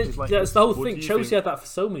just looking at his, like, that's the whole thing. Chelsea had that for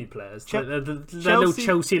so many players. Their little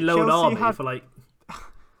Chelsea loan army for like.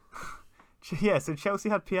 Yeah, so Chelsea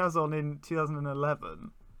had Piazon in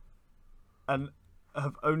 2011, and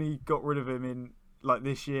have only got rid of him in. Like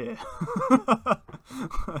this year,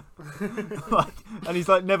 and he's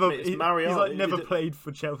like never. He's like never played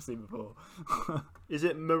for Chelsea before. Is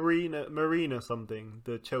it Marina something?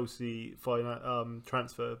 The Chelsea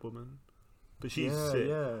transfer woman, but she's sick.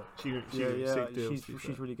 Yeah, sick deal,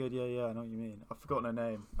 she's really good. Yeah, I know what you mean. I've forgotten her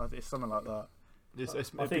name. It's something like that.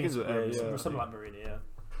 It begins with M. Something like Marina. Yeah.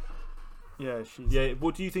 Yeah, she's. Yeah,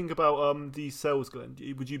 what do you think about these sales, Glenn?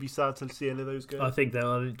 Would you be sad to see any of those go? I think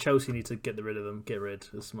Chelsea need to get rid of them. Get rid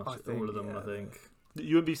as much all of them. Yeah. I think.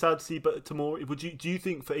 You wouldn't be sad to see, but Tomori. Do you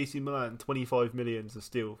think for AC Milan, 25 million is a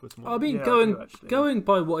steal for Tomori? I mean, going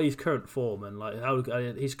by what his current form and like how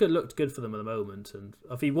he's looked good for them at the moment, and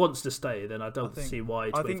if he wants to stay, then I don't see why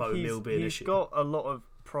 25 million will be an issue. He's got a lot of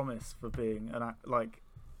promise for being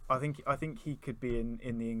I think he could be in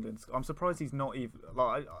the England. I'm surprised he's not even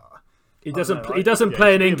like. He doesn't. know, He doesn't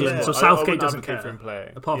play in yeah, England, yeah. so I Southgate wouldn't doesn't advocate care. for him playing.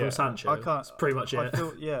 Apart Yeah. from Sancho, I can't. that's pretty much I it.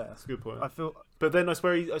 feel, yeah. That's a good point. I feel. But then I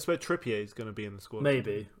swear Trippier is going to be in the squad.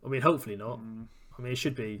 Maybe. I mean, hopefully not. I mean, it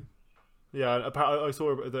should be. Yeah, apparently I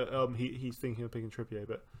saw that he's thinking of picking Trippier,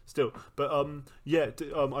 but still. But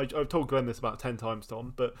I've told Glenn this about 10 times,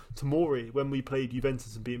 Tom. But Tomori, when we played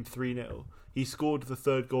Juventus and beat him 3-0, he scored the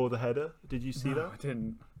third goal of the header. Did you see No, that? I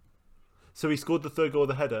didn't. So he scored the third goal of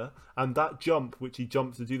the header, and that jump, which he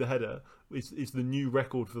jumped to do the header, is the new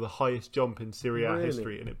record for the highest jump in Serie A Really?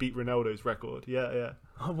 history, and it beat Ronaldo's record. Yeah.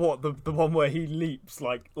 What the one where he leaps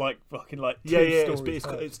like fucking like two Yeah. stories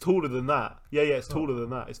high? It's taller than that. Yeah. It's taller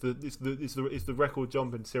than that. It's the record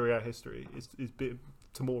jump in Serie A history. It's bit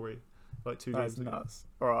Tomori, like 2 That's games ago. nuts.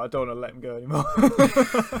 All right, I don't want to let him go anymore.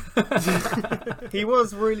 He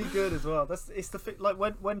was really good as well. It's the thing, like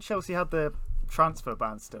when Chelsea had the transfer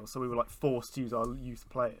ban still, so we were like forced to use our youth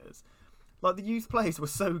players. Like the youth players were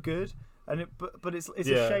so good, and but it's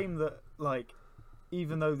Yeah. a shame that like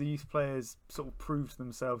even though the youth players sort of proved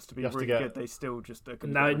themselves to be You have to really get- good, they still just are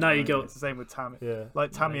Now you go. It's the same with Tammy. Yeah.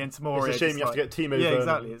 Like Tammy and Tomori. It's a shame you have to get Timo Yeah, Werner.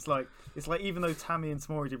 exactly. It's like even though Tammy and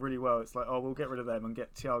Tomori did really well, it's like, oh, we'll get rid of them and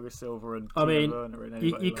get Thiago Silva and I Timo mean, Werner in. You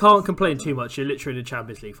Anybody can't else. complain too much. You're literally in the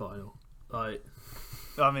Champions League final. Like,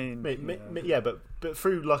 I mean, Yeah, but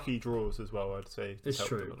through lucky draws as well, I'd say. it's helped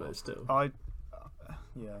true, them a but lot. still. I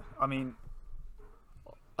mean,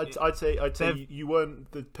 I'd say They've- you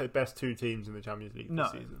weren't the best 2 teams in the Champions League No.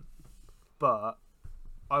 this season. but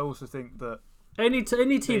I also think that Any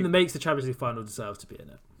team that makes the Champions League final deserves to be in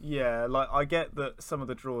it. yeah, like I get that some of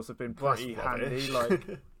the draws have been pretty That's handy. rubbish.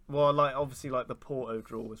 Like, well, like obviously, like the Porto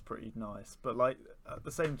draw was pretty nice, but like at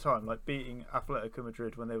the same time, like beating Atletico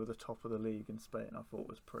Madrid when they were the top of the league in Spain, I thought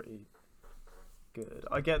was pretty good.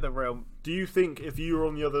 I get that Real. Do you think if you were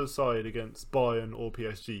on the other side against Bayern or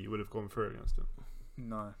PSG, you would have gone through against them?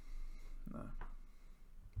 No.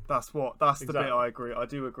 That's the bit Exactly. I agree. I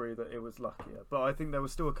do agree that it was luckier, but I think there were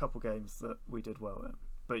still a couple games that we did well in.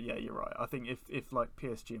 But yeah, you're right. I think if like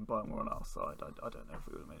PSG and Bayern were on our side, I don't know if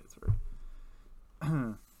we would have made it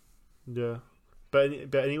through. Yeah. But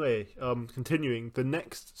anyway, continuing, the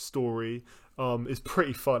next story is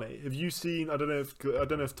pretty funny. Have you seen? I don't know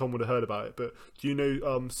if Tom would have heard about it, but do you know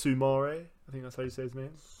Soumare? I think that's how you say his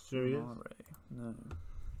name. Do you know who he is? No.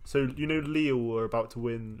 So you know Lille are about to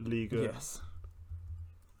win Liga. Yes.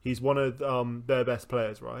 He's one of their best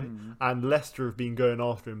players, right? And Leicester have been going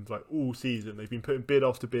after him like all season. They've been putting bid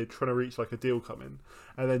after bid, trying to reach like a deal coming.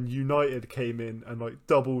 And then United came in and like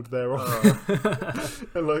doubled their offer,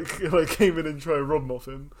 and like came in and tried to rob him off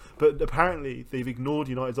him. But apparently they've ignored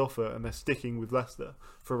United's offer and they're sticking with Leicester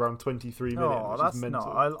for around 23 million. Oh, which that's is mental.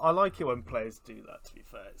 not. I like it when players do that. To be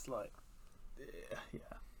fair, it's like, yeah.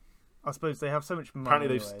 I suppose they have so much money. Apparently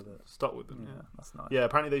they've anyway that, stuck with them. yeah, that's nice. Yeah,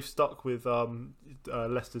 apparently they've stuck with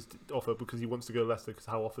Leicester's offer because he wants to go to Leicester because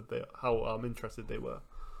how interested they were.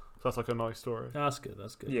 So that's like a nice story. That's good.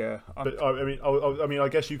 That's good. Yeah, But I mean, I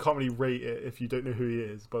guess you can't really rate it if you don't know who he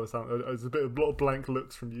is. By the sound, there's a lot of blank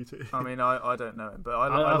looks from you two. I mean, I don't know him, but I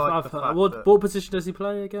like the fact that... What position does he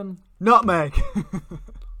play again? Nutmeg.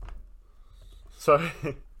 Sorry,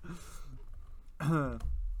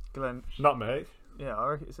 Glenn. Nutmeg. Yeah, I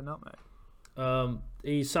reckon it's a nutmeg.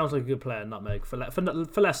 He sounds like a good player. Nutmeg for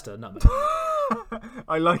Leicester. Nutmeg.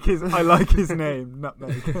 I like his name,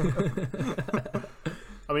 Nutmeg.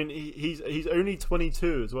 I mean, he's only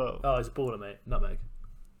 22 as well. Oh, he's a baller, mate. Nutmeg.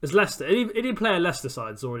 It's Leicester. Any player Leicester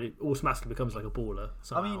side's already automatically becomes like a baller. I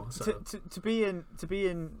Somehow, mean, to be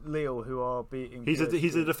in Lille, who are beating. He's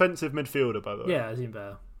a defensive midfielder, by the way. yeah, it's even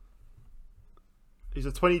better. He's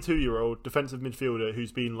a 22-year-old defensive midfielder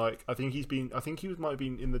who's been like I think he might have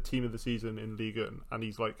been in the team of the season in Ligue 1, and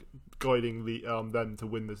he's like guiding them to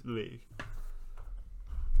win this league.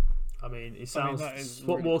 I mean, it sounds. that is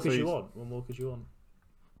What really more could pleased. you want? What more could you want?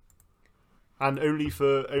 And only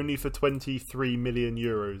for 23 million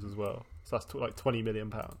euros as well. So that's like 20 million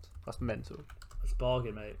pounds. That's mental. It's a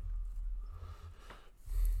bargain, mate.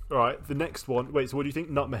 All right, the next one. Wait, so what do you think?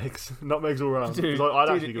 Nutmegs all round. Dude, 'Cause I'd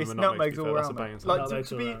dude, actually give it's him a nutmeg. nutmegs To be all fair. That's a round, banging mate. song. Like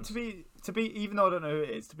Nutmegs all to be, even though I don't know who it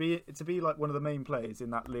is, to be like one of the main players in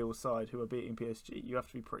that Lille side who are beating PSG, you have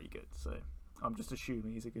to be pretty good. So I'm just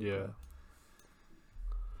assuming he's a good player.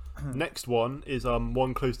 Next one is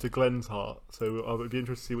one close to Glenn's heart, so I would be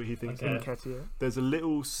interested to see what he thinks. Okay. of it.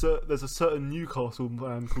 Nketiah. There's a certain Newcastle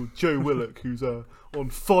man called Joe Willock who's on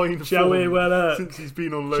fine Joey form Willock. since he's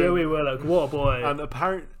been on loan. Joey Willock, what a boy.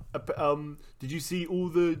 And did you see all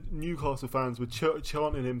the Newcastle fans were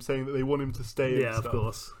chanting him, saying that they want him to stay? Yeah, and of stuff?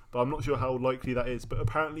 course. but I'm not sure how likely that is. But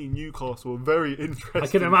apparently Newcastle are very interested. I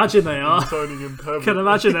can imagine they are. In signing him permanently. I can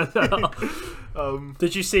imagine they are.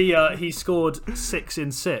 Did you see he scored 6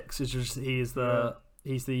 in 6? It's just he's the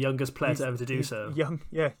youngest player to ever do so.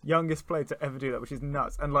 Youngest player to ever do that, which is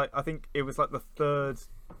nuts. And like I think it was like the third.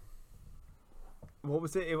 What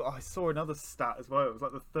was it? I saw another stat as well. It was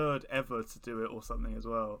like the third ever to do it or something as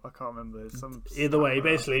well. I can't remember. Either way,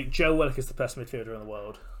 basically, Joe Willock is the best midfielder in the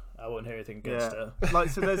world. I wouldn't hear anything against it. Like,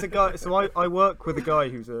 so there's a guy. So I work with a guy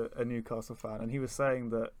who's a Newcastle fan, and he was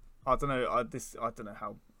saying that I don't know. I don't know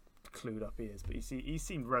how clued up he is, but he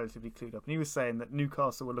seemed relatively clued up, and he was saying that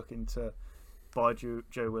Newcastle were looking to buy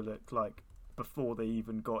Joe Willock like before they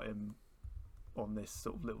even got him on this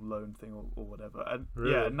sort of little loan thing or whatever. And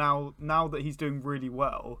really? now that he's doing really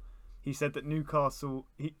well, he said that Newcastle,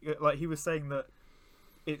 he was saying that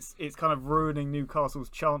it's kind of ruining Newcastle's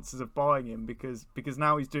chances of buying him because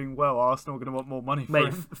now he's doing well, Arsenal are going to want more money for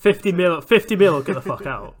him. 50 mil, get the fuck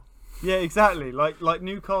out. Yeah, exactly. Like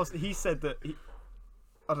Newcastle, he said that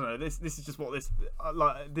I don't know. This is just what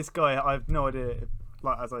this guy. I have no idea.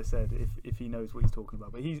 Like as I said, if he knows what he's talking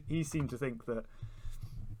about, but he seemed to think that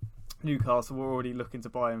Newcastle were already looking to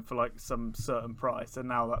buy him for like some certain price, and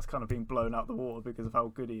now that's kind of being blown out the water because of how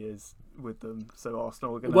good he is with them. So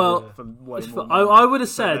Arsenal are going to for way more money. I would have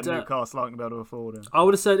said Newcastle aren't going to be able to afford him. I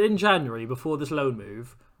would have said in January before this loan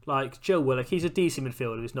move, like Joe Willock, he's a decent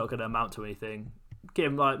midfielder who's not going to amount to anything. Give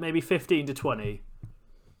him like maybe 15 to 20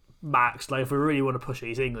 max. Like if we really want to push it,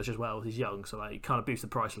 he's English as well. He's young, so like kind of boost the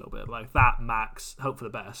price a little bit. Like that max, hope for the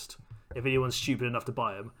best. If anyone's stupid enough to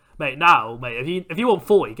buy him. Mate, if you want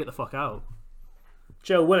 40, get the fuck out.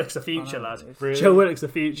 Joe Willock's the future, lad. Really? Joe Willock's the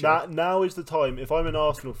future. Now is the time. If I'm an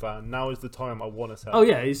Arsenal fan, now is the time I want to sell. Oh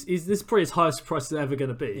yeah, this is probably his highest price it's ever going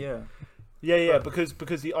to be. Yeah, because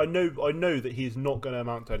I know that he's not going to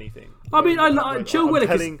amount to anything. I mean, Joe Willock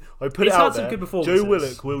I put it out there. Good performances, Joe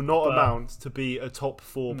Willock will not amount to be a top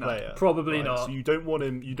 4 player. Probably not. So you don't want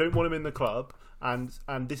him. You don't want him in the club. And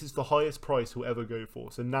this is the highest price he'll ever go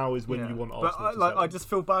for. So now is when you want Arsenal. But I just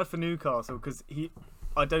feel bad for Newcastle because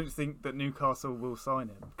I don't think that Newcastle will sign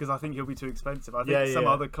him because I think he'll be too expensive. I think some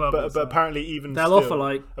other club. But apparently, even they'll still, offer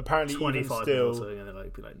like apparently 25 still, or something, and they'll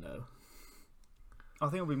be like, no. I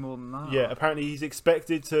think it'll be more than that. Yeah, apparently he's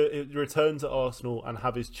expected to return to Arsenal and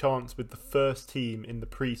have his chance with the first team in the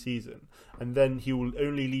pre-season, and then he will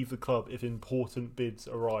only leave the club if important bids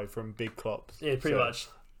arrive from big clubs. Yeah, pretty much.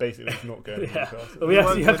 Basically, he's not going to Newcastle.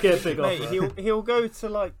 Well, you have to get a big offer. He'll go to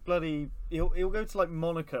like he'll go to like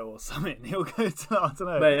Monaco or something. He'll go to I don't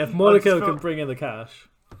know. Mate, if Monaco can bring in the cash,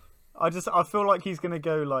 I feel like he's going to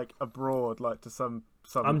go like abroad, like to some.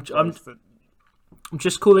 I'm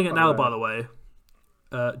just calling it now, by the way.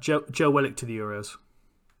 Joe Willock to the Euros.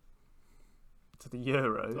 To the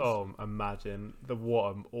Euros. Oh, imagine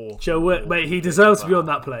what an awful. Joe Willock, mate, he deserves to be on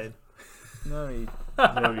that plane. No, he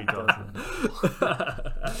doesn't.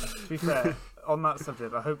 To be fair, on that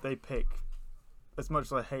subject, I hope they pick. As much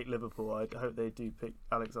as I hate Liverpool, I hope they do pick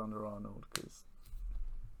Alexander Arnold because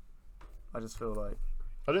I just feel like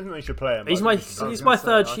I don't think they should play him. He's my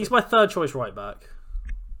third choice right back.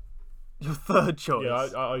 Your third choice. Yeah,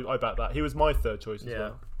 I bet that he was my third choice as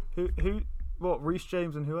well. Who? What? Reece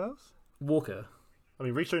James and who else? Walker. I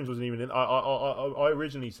mean, Reece James wasn't even in. I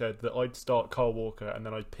originally said that I'd start Kyle Walker and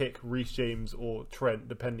then I'd pick Reece James or Trent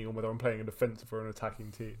depending on whether I'm playing a defensive or an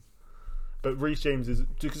attacking team. But Reece James is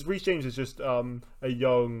just a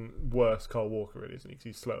young, worse Kyle Walker, really, isn't he? 'Cause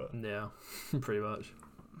he's slower. Yeah, pretty much.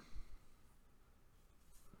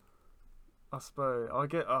 I suppose I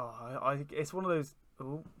get. It's one of those.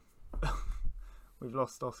 Oh, we've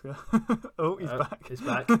lost Oscar. Oh, he's back. He's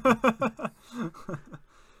back.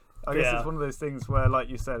 I guess it's one of those things where, like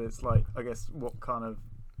you said, it's like I guess what kind of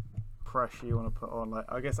pressure you want to put on. Like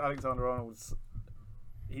I guess Alexander Arnold's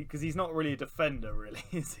because he's not really a defender, really,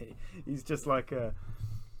 is he? He's just like a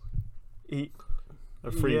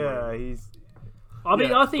free. Yeah, he's. I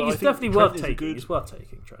mean, I think he's definitely worth taking. He's worth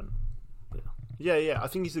taking, Trent. Yeah. I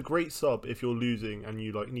think he's a great sub if you're losing and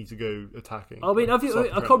you need to go attacking. I mean, I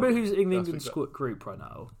can't remember who's in the England squad group right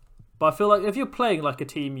now, but I feel like if you're playing like a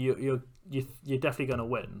team, you're definitely going to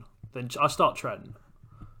win. Then I start Trent.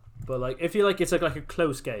 But like if you it's like a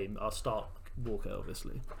close game, I'll start Walker,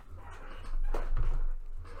 obviously.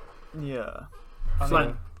 Yeah,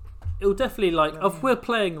 it'll definitely if we're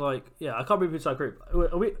playing I can't remember who's our group.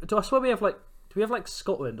 Do I swear we have do we have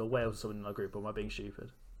Scotland or Wales or something in our group, or am I being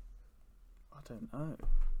stupid? I don't know.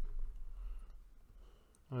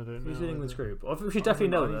 Who's in England's group? We should definitely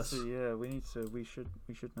know this. We should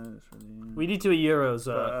know this really. Yeah. We need to a Euros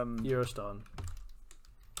Eurostar.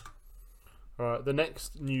 All right, the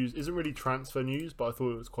next news isn't really transfer news, but I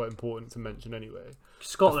thought it was quite important to mention anyway.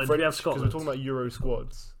 Scotland, we have Because Scotland. we're talking about Euro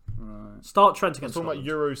squads. Right. Start Trent I was against talking about Scotland.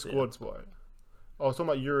 Euro squads, right? I was talking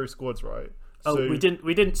about Euro squads, right? Oh, So, we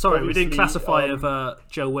didn't. Sorry, we didn't obviously, classify if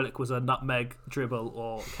Joe Willock was a nutmeg, dribble,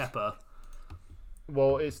 or Kepa.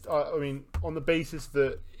 Well, it's. I mean, on the basis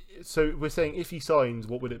that. So we're saying if he signs,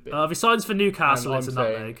 what would it be? If he signs for Newcastle, And it's a I'm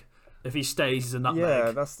saying- nutmeg. If he stays, he's a nutmeg. Yeah,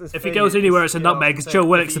 that's the if thing, he goes anywhere, it's a yeah, nutmeg. I'm Because saying Joe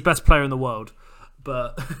Willock's if he- the best player in the world.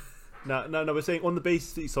 But No, we're saying on the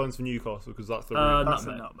basis that he signs for Newcastle because that's the Uh, route. That's a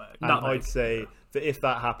nutmeg. nutmeg. And nutmeg. I'd say that if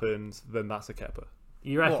that happens, then that's a Kepa.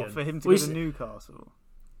 you reckon What, for him to We go s- to Newcastle?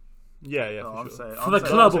 Yeah, Oh, for I'm sure. saying, For I'm the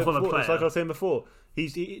saying- club or Like I for said the before- it's like I player? was saying before.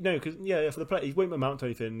 No, because he won't amount to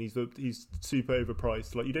anything. He's super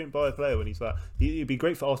overpriced. Like you don't buy a player when he's that. It'd be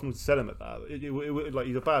great for Arsenal to sell him at that. Like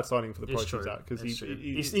he's a bad signing for the It's price true. he's at because It's true.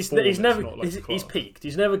 he's he's never not like he's class. peaked.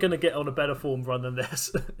 He's never going to get on a better form run than this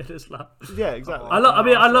in his life. Yeah, exactly. I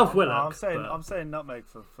love Willock. No, but I'm saying nutmeg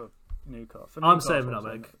for Newcastle. For I'm Newcastle, saying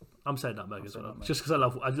nutmeg. I'm saying nutmeg as saying well. nutmeg. Just because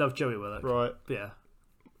I love Joey Willock. Right. But yeah.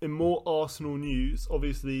 In more Arsenal news,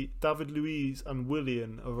 obviously David Luiz and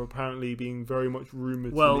Willian are apparently being very much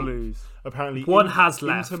rumoured Well, to Blues. apparently one has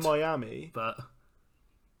left. into Miami. But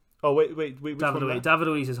Oh wait, which David one Luiz, left? David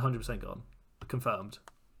Luiz is 100% gone, confirmed.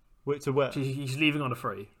 Wait, to where? He's leaving on a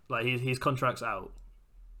free. Like his contract's out.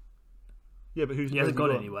 Yeah, but He hasn't where's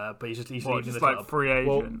gone anywhere, but he's What, leaving just the like club. free agent?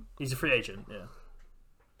 Well, He's a free agent. Yeah.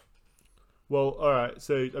 Well, all right.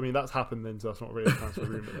 So, I mean, that's happened then. So that's not really a transfer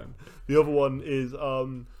rumor then. The other one is, at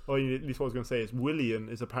least what I was going to say is, Willian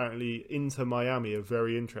is apparently into Miami are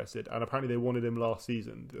very interested, and apparently they wanted him last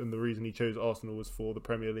season, and the reason he chose Arsenal was for the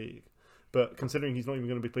Premier League. But considering he's not even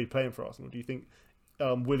going to be playing for Arsenal, do you think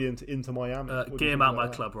Willian to Inter Miami? What do Get you him think out my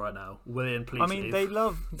about that? club right now. William, please I mean, leave. they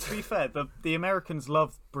love. To be fair, the Americans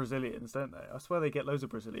love Brazilians, don't they? I swear they get loads of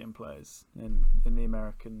Brazilian players in the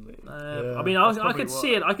American league. Yeah. I mean, That's I probably could why.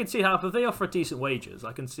 see it. I could see how if they offer decent wages,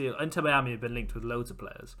 I can see it. Inter Miami have been linked with loads of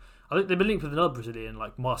players. I think they've been linked with another Brazilian,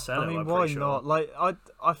 like Marcelo. I mean, I'm why pretty sure. not? Like,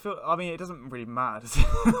 I feel. I mean, it doesn't really matter. does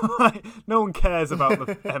it? Like, no one cares about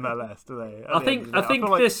the MLS, do they? I think feel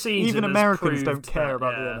like this season even has Americans don't proved care that,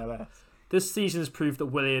 about yeah. the MLS. This season has proved that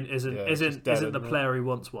Willian isn't Yeah, it's isn't just dead, isn't the isn't it? player he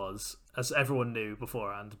once was, as everyone knew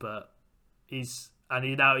beforehand. But he's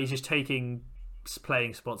just taking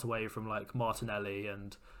playing spots away from like Martinelli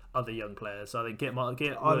and other young players. So I think get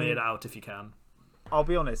Willian out if you can. I'll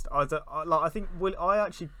be honest. I think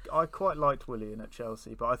I quite liked Willian at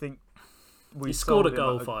Chelsea, but I think He scored a sold him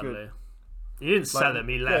goal at finally. good- He didn't sell him.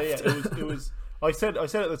 He left. Yeah, it was. I said at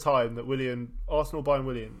the time that Arsenal buying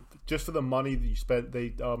Willian just for the money that you spent.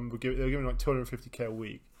 They were giving like 250k a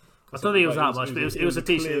week. I don't think it was Like, that much, but it was a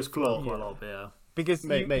decent. It was clear quite flop. a lot. Yeah. because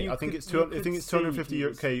Mate, you I think could- it's you 250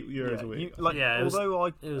 could see euros yeah, a week. Yeah, it was- although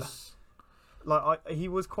It was. he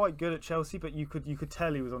was quite good at Chelsea, but you could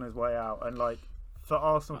tell he was on his way out, and like for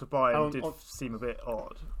Arsenal to buy him did seem a bit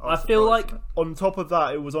odd. I feel like On top of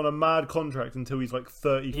that, it was on a mad contract until he's like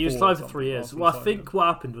 34. he was signed for 3 years. Arsenal Well, I signed think him. what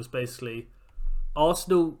happened was basically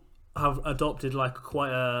Arsenal have adopted like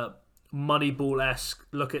quite a Moneyball-esque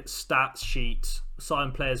look at stats sheet,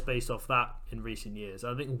 sign players based off that in recent years.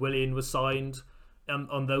 I think Willian was signed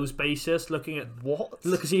on those basis, looking at What?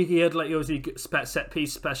 Look, he had like obviously set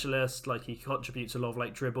piece specialist, like he contributes a lot of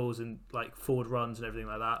like dribbles and like forward runs and everything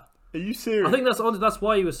like that. Are you serious? I think that's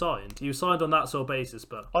why he was signed. He was signed on that sort of basis,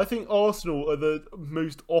 but I think Arsenal are the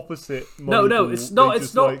most opposite. no, Moneyball. it's not. They It's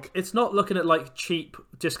just, not. like- It's not looking at like cheap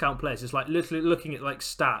discount players. It's like literally looking at like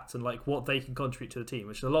stats and like what they can contribute to the team,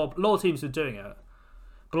 which a lot of teams are doing it.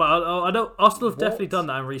 But like, I know Arsenal have definitely done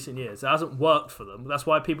that in recent years. It hasn't worked for them. That's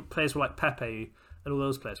why players were like Pepe and all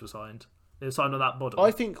those players were signed. They were signed on that bottom. I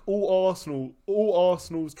think all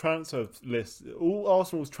Arsenal's transfer list, all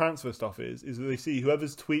Arsenal's transfer stuff is that they see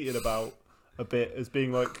whoever's tweeted about a bit as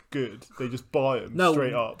being like good, they just buy them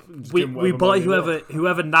straight up. And just we give 'em we whatever buy money they want.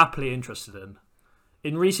 whoever Napoli are interested in.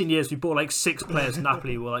 In recent years, we bought like 6 players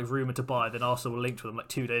Napoli were like rumoured to buy. Then Arsenal were linked to them like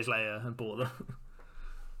 2 days later and bought them.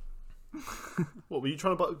 What were you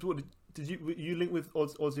trying to buy? What, were you linked with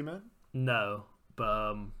Aussie man? No,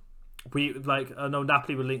 but we like I know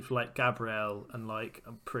Napoli were linked for like Gabriel and like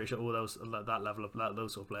I'm pretty sure all those like, that level of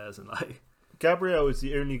those sort of players and like Gabriel is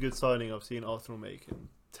the only good signing I've seen Arsenal make in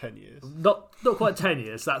 10 years. not quite 10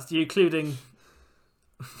 years. That's including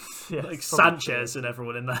yeah, like it's probably Sanchez and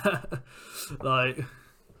everyone in there. Like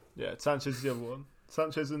Yeah, Sanchez is the other one.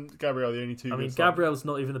 Sanchez and Gabriel are the only two. I mean, good signings. Gabriel's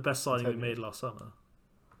not even the best signing we 10 made years. last summer.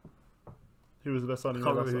 Who was the best I signing?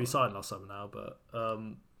 can't remember who we last summer? signed last summer now, but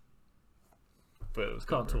But it was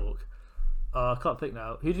can't Gabriel. talk. I can't think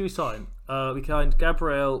now. Who did we sign? We signed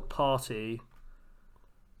Gabriel, Partey,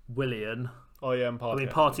 Willian. I am Partey. I mean,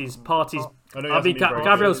 actually. Partey's. I know he I hasn't mean, been very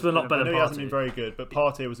Gabriel's good. been a lot I better know than he hasn't been Partey. very good, but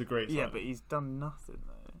Partey was a great signing. Yeah, but he's done nothing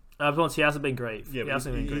though. He hasn't been great. Yeah, he but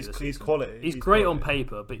hasn't been great this he's season. quality. He's great quality. on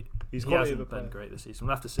paper, but He's he quality of hasn't a been player. great this season.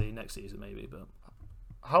 We'll have to see next season maybe. But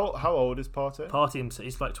How old is Partey?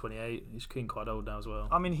 He's like 28. He's getting quite old now as well.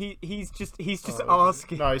 I mean, he's just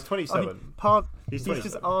asking. No, he's 27. I mean, He's he's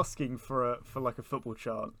just 27. asking for like a football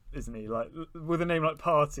chant, isn't he? Like with a name like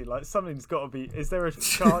Partey, like something's got to be. Is there a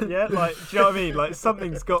chant yet? Like, do you know what I mean? Like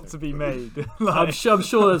something's got to be made. I'm sure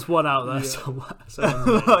there's one out there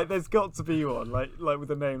somewhere. Like there's got to be one. Like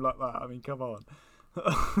with a name like that. I mean, come on.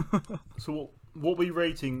 So what are we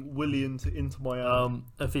rating Willian to Inter Miami?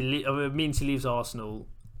 If it means he leaves Arsenal.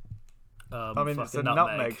 I mean, it's a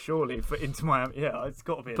nutmeg, surely for Inter Miami. Yeah, it's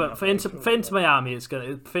got to be. But for Inter Miami, it's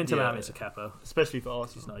Miami, it's a Kepa. Especially for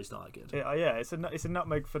Arsenal. He's not that good. Yeah, it's a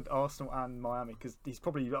nutmeg for Arsenal and Miami because he's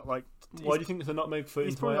probably got like. Why do you think it's a nutmeg for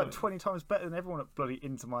He's Inter probably Miami? like 20 times better than everyone at bloody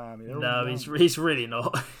Inter Miami. No, he's really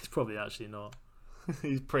not. He's probably actually not.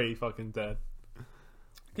 He's pretty fucking dead.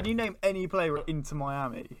 Can you name any player at Inter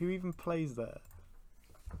Miami? Who even plays there?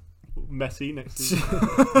 Messi next season.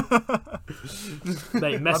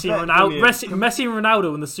 Mate, Messi and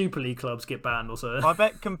Ronaldo when the Super League clubs get banned or so. I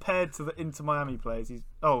bet compared to the Inter Miami players, he's...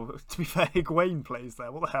 Oh, to be fair, Higuain plays there.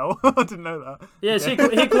 What the hell? I didn't know that. Yeah, so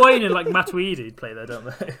Higuain and like Matuidi play there, don't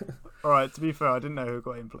they? Alright, to be fair, I didn't know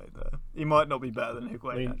Higuain played there. He might not be better than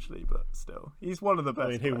Higuain, actually, but still. He's one of the best.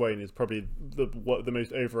 I mean, Higuain is probably the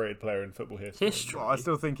most overrated player in football history. Well, I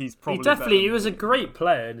still think he's probably he was a great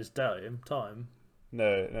player in his time.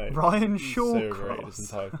 No. Ryan He's so overrated Shawcross. his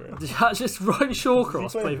entire career. Just Ryan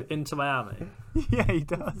Shawcross play- play for Inter Miami. Yeah, he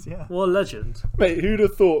does, yeah. What a legend. Mate, who'd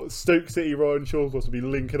have thought Stoke City Ryan Shawcross would be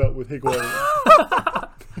linking up with Higuain?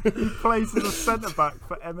 He plays as a centre-back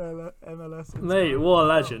for MLS. Mate, what a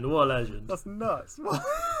legend. That's nuts.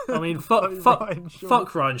 I mean, fuck Ryan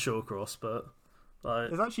Shawcross, but... Like,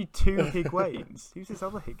 There's actually two Higuains. Who's this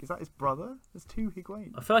other Hig? Is that his brother? There's two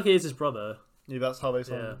Higuains. I feel like he is his brother. Yeah, that's how they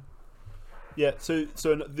signed Yeah. him. Yeah, so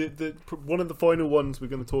the one of the final ones we're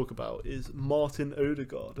going to talk about is Martin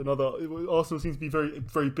Odegaard. Arsenal seems to be very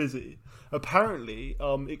very busy. Apparently,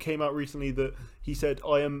 it came out recently that he said,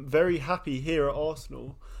 "I am very happy here at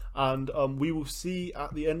Arsenal, and we will see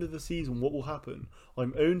at the end of the season what will happen.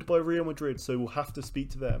 I'm owned by Real Madrid, so we'll have to speak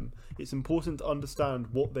to them. It's important to understand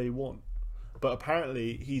what they want." But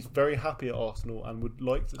apparently, he's very happy at Arsenal and would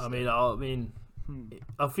like to. I mean,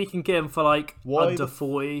 if we can get him for like under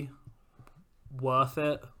 40. Worth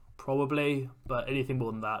it, probably, but anything more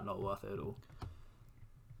than that, not worth it at all.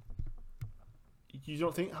 You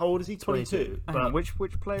don't think? How old is he? 22. But which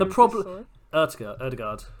player? The is problem, this, Odegaard.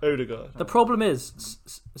 Odegaard. The problem is,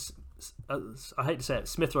 I hate to say it,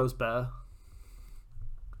 Smith Rowe's better.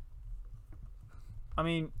 I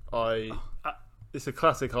mean, It's a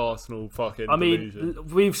classic Arsenal fucking. I mean, delusion.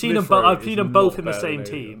 we've seen Smith them. Rowe I've seen is them both not in the better same than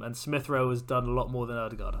team, Odegaard. and Smith Rowe has done a lot more than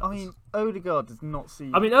Odegaard has. I mean, Odegaard does not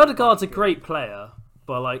see. I mean, Odegaard's a great player,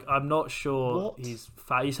 but like, I'm not sure What? he's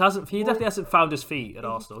fat. He definitely hasn't found his feet at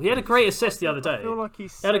Arsenal. He had a great assist the other day. I feel like he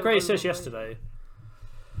had a great assist yesterday.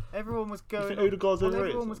 Everyone was going. think Odegaard's overrated?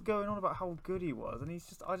 Everyone was going on about how good he was, and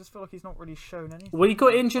I just feel like he's not really shown anything. Well, he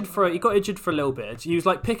got injured for a little bit. He was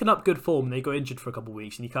like picking up good form, and then he got injured for a couple of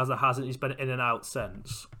weeks, and he's been in and out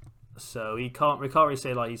since. So we can't really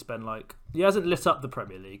say like he hasn't lit up the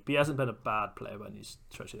Premier League, but he hasn't been a bad player by any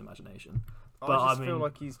stretch of the imagination. But I feel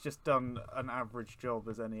like he's just done an average job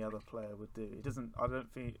as any other player would do. He doesn't. I don't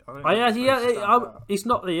think. He's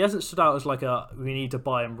not. He hasn't stood out as like we need to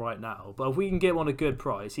buy him right now. But if we can get him on a good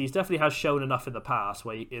price, he definitely has shown enough in the past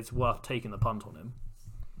where it's worth taking the punt on him.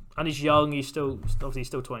 And he's young. He's still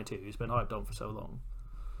 22. He's been hyped on for so long.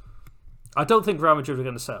 I don't think Real Madrid are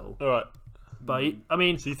going to sell. All right. But I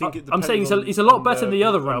mean, So you think it I'm saying depends he's a lot on better than the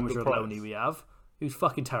other Real on the Madrid price? loanee we have, who's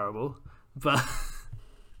fucking terrible. But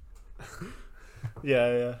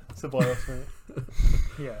Yeah. It's a buy off, mate.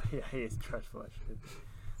 Yeah, he is dreadful actually.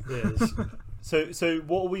 yes. So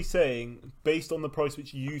what are we saying based on the price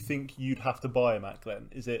which you think you'd have to buy him at, Glenn?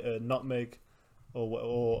 Is it a nutmeg,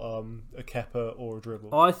 or a Kepa or a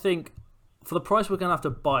dribble? I think for the price we're going to have to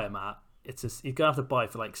buy him at, you're going to have to buy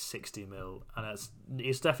for like 60 mil, and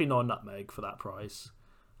it's definitely not a nutmeg for that price.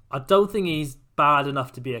 I don't think he's bad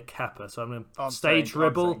enough to be a Kepa, so I'm going to stay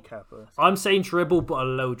dribble. I'm saying dribble, but a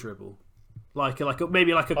low dribble,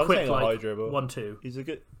 maybe like a I'm quick saying a high dribble. 1-2.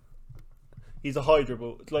 He's a high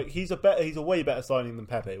dribble. Like he's a way better signing than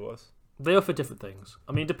Pepe was. They offer different things.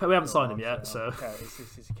 I mean, we haven't signed him yet, so Okay, it's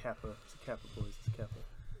a Kepa. It's a Kepa, boys. It's a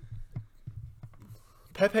Kepa.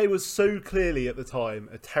 Pepe was so clearly at the time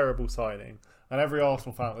a terrible signing. And every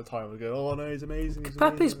Arsenal fan at the time would go, "Oh no, he's amazing."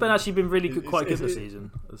 Pepe's actually been really good, quite good this season.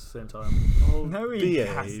 At the same time, Oh, No, he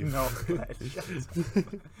has not.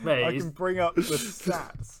 mate, I can bring up the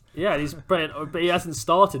stats. yeah, but he hasn't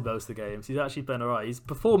started most of the games. He's actually been alright. He's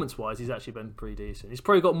performance-wise, he's actually been pretty decent. He's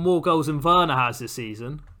probably got more goals than Werner has this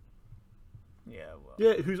season. Yeah, well.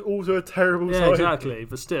 Yeah, who's also a terrible Yeah, signing. exactly.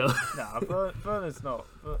 But still, Nah, Werner's not.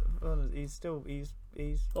 Werner's, he's still. He's.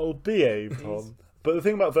 Oh, behave, Tom. But the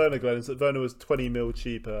thing about Werner, Glenn, is that Werner was 20 mil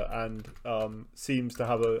cheaper and seems to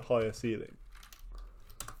have a higher ceiling.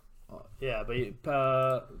 yeah,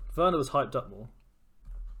 but Werner was hyped up more.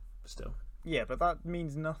 Still, Yeah, but that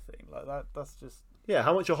means nothing. Like that. That's just. Yeah,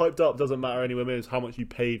 how much you're hyped up doesn't matter anywhere near as how much you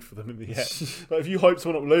paid for them in the end. Like if you hype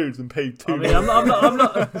someone up loads and paid $2 I mean, I'm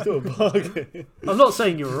not. still a bargain. I'm not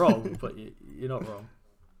saying you're wrong, but you're not wrong.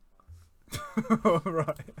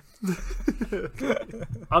 Right.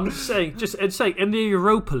 I'm saying, in the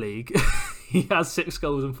Europa League, he has 6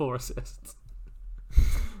 goals and 4 assists,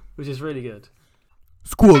 which is really good.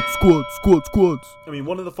 Squads. I mean,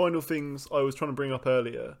 one of the final things I was trying to bring up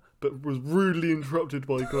earlier, but was rudely interrupted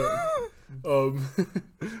by Glenn.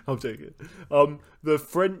 I'm joking. The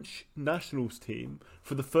French nationals team,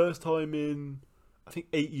 for the first time in, I think,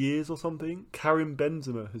 8 years or something, Karim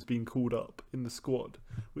Benzema has been called up in the squad,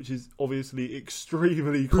 which is obviously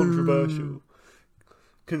extremely controversial,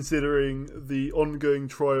 considering the ongoing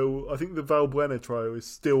trial. I think the Valbuena trial is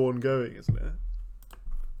still ongoing, isn't it?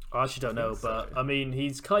 I actually don't know, but I mean,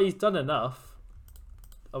 he's done enough.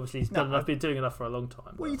 Obviously, he's done enough. Been doing enough for a long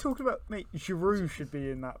time. What are you talking about, mate? Giroud should be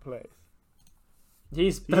in that place.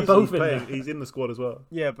 They're both in playing. there. He's in the squad as well.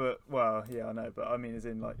 Yeah, but yeah, I know, but I mean, as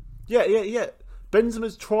in like. Yeah.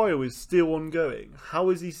 Benzema's trial is still ongoing. How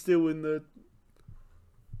is he still in the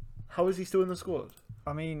squad?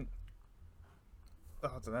 I mean, I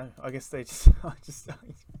don't know. I guess they just. I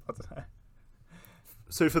don't know.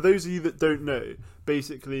 So for those of you that don't know,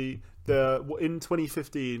 basically, in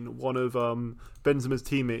 2015, one of Benzema's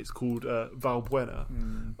teammates called Valbuena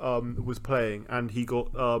was playing, and he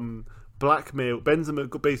got blackmailed.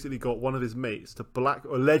 Benzema basically got one of his mates to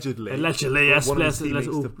allegedly, yes, one of his teammates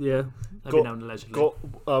allegedly.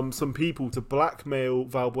 got some people to blackmail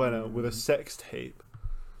Valbuena with a sex tape.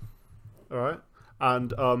 All right,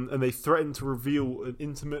 and they threatened to reveal an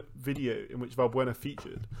intimate video in which Valbuena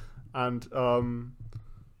featured, and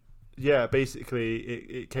basically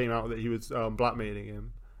it came out that he was blackmailing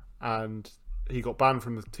him, and he got banned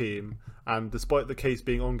from the team. And despite the case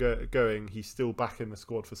being ongoing, he's still back in the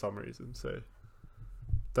squad for some reason. So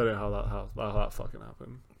don't know how that fucking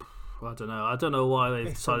happened. Well, I don't know why they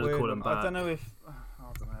decided to call him back. I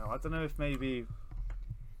don't know if maybe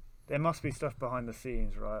there must be stuff behind the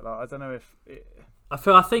scenes, right? Like I don't know if. I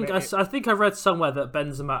think I read somewhere that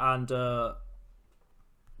Benzema and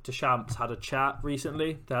Deschamps had a chat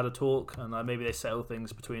recently. They had a talk, and maybe they settled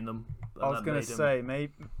things between them. I was going to say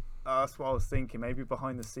maybe that's what I was thinking. Maybe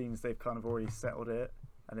behind the scenes they've kind of already settled it,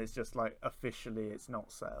 and it's just like officially it's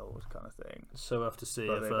not settled kind of thing. So we'll have to see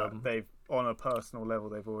but if they've on a personal level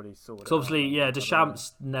they've already sorted. Because obviously,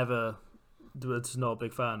 Deschamps was not a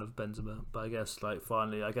big fan of Benzema, but I guess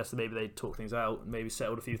finally, maybe they talked things out, maybe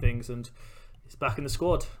settled a few things, and he's back in the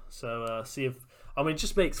squad. So see if. I mean, it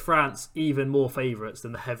just makes France even more favourites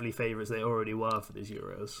than the heavily favourites they already were for these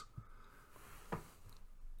Euros.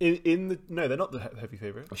 No, they're not the heavy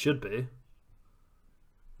favourites. It should be.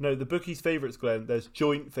 No, the bookies' favourites, Glenn. There's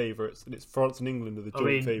joint favourites, and it's France and England are the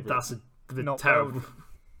joint favourites. That's a bit terrible.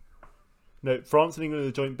 No, France and England are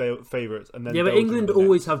the joint favourites, and then but Belgium England are the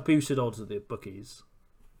always next. have boosted odds at the bookies.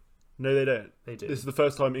 No, they don't. They do. This is the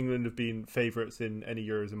first time England have been favourites in any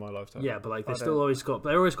Euros in my lifetime. Yeah, but they always got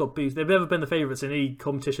boost. They've never been the favourites in any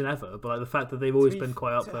competition ever. But the fact that they've always been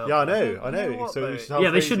quite up there. Yeah, I know. You know what, So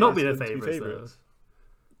though? They should not be the favourites.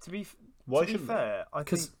 To be Why fair, I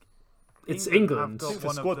think it's England. England. Have got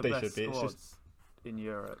one squad of the they best should be. It's squads just in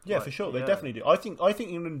Europe. yeah, for sure. They definitely do. I think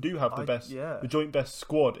England do have the best, the joint best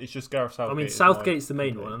squad. It's just Gareth Southgate. I mean, Southgate's the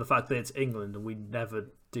main one, and the fact that it's England and we never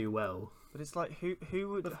do well. But it's like who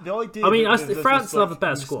would the idea? I mean, that France there's have a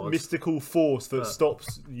better squad. Mystical force that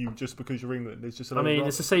stops you just because you're England. It's just.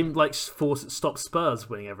 It's the same force that stops Spurs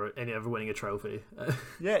winning winning a trophy.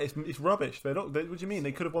 Yeah, it's rubbish. They're not. What do you mean?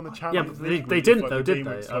 They could have won the Yeah, Champions but League. they didn't though, did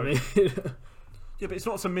they? I mean. Yeah, but it's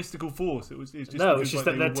not some mystical force. It's just it's just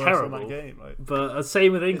that they're terrible. On that game, but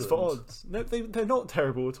same with England. It's for odds. No, they're not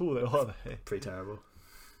terrible at all, though, are they? Pretty terrible.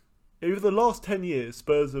 Over the last 10 years,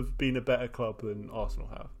 Spurs have been a better club than Arsenal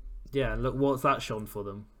have. Yeah, and look what's that shone for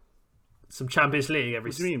them. some Champions League every.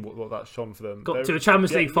 What do you mean? What that's shone for them? Got to a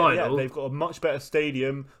Champions League final. They've got a much better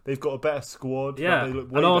stadium. They've got a better squad. Yeah, They look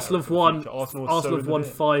and way Arsenal better have for the won. future. Arsenal have won in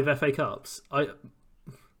it. 5 FA Cups.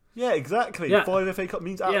 Yeah, exactly. Yeah. 5 FA Cup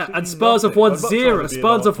means absolutely And Spurs have nothing. won I'd much 0. rather be an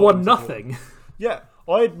Spurs have won Tottenham supporter. nothing. Yeah,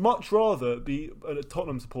 I'd much rather be a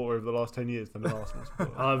Tottenham supporter over the last 10 years than an Arsenal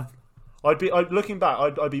supporter. Looking back,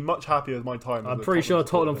 I'd be much happier with my time. I'm as a pretty sure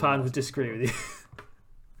supporter Tottenham than an fans would Arsenal disagree with you.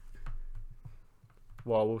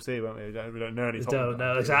 Well, we'll see, won't we? We don't know any. We Tottenham don't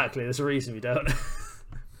know fans, do we? exactly. There's a reason we don't.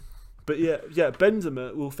 But yeah,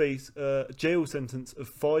 Benzema will face a jail sentence of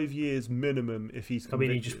 5 years minimum if he's I convicted.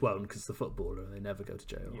 mean, he just won't because the footballer and they never go to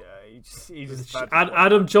jail. Yeah, he's just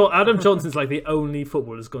Adam Johnson's like the only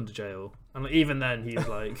footballer that's gone to jail, and even then he's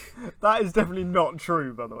like. That is definitely not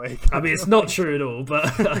true, by the way. I mean, it's not true at all,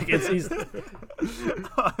 but like, he's. I'm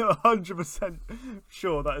 100%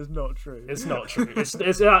 sure that is not true. It's not true. It's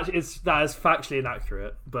that is factually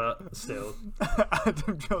inaccurate, but still,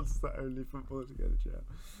 Adam Johnson's the only footballer to go to jail.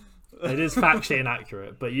 it is factually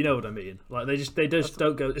inaccurate. But you know what I mean. Like they just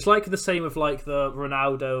don't go. It's like the same with like the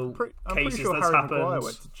Ronaldo I'm pretty cases sure that's Harry happened. Maguire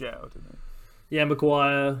went to jail, didn't he? Yeah,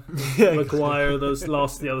 Maguire, those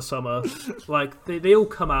last the other summer, like they all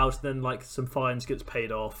come out, then like some fines gets paid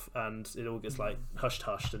off, and it all gets like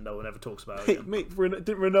hushed, and no one ever talks about it. Mate, didn't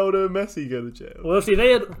Ronaldo and Messi go to jail? Well, obviously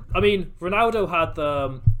they had. I mean, Ronaldo had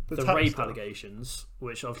the tax rape stuff. allegations,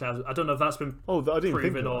 which obviously I don't know if that's been Oh, I didn't think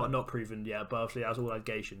proven of or that. not proven yet, but obviously it has all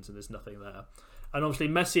allegations, and there's nothing there. And obviously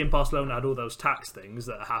Messi and Barcelona had all those tax things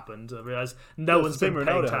that happened. I realise no Yeah, one's same been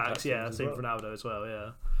Ronaldo paying had tax. tax Yeah, things as same well. for Ronaldo as well.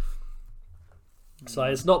 Yeah. So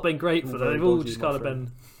it's not been great for them. very They've all dodgy, just my kind of friend.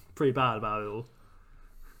 been pretty bad about it all.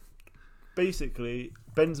 Basically,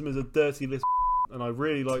 Benzema's a dirty little and I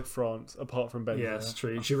really like France, apart from Benzema. Yeah, it's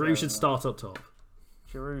true. Giroud should start up top.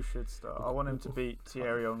 Giroud should start. I want him to beat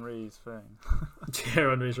Thierry Henry's thing. Thierry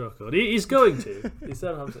Henry's record. He's going to. He's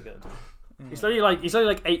 700% going to. He's only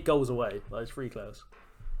like 8 goals away. Like it's pretty close.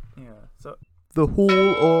 Yeah. So The Hall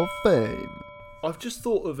of Fame. I've just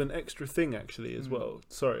thought of an extra thing actually as well.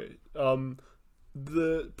 Sorry.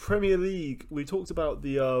 The Premier League, we talked about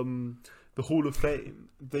the Hall of Fame.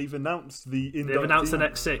 They've announced the inductees. They've announced the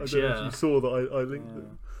next 6, I don't know if yeah. you saw that I linked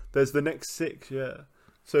them. There's the next 6, yeah.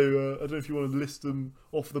 So I don't know if you want to list them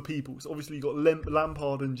off the people. So obviously you got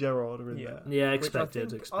Lampard and Gerrard are in there. Yeah, Which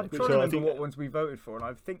expected. I'm expected. trying to Which I remember think- what ones we voted for, and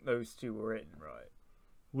I think those two were in, right?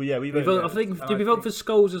 Well, yeah, We vote, I voted. think. And Did I we vote think- for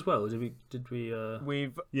Scholes as well? Did we?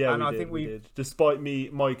 We've Yeah, and we I did, think we did. Despite me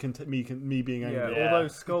being angry. yeah, Yeah. although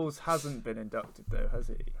Scholes hasn't been inducted though, has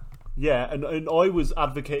he? Yeah, and I was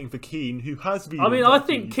advocating for Keane, who has been. I mean, I inducted,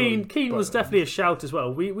 think but- Keane was definitely a shout as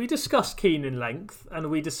well. We discussed Keane in length, and I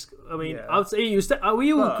mean, Yeah. I would say he was.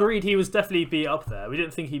 We all But- agreed he was definitely be up there. We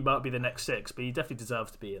didn't think he might be the next 6, but he definitely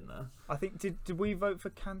deserves to be in there. I think did we vote for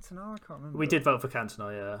Cantona? I can't remember. We did vote for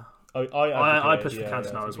Cantona, yeah. I I advocated, pushed for yeah,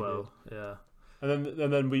 Cantona I as think we well, yeah. did.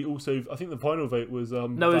 And then we also, I think the final vote was No,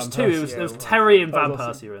 it was Van 2. Persie. It was Terry and That Van was Persie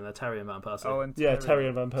awesome. were in there. Terry and Van Persie. Oh, and Yeah, Terry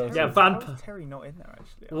and Van Persie. Yeah, How Van is Terry not in there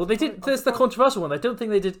actually? well, they did. There's the controversial one. I don't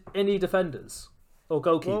think they did any defenders or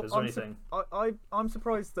goalkeepers or anything. I'm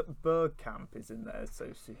surprised that Bergkamp is in there so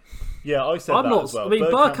soon. Yeah, I said I'm that not. as well. I mean,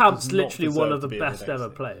 Bergkamp Bergkamp's does not literally one deserve of to the be in best next ever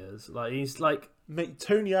thing. players. Like he's like. Mate,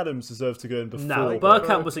 Tony Adams deserves to go in before. No, Bergkamp.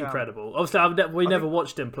 Bergkamp was incredible. Obviously, we never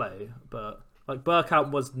watched him play, but like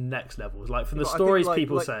Bergkamp was next level. Like from the But I stories think,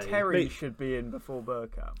 people like say, Terry Mate. should be in before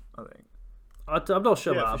Bergkamp. I think. I'm not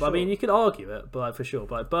sure Yeah, about that. for But I mean, sure. you could argue it, but like, for sure.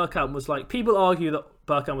 But like, Bergkamp was like people argue that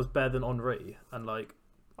Bergkamp was better than Henri, and like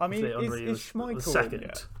I mean, obviously is Henri Schmeichel was in second.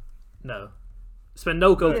 yet? No, spent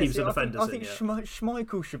no goalkeepers Yeah, see, or defenders I think in yet.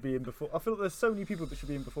 Schmeichel should be in before. I feel like there's so many people that should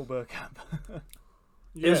be in before Bergkamp.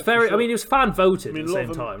 It was for very. sure. I mean, it was fan voted I mean, at a the lot same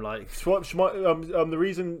of them- time. Like the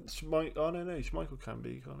reason Schmeichel can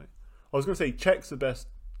be, can't he? I was going to say Czech's the best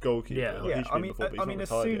goalkeeper. Yeah. Like, he Yeah, should be I in mean, before, but he's I mean, not as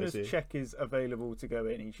retired soon yet, as is he? Czech is available to go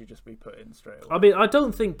in, he should just be put in straight away. I mean, I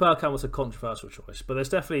don't think Bergkamp was a controversial choice, but there's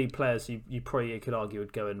definitely players you probably could argue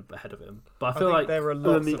would go in ahead of him. But I feel think like there are then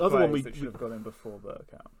lots the of other players one that should have gone in before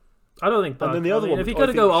Bergkamp. I don't think. And then the Bergkamp- other I mean, one if you're I going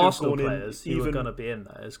to think go should have Arsenal gone in players who are even- going to be in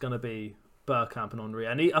there, it's going to be Bergkamp and Henri.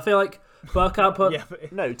 And I feel like Bergkamp. Yeah,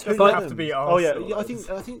 but No, it Tony doesn't Adams. have to be Oh yeah, Arsenal. yeah, I think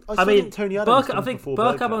I still mean, think Tony Adams. I comes think before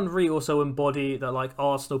Bergkamp Bergkamp. and Henri also embody that like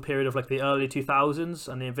Arsenal period of like the early 2000s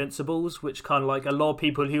and the Invincibles, which kind of like a lot of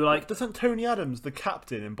people who like. Doesn't Tony Adams, the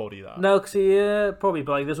captain, embody that? No, because probably,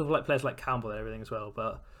 but like there's also like players like Campbell and everything as well,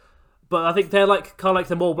 but I think they're like kind of like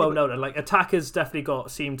the more well known. And like attackers definitely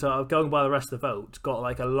seem to going by the rest of the vote got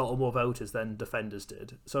like a lot more voters than defenders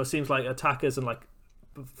did. So it seems like attackers and like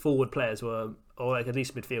forward players were, or like at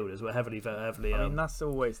least midfielders were heavily. I mean, that's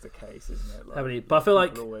always the case, isn't it? Like, heavily. But I feel like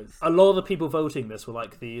people always... a lot of the people voting this were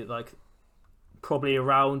like the probably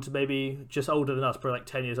around maybe just older than us, probably like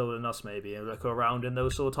 10 years older than us maybe, and like around in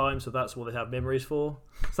those sort of times. So that's what they have memories for.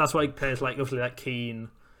 So that's why players like obviously like Keane,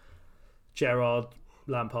 Gerrard,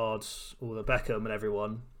 Lampard, all the Beckham and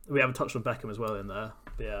everyone. We haven't touched on Beckham as well in there.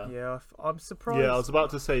 But yeah, I'm surprised. Yeah, I was about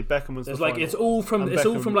to say Beckham was. It's the like final, it's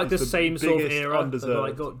all from like the same sort of era undeserved. that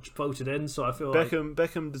like got voted in. So I feel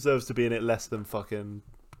Beckham deserves to be in it less than fucking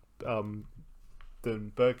than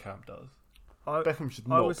Bergkamp does. Beckham should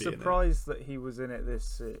not be in it. I was surprised that he was in it this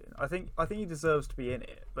season. I think he deserves to be in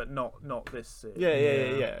it, but not this season.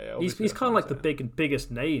 Yeah. He's kind of like the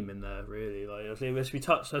biggest name in there, really. Like as we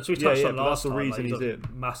touched on last that's the time, reason like, he's in.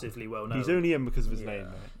 Massively well known. He's only in because of his name,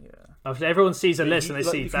 mate. Yeah. After everyone sees a list and they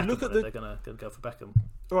see if you Beckham, look at they're gonna go for Beckham.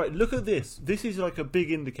 All right, look at this. This is like a big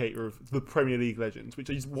indicator of the Premier League legends, which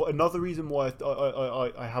is another reason why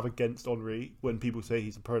I have against Henry when people say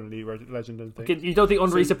he's a Premier League legend and things. Okay, you don't think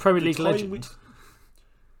Henry's a Premier League legend?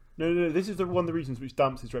 No. This is one of the reasons which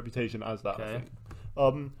damps his reputation as that. Okay. I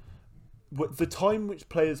think. The time which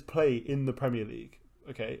players play in the Premier League,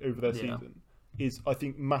 over their season, is I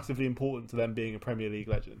think massively important to them being a Premier League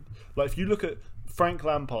legend. Like if you look at Frank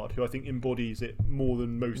Lampard, who I think embodies it more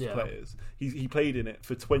than most players, he played in it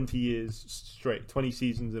for 20 years straight, 20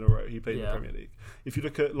 seasons in a row. He played in the Premier League. If you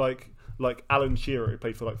look at like Alan Shearer, who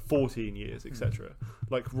played for like 14 years, etc.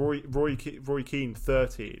 Like Roy Keane,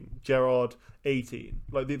 13, Gerrard, 18.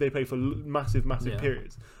 Like they played for massive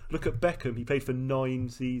periods. Look at Beckham; he played for 9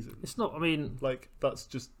 seasons. It's not. I mean, like that's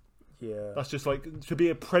just. Yeah, that's just like to be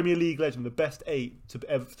a Premier League legend, the best 8 to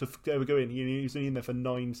ever go in. He's only in there for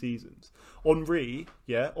 9 seasons. Henry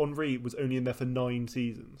was only in there for 9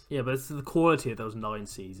 seasons. Yeah, but it's the quality of those 9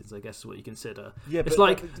 seasons, I guess, is what you consider. Yeah, it's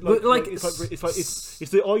but it's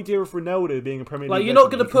the idea of Ronaldo being a Premier League. Like you're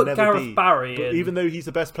legend, not going to put Gareth Barry in, even though he's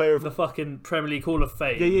the best player of the fucking Premier League Hall of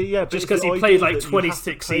Fame. Yeah. Just because he played like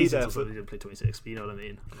 26 seasons, or something. He didn't play 26, but you know what I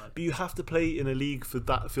mean. Like, but you have to play in a league for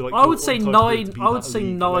that. For like I would say 9. I would say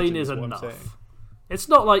 9 is enough. It's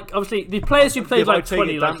not like obviously the players who played like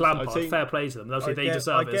 20, like Lampard, fair play to them. Obviously, they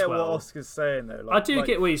deserve it as well. I get what Oscar's saying though. I do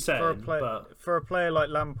get what he's saying, for a player like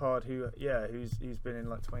Lampard, who's been in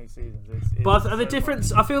like 20 seasons. But the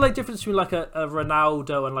difference, I feel like the difference between like a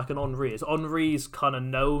Ronaldo and like an Henry is Henry's kind of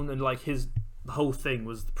known and like his whole thing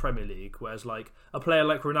was the Premier League, whereas like a player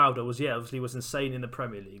like Ronaldo obviously was insane in the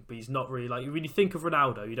Premier League, but he's not really like when you think of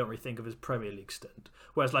Ronaldo, you don't really think of his Premier League stint.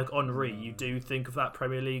 Whereas like Henry, you do think of that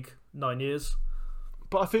Premier League 9 years.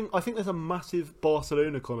 But I think there's a massive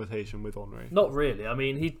Barcelona connotation with Henry. Not really. I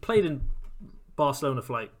mean, he played in Barcelona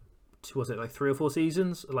for like 3 or 4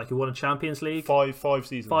 seasons. Like he won a Champions League. 5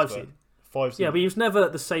 seasons. 5 seasons. Yeah, but he was never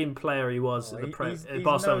the same player he was in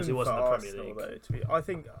Barcelona as he was in the Premier League. Though, I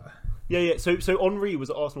think. Yeah. So Henry was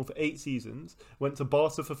at Arsenal for 8 seasons, went to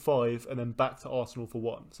Barca for 5, and then back to Arsenal for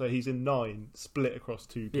 1. So he's in 9, split across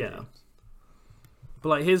 2 periods. Yeah. But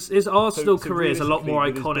like his Arsenal career is a lot more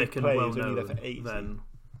iconic and well known than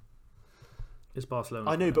his Barcelona.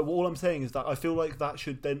 I know, but all I'm saying is that I feel like that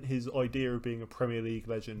should dent his idea of being a Premier League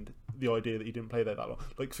legend. The idea that he didn't play there that long,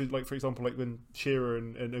 like for example, like when Shearer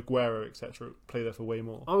and Aguero etc. play there for way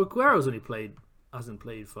more. Oh, Aguero's only played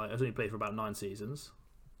for about 9 seasons.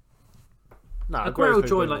 Nah, Aguero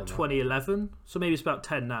joined like 2011, so maybe it's about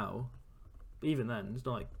 10 now. But even then, it's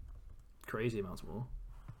not like crazy amounts more.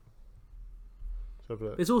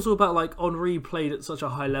 It's also about like Henry played at such a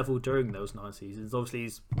high level during those 9 seasons. Obviously,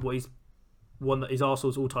 he's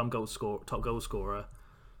Arsenal's all-time top goal scorer.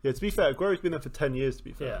 Yeah, to be fair, Aguero's been there for 10 years. To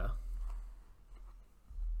be fair, yeah.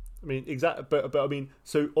 I mean, exactly, but I mean,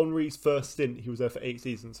 so Henry's first stint, he was there for 8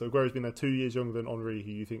 seasons. So Aguero's been there 2 years younger than Henry,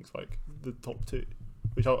 who you think's like the top 2,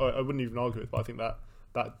 which I wouldn't even argue with. But I think that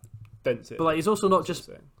dents it. But like, it's also not just.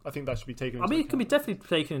 I think that should be taken. It can be definitely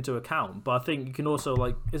taken into account, but I think you can also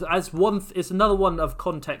like it's another one of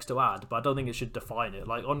context to add. But I don't think it should define it.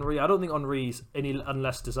 Like Henry, I don't think Henry's any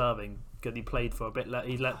less deserving because he played for a bit.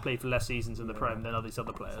 Played for less seasons in the Prem than all these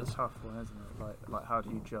other players. It's a tough one, isn't it? Like how do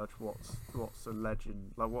you judge what's a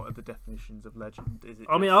legend? Like what are the definitions of legend? Is it?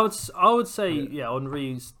 I mean, I would say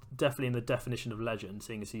Henry's definitely in the definition of legend,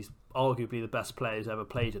 seeing as he's arguably the best player who's ever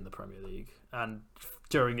played in the Premier League, and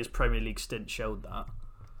during his Premier League stint showed that.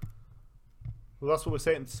 Well, that's what we're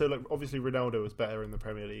saying. So, like, obviously, Ronaldo was better in the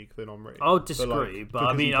Premier League than Henry. I would disagree, but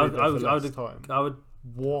I mean, I would say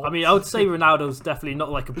Ronaldo's definitely not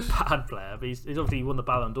like a bad player, but he's obviously won the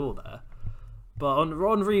Ballon d'Or there. But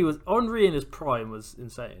Henry in his prime was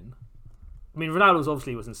insane. I mean, Ronaldo's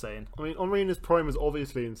obviously was insane. I mean, Henry in his prime was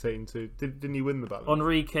obviously insane too. Didn't he win the Ballon d'Or?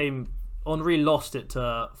 Henry lost it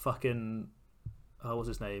to fucking what's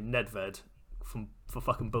his name, Nedved, for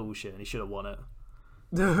fucking bullshit, and he should have won it.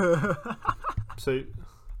 So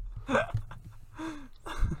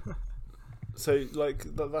So like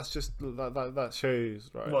that's just that shows,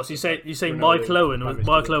 right? What? So you say Ronaldo Michael Owen? managed to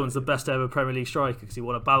Michael win Owen's the best ever Premier League striker because he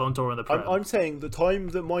won a Ballon d'Or in the Prem. I'm saying the time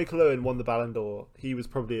that Michael Owen won the Ballon d'Or, he was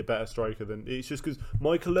probably a better striker than. It's just because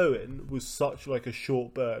Michael Owen was such like a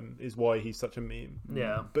short burn, is why he's such a meme.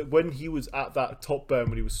 Yeah. But when he was at that top burn,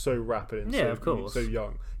 when he was so rapid and of course. so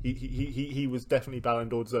young, he was definitely Ballon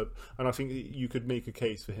d'Or deserved. And I think you could make a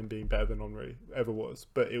case for him being better than Henry ever was.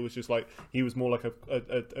 But it was just like he was more like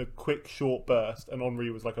a quick short burst, and Henry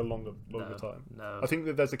was like a longer time. No. I think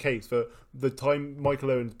that there's a case for the time Michael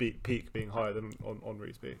Owen's peak being higher than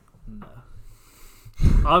Henry's peak. No.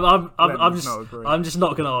 I'm just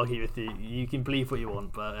not going to argue with you. You can believe what you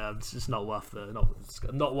want, but it's just not worth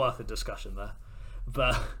the discussion there.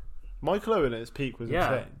 But Michael Owen at his peak was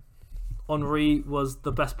insane. Henry was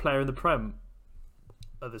the best player in the Prem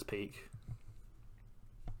at his peak.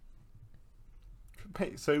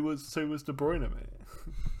 Mate, so was De Bruyne, mate.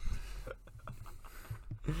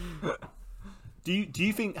 Do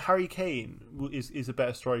you think Harry Kane is a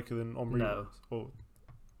better striker than Henry? No. Was?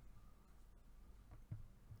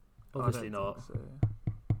 Obviously not. So.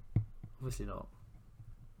 Obviously not.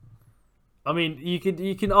 I mean, you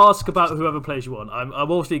can ask about whoever plays you want. I'm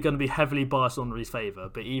obviously going to be heavily biased on Henry's favour,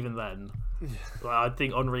 but even then, I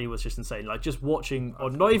think Henry was just insane. Like just watching, or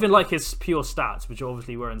not even like his pure stats, which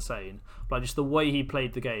obviously were insane, but just the way he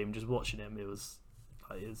played the game, just watching him, it was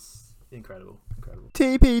incredible.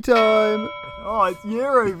 TP time. Oh, it's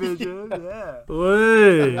Eurovision. Yeah.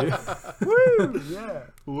 Woo! Woo! Yeah.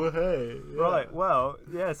 Hey, yeah. Right. Well,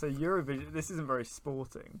 yeah. So Eurovision. This isn't very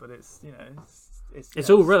sporting, but it's it's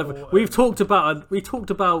all relevant. We've talked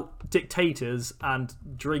about dictators and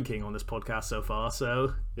drinking on this podcast so far.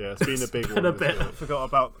 So yeah, it's been a big one. I forgot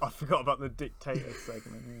about the dictator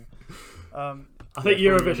segment. Yeah. I think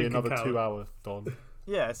Eurovision another can count. 2 hours, Don.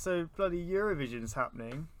 Yeah, so bloody Eurovision's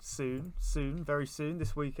happening soon, very soon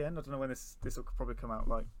this weekend. I don't know when this will probably come out,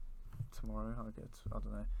 like tomorrow. I guess I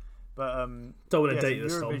don't know, but don't want to date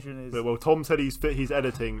this. Eurovision is. Well, Tom said he's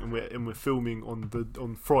editing and we're filming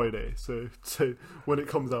on Friday. So when it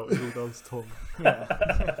comes out, it's all down to Tom. Yeah,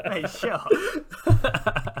 hey, shut up.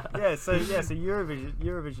 So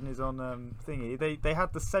Eurovision is on thingy. They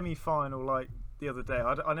had the semi-final like the other day.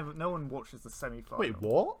 No one watches the semi-final. Wait,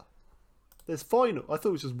 what? There's final. I thought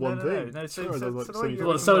it was just one thing. No, so did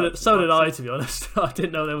I, to be honest. I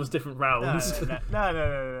didn't know there was different rounds. No.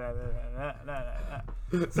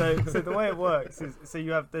 So the way it works is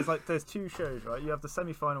there's two shows, right? You have the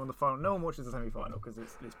semi-final and the final. No one watches the semi-final because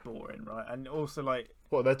it's boring, right? And also like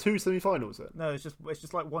what? There are two semi-finals then? No, it's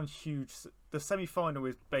just like one huge. The semi-final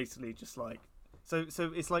is basically just like so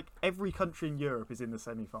it's like every country in Europe is in the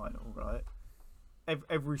semi-final, right?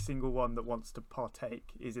 Every single one that wants to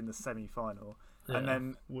partake is in the semi-final, and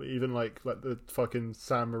then even like the fucking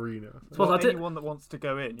San Marino. Anyone that wants to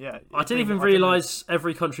go in, yeah. I didn't even realise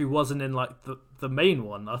every country wasn't in like the main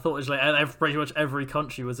one. I thought it was like pretty much every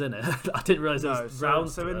country was in it. I didn't realise it was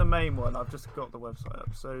rounds. So in the main one, I've just got the website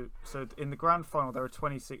up. So in the grand final, there are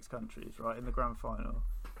 26 countries, right? In the grand final,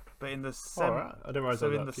 but in the I didn't realise that.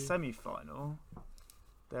 So in the semi-final,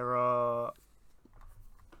 there are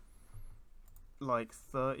like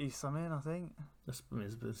 30 something, I think. It's might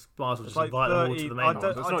as well just like invite 30, them all to the main one. I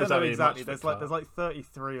don't know exactly. There's like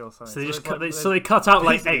 33 or something. So they cut out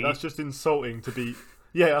like 8. That's just insulting to be.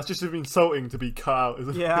 Yeah, that's just insulting to be cut out.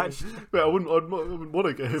 Isn't yeah, it? actually, I wouldn't want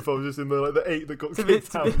to go if I was just in the 8 that got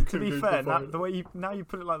kicked out. To be fair, the way you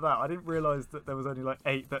put it like that, I didn't realise that there was only like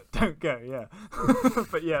 8 that don't go. Yeah,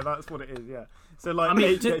 but yeah, that's what it is. Yeah. So like,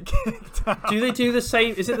 8 get kicked out. Do they do the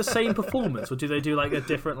same? Is it the same performance, or do they do like a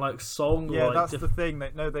different like song? Yeah, or, that's the thing.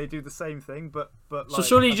 They do the same thing, but like, so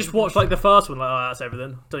surely you just watch like the first one, like that's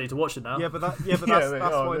everything. Don't need to watch it now. Yeah, but that's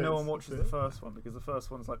why no one watches the first one, because the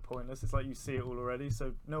first one's like pointless. It's like you see it all already,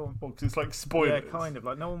 so no one. Well, 'cause it's like spoilers. Yeah, kind of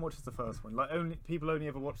like no one watches the first one. Like people only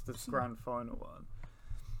ever watch the grand final one.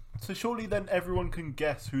 So surely then everyone can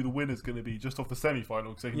guess who the winner's going to be just off the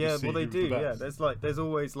semi-final, because they can just see well they who's do. the best. Yeah, there's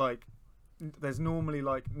always like. There's normally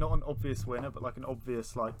like not an obvious winner, but like an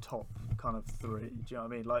obvious like top kind of 3. Do you know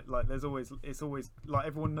what I mean? Like there's always like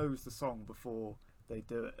everyone knows the song before they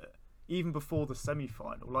do it, even before the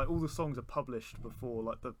semi-final. Like all the songs are published before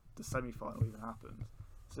like the semi-final even happens.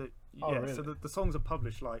 So really? So the songs are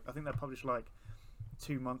published like I think they're published like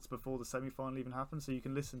 2 months before the semi-final even happens, so you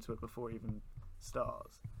can listen to it before it even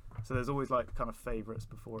starts. So there's always like kind of favourites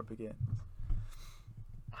before it begins.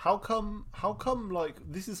 How come like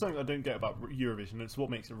this is something I don't get about Eurovision, and it's what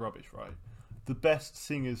makes it rubbish, right? The best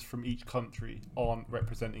singers from each country aren't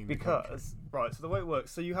representing the country. Right, so the way it works,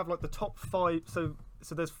 so you have like the top 5, so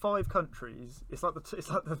so there's 5 countries. It's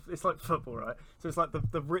like football, right? So it's like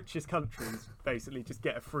the richest countries basically just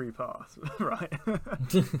get a free pass, right?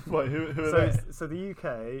 Wait, who are they? So the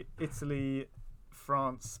UK, Italy,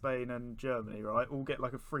 France, Spain, and Germany, right, all get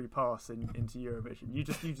like a free pass into Eurovision. You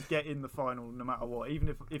just get in the final no matter what, even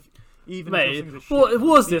if Mate, if what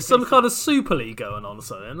was this? Some kind of Super League going on or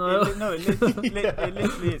something? It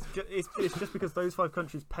literally is. It's just because those 5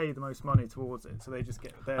 countries pay the most money towards it, so they just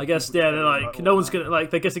get. I guess they're like no one's gonna like.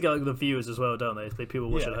 They guess they get like the viewers as well, don't they? If people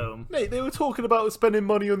watch at home. Mate, they were talking about spending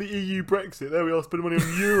money on the EU Brexit. There we are spending money on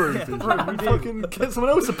Eurovision. Bro, we fucking get someone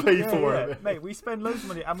else to pay for it. Mate, we spend loads of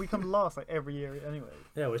money and we come last like every year anyway.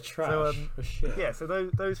 Yeah, we're trash. So, we're shit. Yeah, so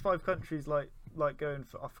those 5 countries like going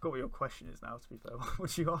for. I forgot what your question is now. To be fair, what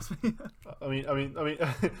did you ask me? I mean,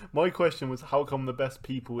 my question was how come the best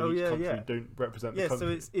people in each country don't represent the country?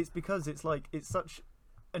 Yeah, so it's because it's such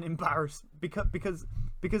an embarrassment because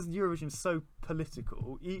Eurovision is so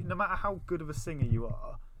political. No matter how good of a singer you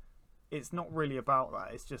are, it's not really about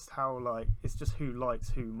that. It's just it's just who likes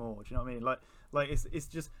who more. Do you know what I mean? Like it's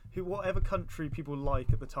just whatever country people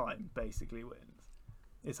like at the time basically wins.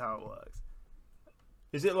 Is how it works.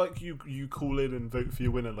 Is it like you call in and vote for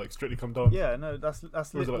your winner, like Strictly Come Dancing? Yeah, no, that's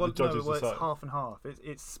Or is it like the judges it's decide? half and half.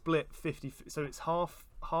 It's split 50. So it's half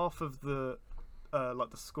of the like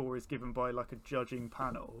the score is given by like a judging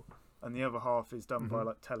panel, and the other half is done by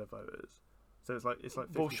like televoters. So it's like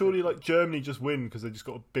 50, well, surely like Germany just win because they just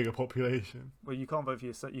got a bigger population. Well, you can't vote for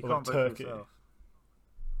yourself. You Or can't like vote Turkey. for yourself.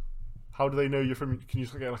 How do they know you're from? Can you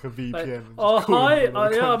just get like a VPN? Like, and just oh call hi, in from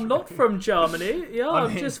another I'm country? not from Germany. Yeah, I I'm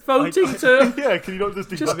mean, just voting to. Yeah, can you not just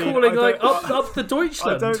do Just that? calling I like don't- up the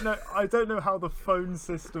Deutschland. I don't know how the phone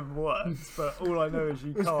system works, but all I know is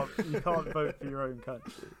you can't vote for your own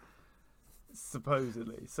country.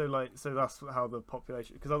 Supposedly, so that's how the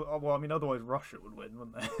population. Because otherwise Russia would win,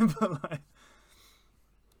 wouldn't they? But like,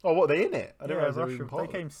 Oh, what, they in it? I don't yeah, realize they were Russia. even part They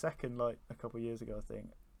of it. came second like a couple of years ago, I think.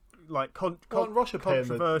 Like Wasn't Russia paying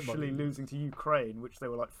the controversially money? losing to Ukraine, which they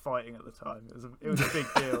were like fighting at the time. It was a big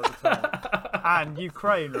deal at the time. And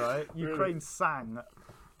Ukraine, right? Ukraine sang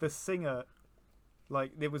the singer.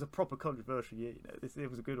 Like, it was a proper controversial year, you know. It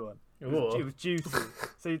was a good one. It was juicy.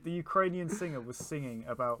 So the Ukrainian singer was singing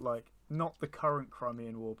about, like, not the current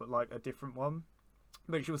Crimean War, but, like, a different one.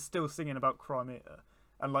 But she was still singing about Crimea.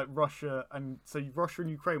 And, like, Russia and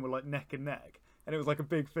Ukraine were, like, neck and neck. And it was, like, a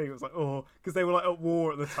big thing. It was like, oh, because they were, like, at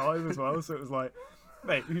war at the time as well. So it was like,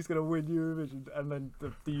 mate, who's going to win Eurovision? And then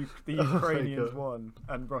the Ukrainians won,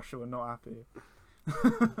 and Russia were not happy.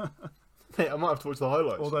 Hey, I might have to watch the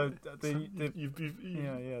highlights. Although you've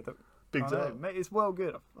I big know, deal. mate, it's well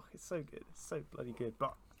good. Fuck, it's so good. It's so bloody good.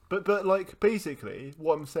 But like basically,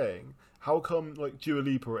 what I'm saying, how come like Dua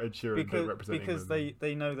Lipa or Ed Sheeran don't represent because England?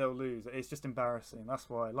 they know they'll lose. It's just embarrassing. That's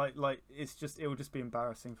why. Like it will just be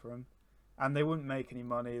embarrassing for them, and they wouldn't make any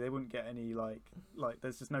money. They wouldn't get any like.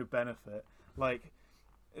 There's just no benefit. Like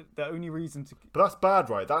the only reason to. But that's bad,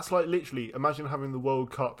 right? That's like literally imagine having the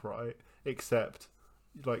World Cup, right? Except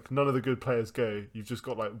like none of the good players go. You've just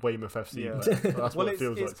got like Weymouth FC. Yeah. players. That's what it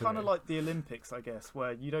feels like. It's kind of like the Olympics, I guess,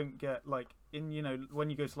 where you don't get like when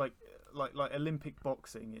you go to like Olympic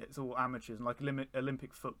boxing, it's all amateurs, and like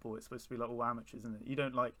Olympic football, it's supposed to be like all amateurs, isn't it? You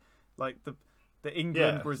don't like the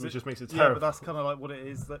England, Brazil, which just makes it yeah, terrible. but that's kind of like what it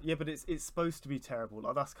is. But it's supposed to be terrible.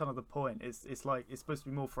 Like that's kind of the point. It's supposed to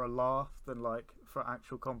be more for a laugh than like for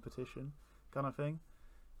actual competition, kind of thing.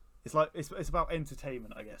 It's like it's about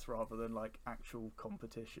entertainment, I guess, rather than like actual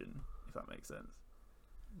competition, if that makes sense.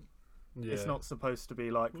 Yeah. It's not supposed to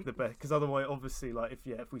be like the best, because otherwise, obviously, like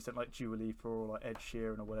if we sent like Dua Lipa or like Ed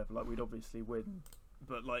Sheeran or whatever, like we'd obviously win.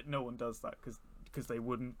 But like no one does that because they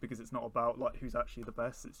wouldn't, because it's not about like who's actually the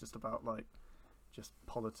best. It's just about like just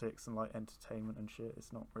politics and like entertainment and shit.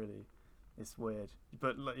 It's not really. It's weird,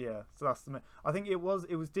 but like, yeah. So that's I think it was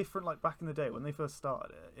different like back in the day when they first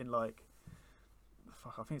started it in like.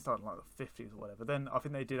 I think it started in like the 50s or whatever. Then I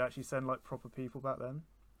think they did actually send like proper people back then,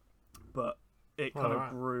 but it kind of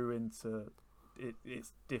grew into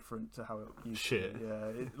it's different to how it used to be.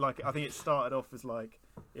 Yeah, like I think it started off as like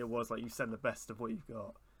it was like you send the best of what you've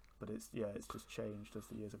got, but it's just changed as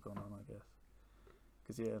the years have gone on, I guess.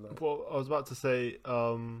 Because Well, I was about to say,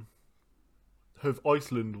 have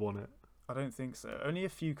Iceland won it? I don't think so. Only a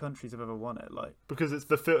few countries have ever won it. Like Because it's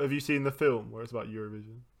the have you seen the film where it's about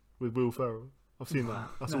Eurovision with Will Ferrell? I've seen that.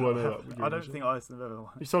 That's all I know about Eurovision. I don't think Iceland have ever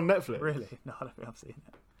won it. It's on Netflix. Really? No, I don't think I've seen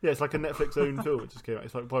it. Yeah, it's like a Netflix-owned film. It just came out.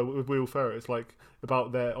 It's like with Will Ferrell. It's like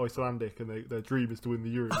about their Icelandic and their dream is to win the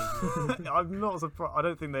Eurovision. I'm not surprised. I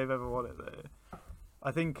don't think they've ever won it though.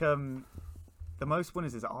 I think the most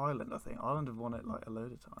winners is Ireland. I think Ireland have won it like a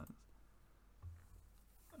load of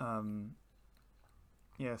times.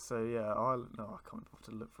 Ireland. No, I can't have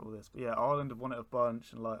to look for all this, but yeah, Ireland have won it a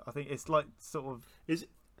bunch, and like I think it's like sort of.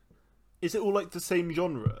 Is it all like the same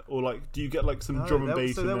genre, or like do you get like some drum and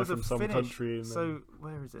bass in there from some country? And so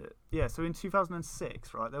where is it? Yeah, so in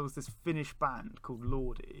 2006, right, there was this Finnish band called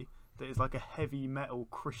Lordi that is like a heavy metal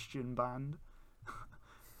Christian band,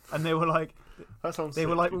 and they were like, they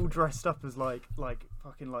were like all dressed up as like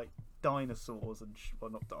fucking like dinosaurs and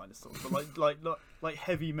well, not dinosaurs, but like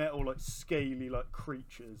heavy metal, like scaly like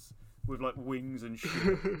creatures with like wings and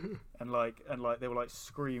shit, and like they were like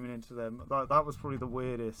screaming into them. That was probably the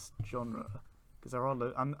weirdest genre because there are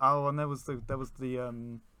and there was the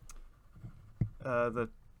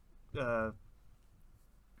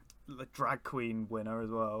drag queen winner as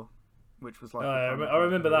well, which was like I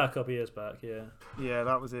remember that a couple of years back. Yeah,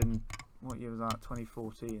 that was in what year was that?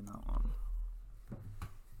 2014. That one.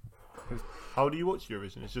 How do you watch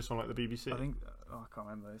Eurovision? It's just on like the BBC. I think I can't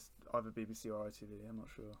remember. It's either BBC or ITV. I'm not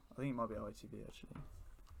sure. I think it might be ITV actually.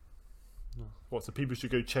 What? So people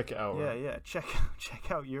should go check it out. Yeah, right? yeah. Check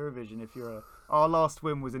out Eurovision if you're Our last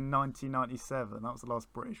win was in 1997. That was the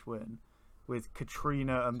last British win with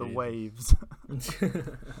Katrina and the Waves.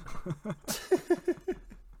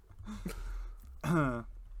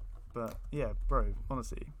 But yeah, bro.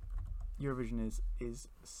 Honestly, Eurovision is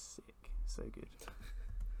sick. So good.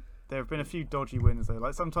 There have been a few dodgy wins though.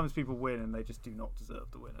 Like sometimes people win and they just do not deserve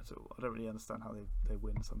the win at all. I don't really understand how they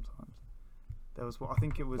win sometimes. There was I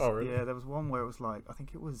think it was there was one where it was like I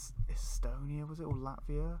think it was Estonia, was it, or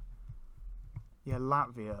Latvia? Yeah,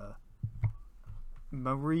 Latvia.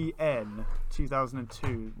 Marie N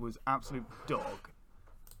 2002 was absolute dog.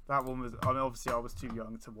 That one was. I mean, obviously I was too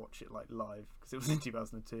young to watch it like live because it was in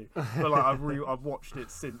 2002. But like I've watched it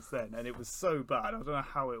since then and it was so bad. I don't know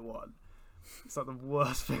how it won. It's like the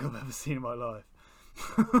worst thing I've ever seen in my life.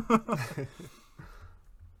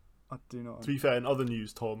 I do not. To be fair, in other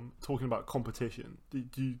news, Tom, talking about competition,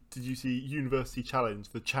 did you see University Challenge?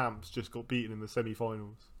 The champs just got beaten in the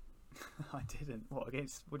semi-finals. I didn't. What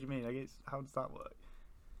against? What do you mean against? How does that work?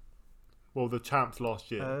 Well, the champs last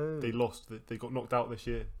year, they lost. They got knocked out this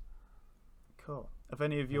year. Cool. Have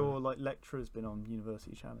any of your like lecturers been on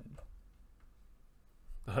University Challenge?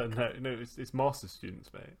 No, it's master's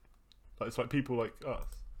students, mate. Like, it's like people like us.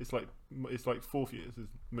 It's like fourth years is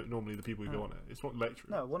normally the people who go on it. It's not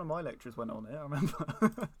lecturers. No, one of my lecturers went on it. I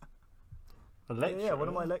remember. A lecturer? Yeah, one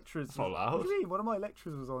of my lecturers. That's not allowed. What do you mean? One of my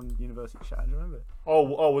lecturers was on University Challenge. Remember?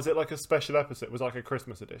 Oh, was it like a special episode? It was like a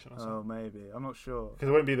Christmas edition or something? Oh, maybe. I'm not sure. Because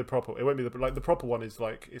it won't be the proper. It won't be the proper one. Is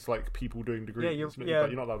like it's like people doing degrees. Yeah,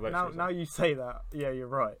 you're not allowed lecturers. Now you say that. Yeah, you're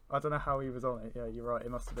right. I don't know how he was on it. Yeah, you're right.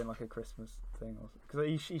 It must have been like a Christmas thing, because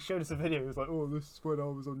he showed us a video. He was like, "Oh, this is when I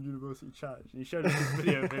was on University Challenge." And he showed us this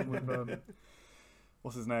video of him with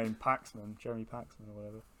what's his name, Paxman, Jeremy Paxman or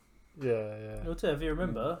whatever. Yeah. Well, if you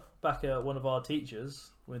remember, back at one of our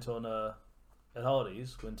teachers went on at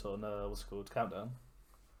Hardy's, went on what's it called, Countdown.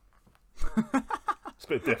 It's a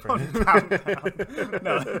bit different.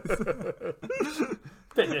 No.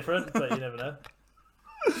 Bit different, but you never know.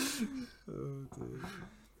 Oh dear.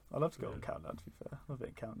 I love to go on Countdown. To be fair, I love it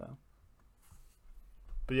in Countdown.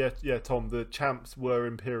 But yeah, Tom, the champs were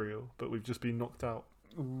Imperial, but we've just been knocked out.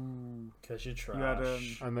 Ooh, because you're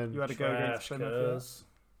trash. And then you had to go against Plymouth.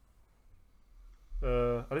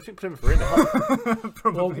 I don't think Plymouth were in it.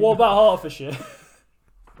 Well, what about Hertfordshire?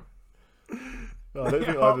 No, I don't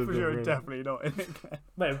think Hertfordshire are definitely not in it.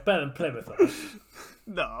 Mate, better than Plymouth. Though.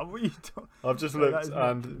 No, what are you talking? I've just looked,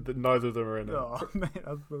 and neither of them are in it. Oh, mate,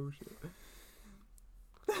 that's bullshit.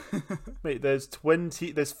 Mate, there's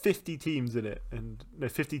 50 teams in it, and no,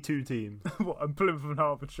 52 teams. What? And Plymouth and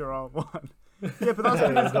Hertfordshire aren't one. Yeah, but that's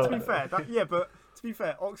to be fair. But to be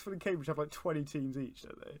fair, Oxford and Cambridge have like 20 teams each,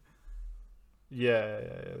 don't they? Yeah,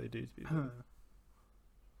 they do. To be fair.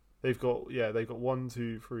 They've got 1,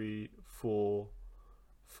 2, 3, 4,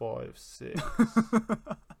 5, 6.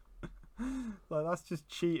 Like that's just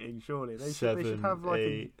cheating, surely. They 7, should have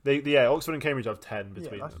like 8. Oxford and Cambridge have 10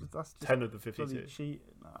 between them. That's 10 of the 52. Cheating,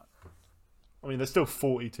 that. I mean, there's still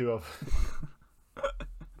 42 of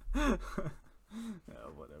Yeah,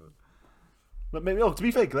 whatever. But maybe, to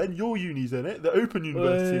be fair, Glenn, your uni's in it. The Open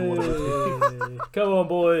University are one of the teams. Come on,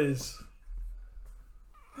 boys.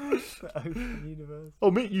 The Open University. Oh,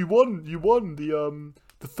 mate, you won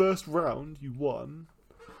the first round. You won,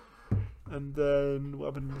 and then what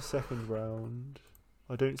happened in the second round?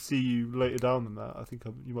 I don't see you later down than that. I think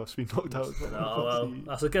you must be knocked out. Oh, well,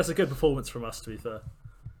 that's a good performance from us, to be fair.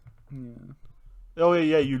 Yeah. Oh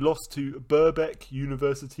yeah, you lost to Birkbeck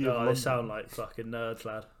University of London. They sound like fucking nerds,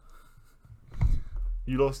 lad.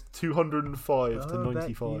 You lost 205 to Birkbeck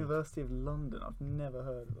 95. University of London. I've never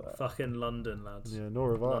heard of that. Fucking London, lads. Yeah,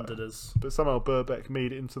 nor have I. Londoners. But somehow Birkbeck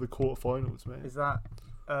made it into the quarterfinals, mate. Is that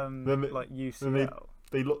like UCL?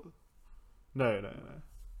 They No.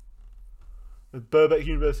 The Birkbeck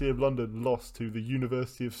University of London lost to the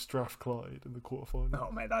University of Strathclyde in the quarterfinals. Oh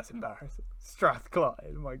man, that's embarrassing.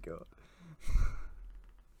 Strathclyde, oh my god.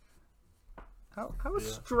 How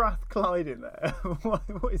is Strathclyde in there?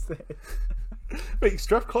 what is this? Mate,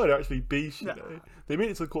 Strathclyde are actually beast, you know. They made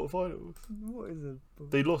it to the quarterfinals. What is it?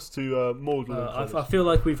 They lost to Magdalen College. I feel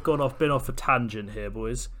like we've been off a tangent here,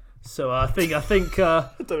 boys. So I think I don't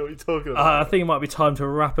know what you're talking about. I think it might be time to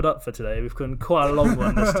wrap it up for today. We've gone quite a long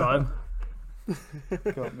one this time.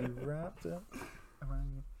 Got me wrapped up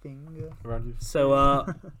around your finger. So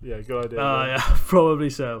yeah, good idea. yeah, probably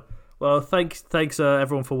so. Well, thanks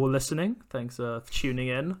everyone for listening. Thanks for tuning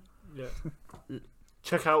in. Yeah.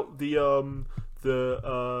 Check out the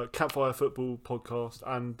Campfire Football podcast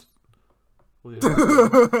and.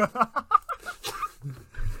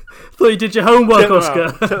 Thought you did your homework,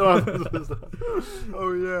 Oscar.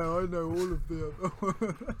 Oh yeah, I know all of them.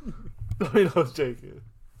 I was joking.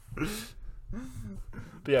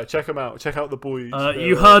 But yeah, check them out. Check out the boys.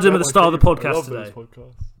 You heard him at the start of the podcast today.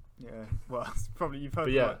 Yeah, well, it's probably you've heard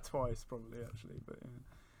them like twice, probably actually, but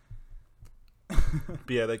yeah.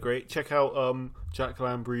 But yeah, they're great. Check out Jack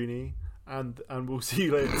Lambrini, and we'll see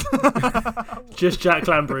you later. Just Jack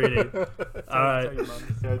Lambrini. All right.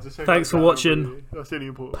 Yeah, just thanks for watching. Lambrini. That's really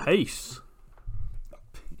important. Peace.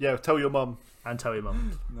 Yeah, tell your mum. And tell your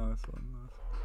mum. Nice one.